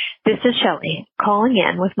 this is Shelley calling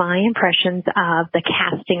in with my impressions of the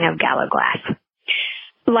casting of Gallowglass.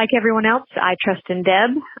 Like everyone else, I trust in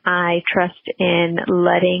Deb. I trust in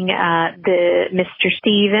letting the Mr.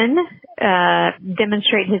 Steven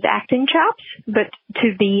demonstrate his acting chops. But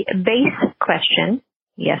to the base question,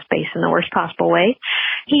 yes, base in the worst possible way,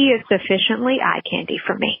 he is sufficiently eye candy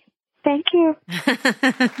for me. Thank you.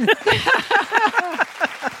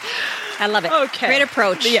 I love it. Okay. Great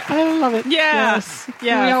approach. Yeah. I love it. Yeah. Yes.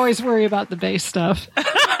 Yeah. We always worry about the base stuff.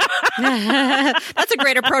 That's a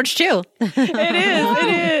great approach, too. It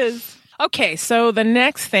is. Okay, so the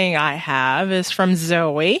next thing I have is from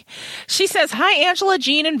Zoe. She says, "Hi, Angela,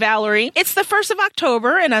 Jean, and Valerie. It's the 1st of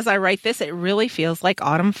October, and as I write this, it really feels like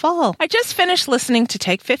autumn fall. I just finished listening to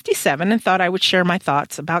Take 57 and thought I would share my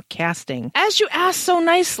thoughts about casting. As you asked so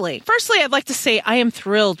nicely. Firstly, I'd like to say I am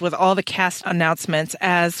thrilled with all the cast announcements.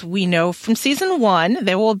 As we know from season 1,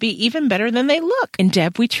 they will be even better than they look. In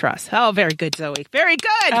Deb, we trust." Oh, very good, Zoe. Very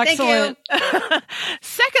good. Excellent. Thank you.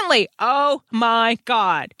 Secondly, oh my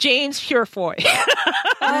God, James Purefoy.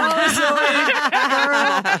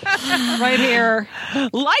 Right here.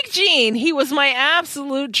 Like Jean, he was my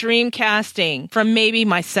absolute dream casting from maybe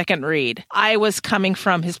my second read. I was coming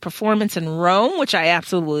from his performance in Rome, which I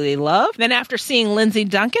absolutely love. Then after seeing Lindsay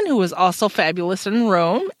Duncan, who was also fabulous in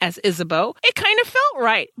Rome as Isabeau, it kind of felt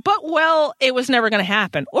right. But, well, it was never going to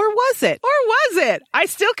happen. Or was it? I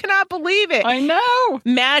still cannot believe it. I know.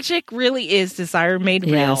 Magic really is desire made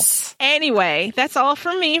real. Yes. Anyway, that's all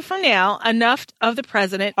from me for now. Enough of the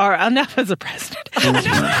president. Freudian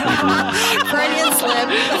slip.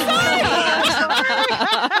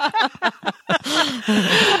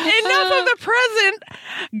 Enough of the present.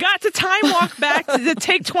 Got to time walk back to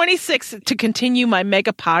Take 26 to continue my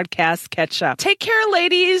mega podcast catch up. Take care,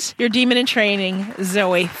 ladies. Your demon in training,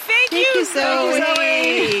 Zoe. Thank you,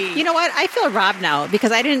 Zoe. You know what? I feel robbed now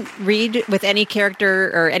because I didn't read with any character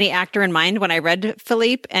or any actor in mind when I read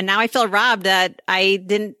Philippe, and now I feel robbed that I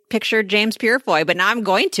didn't picture James Purefoy, but now I'm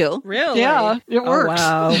going to. Really? Yeah, it works.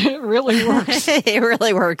 Wow. It really works. It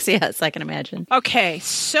really works. Yes, I can imagine. Okay,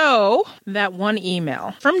 so that one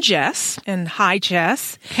email from Jess, and hi,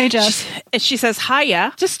 Jess. Hey, Jess. She says,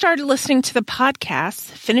 "Hiya, just started listening to the podcast,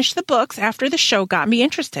 finished the books after the show got me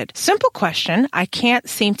interested. Simple question, I can't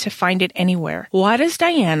seem to find it anywhere. Why does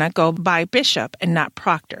Diana go by Bishop and not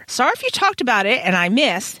Proctor? Sorry if you talked about it and I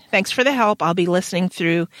missed. Thanks for the help. I'll be listening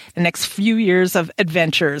through the next few years of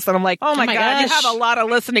adventures." years. And I'm like, oh my God, gosh. you have a lot of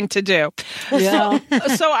listening to do. Yeah.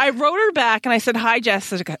 So I wrote her back and I said, hi,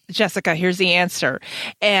 Jessica, here's the answer.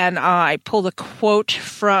 And I pulled a quote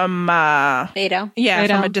from Beto. Yeah,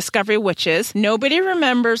 Beto. from A Discovery of Witches. Nobody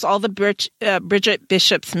remembers all the Bridget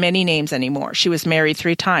Bishop's many names anymore. She was married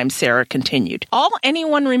 3 times, Sarah continued. All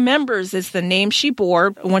anyone remembers is the name she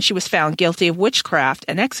bore when she was found guilty of witchcraft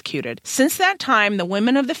and executed. Since that time, the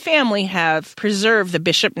women of the family have preserved the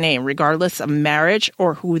Bishop name, regardless of marriage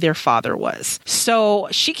or who their father was. So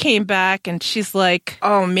she came back and she's like,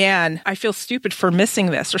 oh man, I feel stupid for missing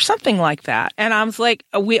this, or something like that. And I was like,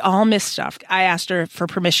 we all miss stuff. I asked her for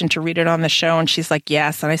permission to read it on the show, and she's like,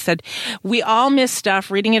 yes. And I said, we all miss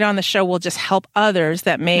stuff. Reading it on the show will just help others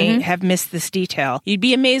that may have missed this detail. You'd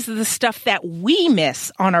be amazed at the stuff that we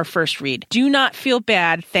miss on our first read. Do not feel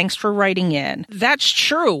bad. Thanks for writing in. That's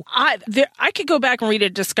true. I could go back and read A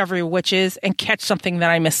Discovery of Witches and catch something that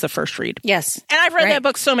I missed the first read. Yes. And I've read Right. that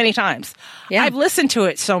book so many times. Yeah. I've listened to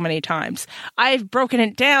it so many times. I've broken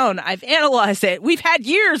it down. I've analyzed it. We've had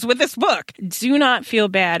years with this book. Do not feel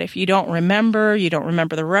bad if you don't remember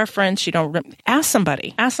the reference. Ask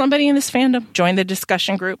somebody. Ask somebody in this fandom. Join the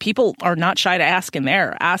discussion group. People are not shy to ask in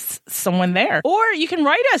there. Ask someone there. Or you can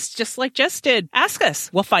write us just like Jess did. Ask us.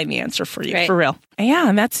 We'll find the answer for you. Right. For real. Yeah,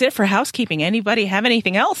 and that's it for housekeeping. Anybody have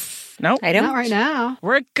anything else? No? I don't. Not right now.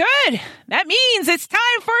 We're good. That means it's time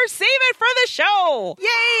for Save It for the Show.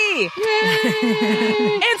 Yay!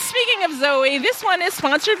 And speaking of Zoe, this one is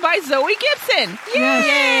sponsored by Zoe Gibson.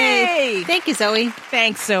 Yay! Thank you, Zoe.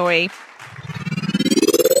 Thanks, Zoe.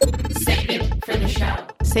 Save it for the show.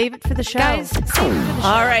 Guys, save it for the show.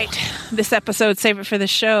 All right. This episode, Save It for the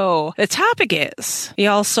Show. The topic is the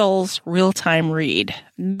All Souls Real-Time Read.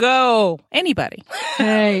 Go. Anybody.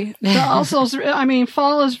 Hey,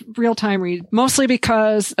 fall is real-time read, mostly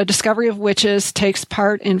because A Discovery of Witches takes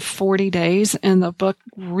part in 40 days, and the book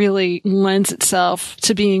really lends itself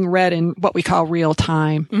to being read in what we call real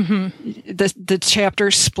time. Mm-hmm. The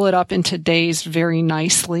chapters split up into days very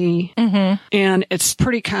nicely, and it's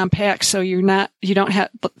pretty compact, so you don't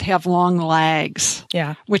have long lags.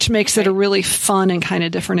 Yeah. Which makes it a really fun and kind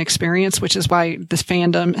of different experience, which is why this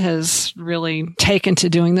fandom has really taken to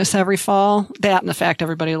doing this every fall. That and the fact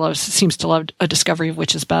everybody seems to love A Discovery of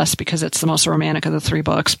Witches best because it's the most romantic of the 3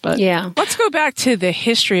 books. But Yeah. Let's go back to the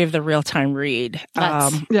history of the real-time read.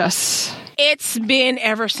 Yes. It's been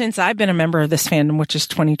ever since I've been a member of this fandom, which is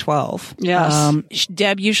 2012. Yes.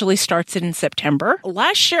 Deb usually starts it in September.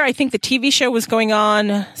 Last year, I think the TV show was going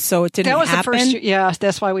on, so it didn't happen. That was the first year. Yeah,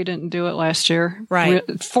 that's why we didn't do it last year. Right.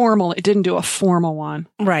 It didn't do a formal one.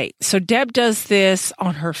 Right. So Deb does this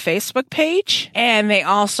on her Facebook page, and they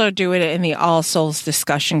also do it in the All Souls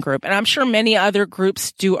discussion group. And I'm sure many other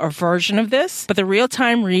groups do a version of this, but the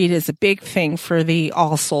real-time read is a big thing for the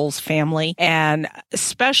All Souls family, and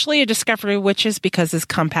especially A Discovery of Witches because it's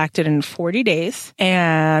compacted in 40 days,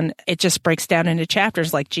 and it just breaks down into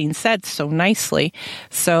chapters, like Jean said so nicely.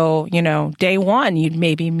 So, day one, you'd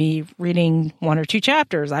maybe be reading 1 or 2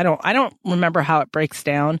 chapters. I don't remember how it breaks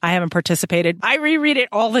down. I haven't participated. I reread it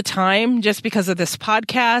all the time just because of this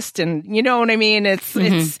podcast, and you know what I mean?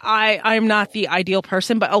 I'm not the ideal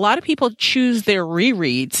person, but a lot of people choose their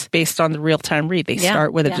rereads based on the real-time read. They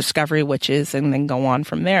start with A Discovery of Witches and then go on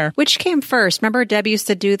from there. Which came first? Remember, Deb used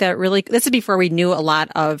to do that this is before we knew a lot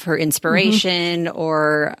of her inspiration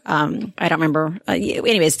or, I don't remember.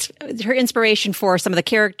 Anyways, her inspiration for some of the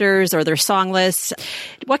characters or their song lists.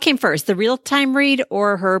 What came first, the real-time read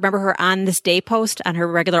or remember her On This Day post on her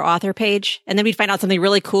regular author page? And then we'd find out something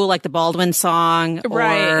really cool like the Baldwin song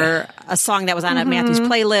or a song that was on a Matthew's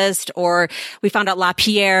playlist, or we found out La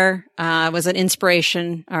Pierre was an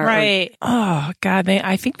inspiration. Oh, God.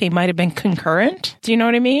 I think they might have been concurrent. Do you know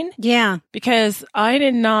what I mean? Yeah. Because I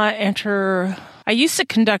did not enter... I used to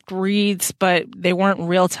conduct reads, but they weren't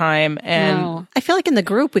real time. And I feel like in the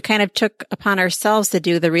group, we kind of took upon ourselves to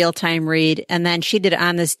do the real time read. And then she did it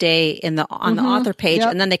On This Day on the author page.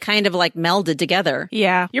 And then they kind of like melded together.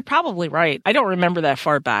 Yeah, you're probably right. I don't remember that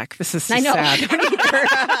far back. This is so sad. I don't either.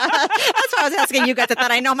 That's why I was asking you guys. I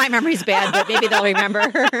thought I know my memory's bad, but maybe they'll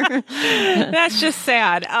remember. That's just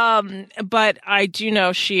sad. But I do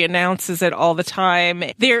know she announces it all the time.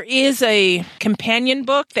 There is a companion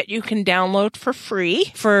book that you can download for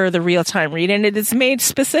free for the real-time read, and it is made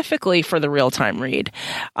specifically for the real-time read.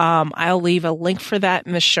 I'll leave a link for that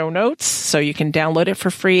in the show notes, so you can download it for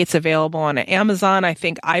free. It's available on Amazon, I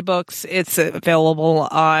think iBooks. It's available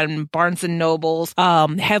on Barnes & Nobles.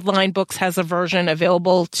 Headline Books has a version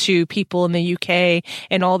available to people in the UK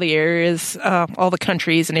and all the areas, all the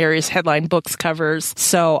countries and areas Headline Books covers.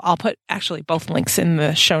 So I'll put actually both links in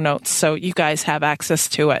the show notes so you guys have access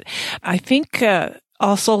to it. I think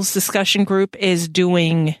All Souls discussion group is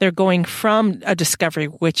they're going from a Discovery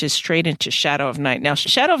Witches straight into Shadow of Night. Now,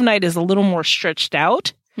 Shadow of Night is a little more stretched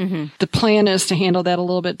out. Mm-hmm. The plan is to handle that a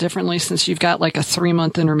little bit differently since you've got like a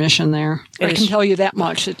 3-month intermission there. I can tell you that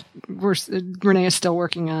much. Renee is still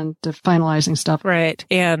working on finalizing stuff. Right.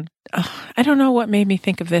 And I don't know what made me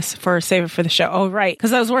think of this for Save It for the Show. Oh, right.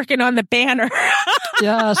 Because I was working on the banner.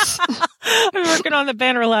 Yes. I was working on the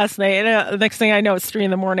banner last night. And next thing I know, it's 3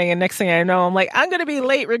 a.m. And next thing I know, I'm like, I'm going to be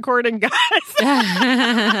late recording, guys.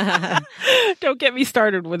 Don't get me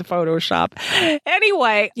started with Photoshop.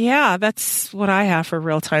 Anyway, yeah, that's what I have for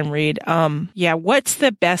real-time read. Yeah, what's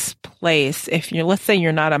the best place if let's say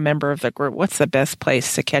you're not a member of the group, what's the best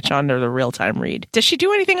place to catch on to the real-time read? Does she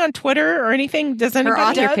do anything on Twitter or anything? Does anybody? Her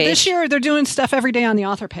author page. This year, they're doing stuff every day on the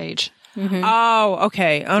author page. Mm-hmm. Oh,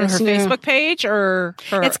 okay. On her Facebook page or?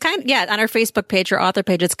 It's on her Facebook page, her author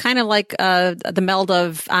page. It's kind of like the meld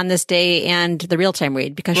of On This Day and the real-time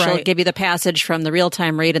read because she'll give you the passage from the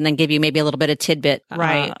real-time read and then give you maybe a little bit of tidbit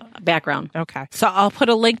background. Okay. So I'll put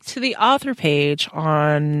a link to the author page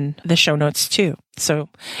on the show notes too. So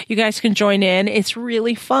you guys can join in. It's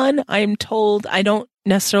really fun. I'm told I don't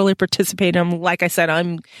necessarily participate in them. Like I said,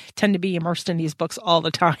 I tend to be immersed in these books all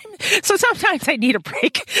the time. So sometimes I need a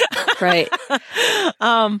break. Right.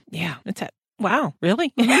 Yeah, that's it. Wow,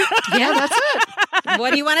 really? Yeah, that's it.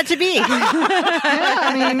 What do you want it to be?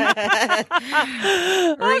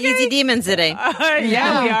 We're easy demons today.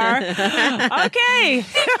 Yeah, we are. Okay.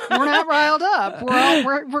 We're not riled up.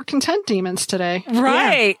 We're content demons today.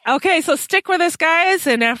 Right. Yeah. Okay, so stick with us, guys.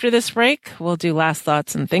 And after this break, we'll do last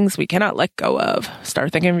thoughts and things we cannot let go of.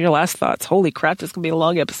 Start thinking of your last thoughts. Holy crap, this can be a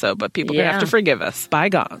long episode, but people are going to have to forgive us.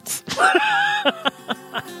 Bygones.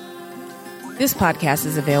 This podcast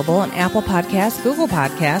is available on Apple Podcasts, Google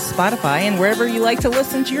Podcasts, Spotify, and wherever you like to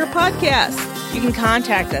listen to your podcasts. You can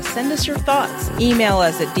contact us, send us your thoughts, email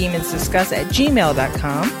us at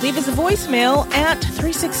demonsdiscuss@gmail.com, leave us a voicemail at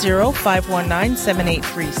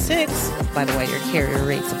 360-519-7836. By the way, your carrier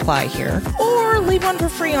rates apply here. Or leave one for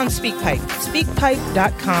free on SpeakPipe,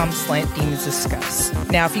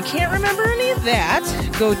 speakpipe.com/demonsdiscuss. Now, if you can't remember any of that,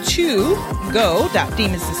 go to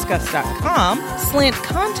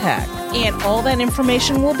go.demonsdiscuss.com/contact. And all that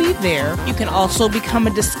information will be there. You can also become a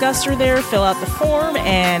discusser there, fill out the form,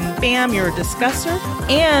 and bam, you're a discusser.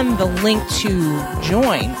 And the link to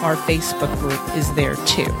join our Facebook group is there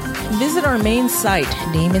too. Visit our main site,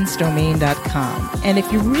 demonsdomain.com. And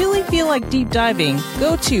if you really feel like deep diving,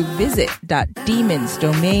 go to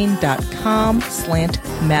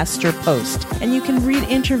visit.demonsdomain.com/masterpost. And you can read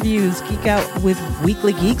interviews, geek out with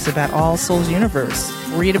Weekly Geeks about All Souls Universe.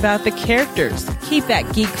 Read about the characters. Keep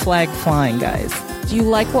that geek flag flying, guys. Do you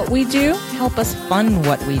like what we do? Help us fund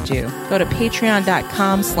what we do. Go to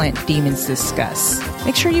patreon.com/demonsdiscuss.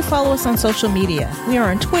 Make sure you follow us on social media. We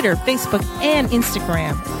are on Twitter, Facebook, and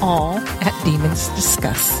Instagram, all at Demons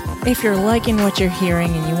Discuss. If you're liking what you're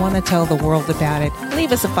hearing and you want to tell the world about it,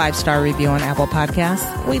 leave us a 5-star review on Apple Podcasts.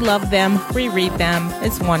 We love them. We read them.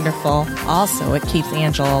 It's wonderful. Also, it keeps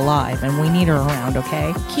Angela alive, and we need her around,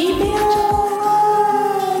 okay? Keep Angela alive!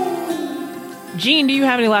 Jean, do you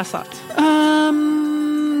have any last thoughts?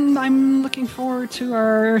 I'm looking forward to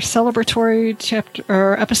our celebratory chapter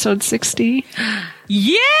or episode 60.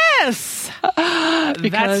 Yes!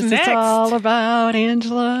 Because it's all about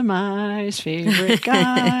Angela, my favorite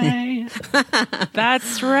guy.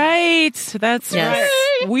 That's right. That's right.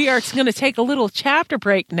 We are going to take a little chapter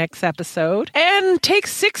break next episode and take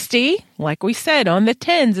 60. Like we said, on the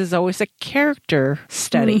 10s is always a character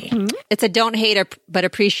study. Mm-hmm. It's a don't hate but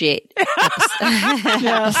appreciate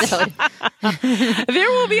episode.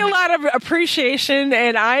 There will be a lot of appreciation,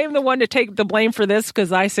 and I am the one to take the blame for this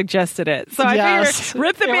because I suggested it. So I figured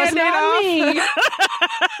rip the Band-Aid off.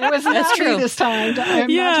 It was not me this time. I'm not taking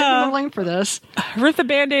the blame for this. Rip the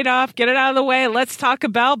Band-Aid off, get it out of the way. Let's talk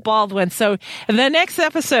about Baldwin. So the next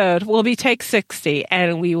episode will be Take 60,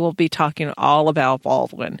 and we will be talking all about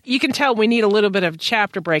Baldwin. You can tell we need a little bit of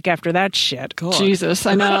chapter break after that shit. God. Jesus,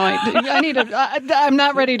 I know. I need I'm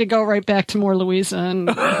not ready to go right back to more Louisa. And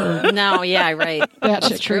no, yeah, right. That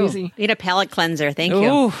shit crazy. Need a palate cleanser. Thank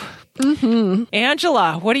you. Mm-hmm.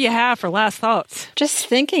 Angela, what do you have for last thoughts? Just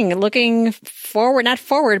thinking, looking forward, not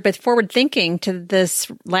forward, but forward thinking to this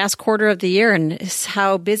last quarter of the year and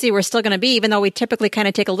how busy we're still going to be, even though we typically kind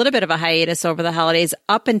of take a little bit of a hiatus over the holidays.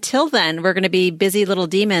 Up until then, we're going to be busy little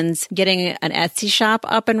demons getting an Etsy shop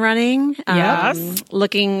up and running. Yes.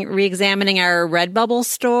 Re-examining our Redbubble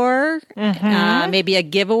store. Mm-hmm. Maybe a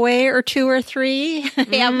giveaway or 2 or 3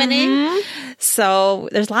 happening. So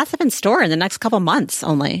there's lots of in store in the next couple months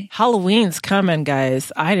only. Halloween's coming,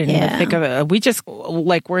 guys. I didn't even think of it. We just,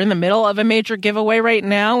 we're in the middle of a major giveaway right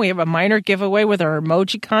now. We have a minor giveaway with our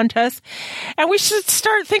emoji contest. And we should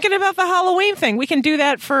start thinking about the Halloween thing. We can do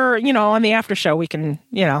that for, on the after show. We can,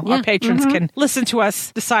 our patrons can listen to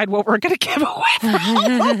us decide what we're going to give away for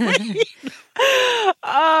Halloween.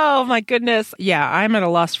 Oh my goodness. Yeah, I'm at a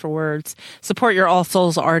loss for words. Support your All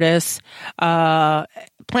Souls artists.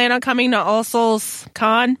 Plan on coming to All Souls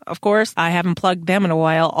Con, of course. I haven't plugged them in a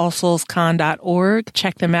while. AllSoulsCon.org.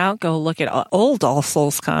 Check them out. Go look at old All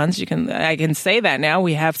Souls Cons. I can say that now.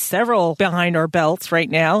 We have several behind our belts right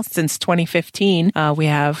now since 2015. We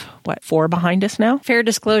have, 4 behind us now? Fair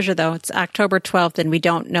disclosure, though, it's October 12th, and we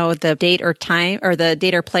don't know the date or time or the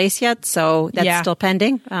date or place yet, so that's still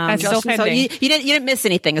pending. That's still pending. So you didn't miss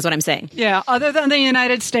anything, is what I'm saying. Yeah, other than the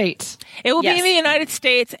United States. It will be in the United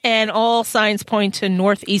States, and all signs point to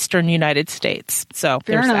northeastern United States. So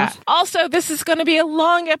there's that. Also, this is going to be a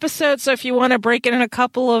long episode, so if you want to break it in a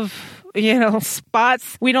couple of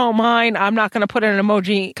spots, we don't mind. I'm not going to put an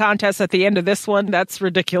emoji contest at the end of this one. That's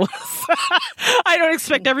ridiculous. I don't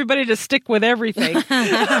expect everybody to stick with everything. We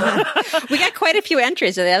got quite a few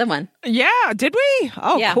entries to the other one. Yeah, did we?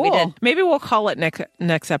 Oh, yeah, cool. We did. Maybe we'll call it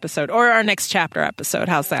next episode or our next chapter episode.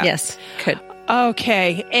 How's that? Yes, could.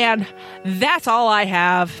 Okay, and that's all I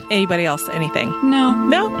have. Anybody else? Anything?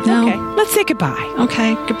 No. Okay, let's say goodbye.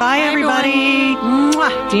 Okay, goodbye, everybody.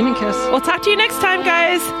 Mwah. Demon kiss. We'll talk to you next time,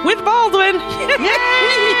 guys, with Baldwin.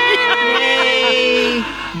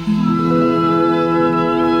 Yay!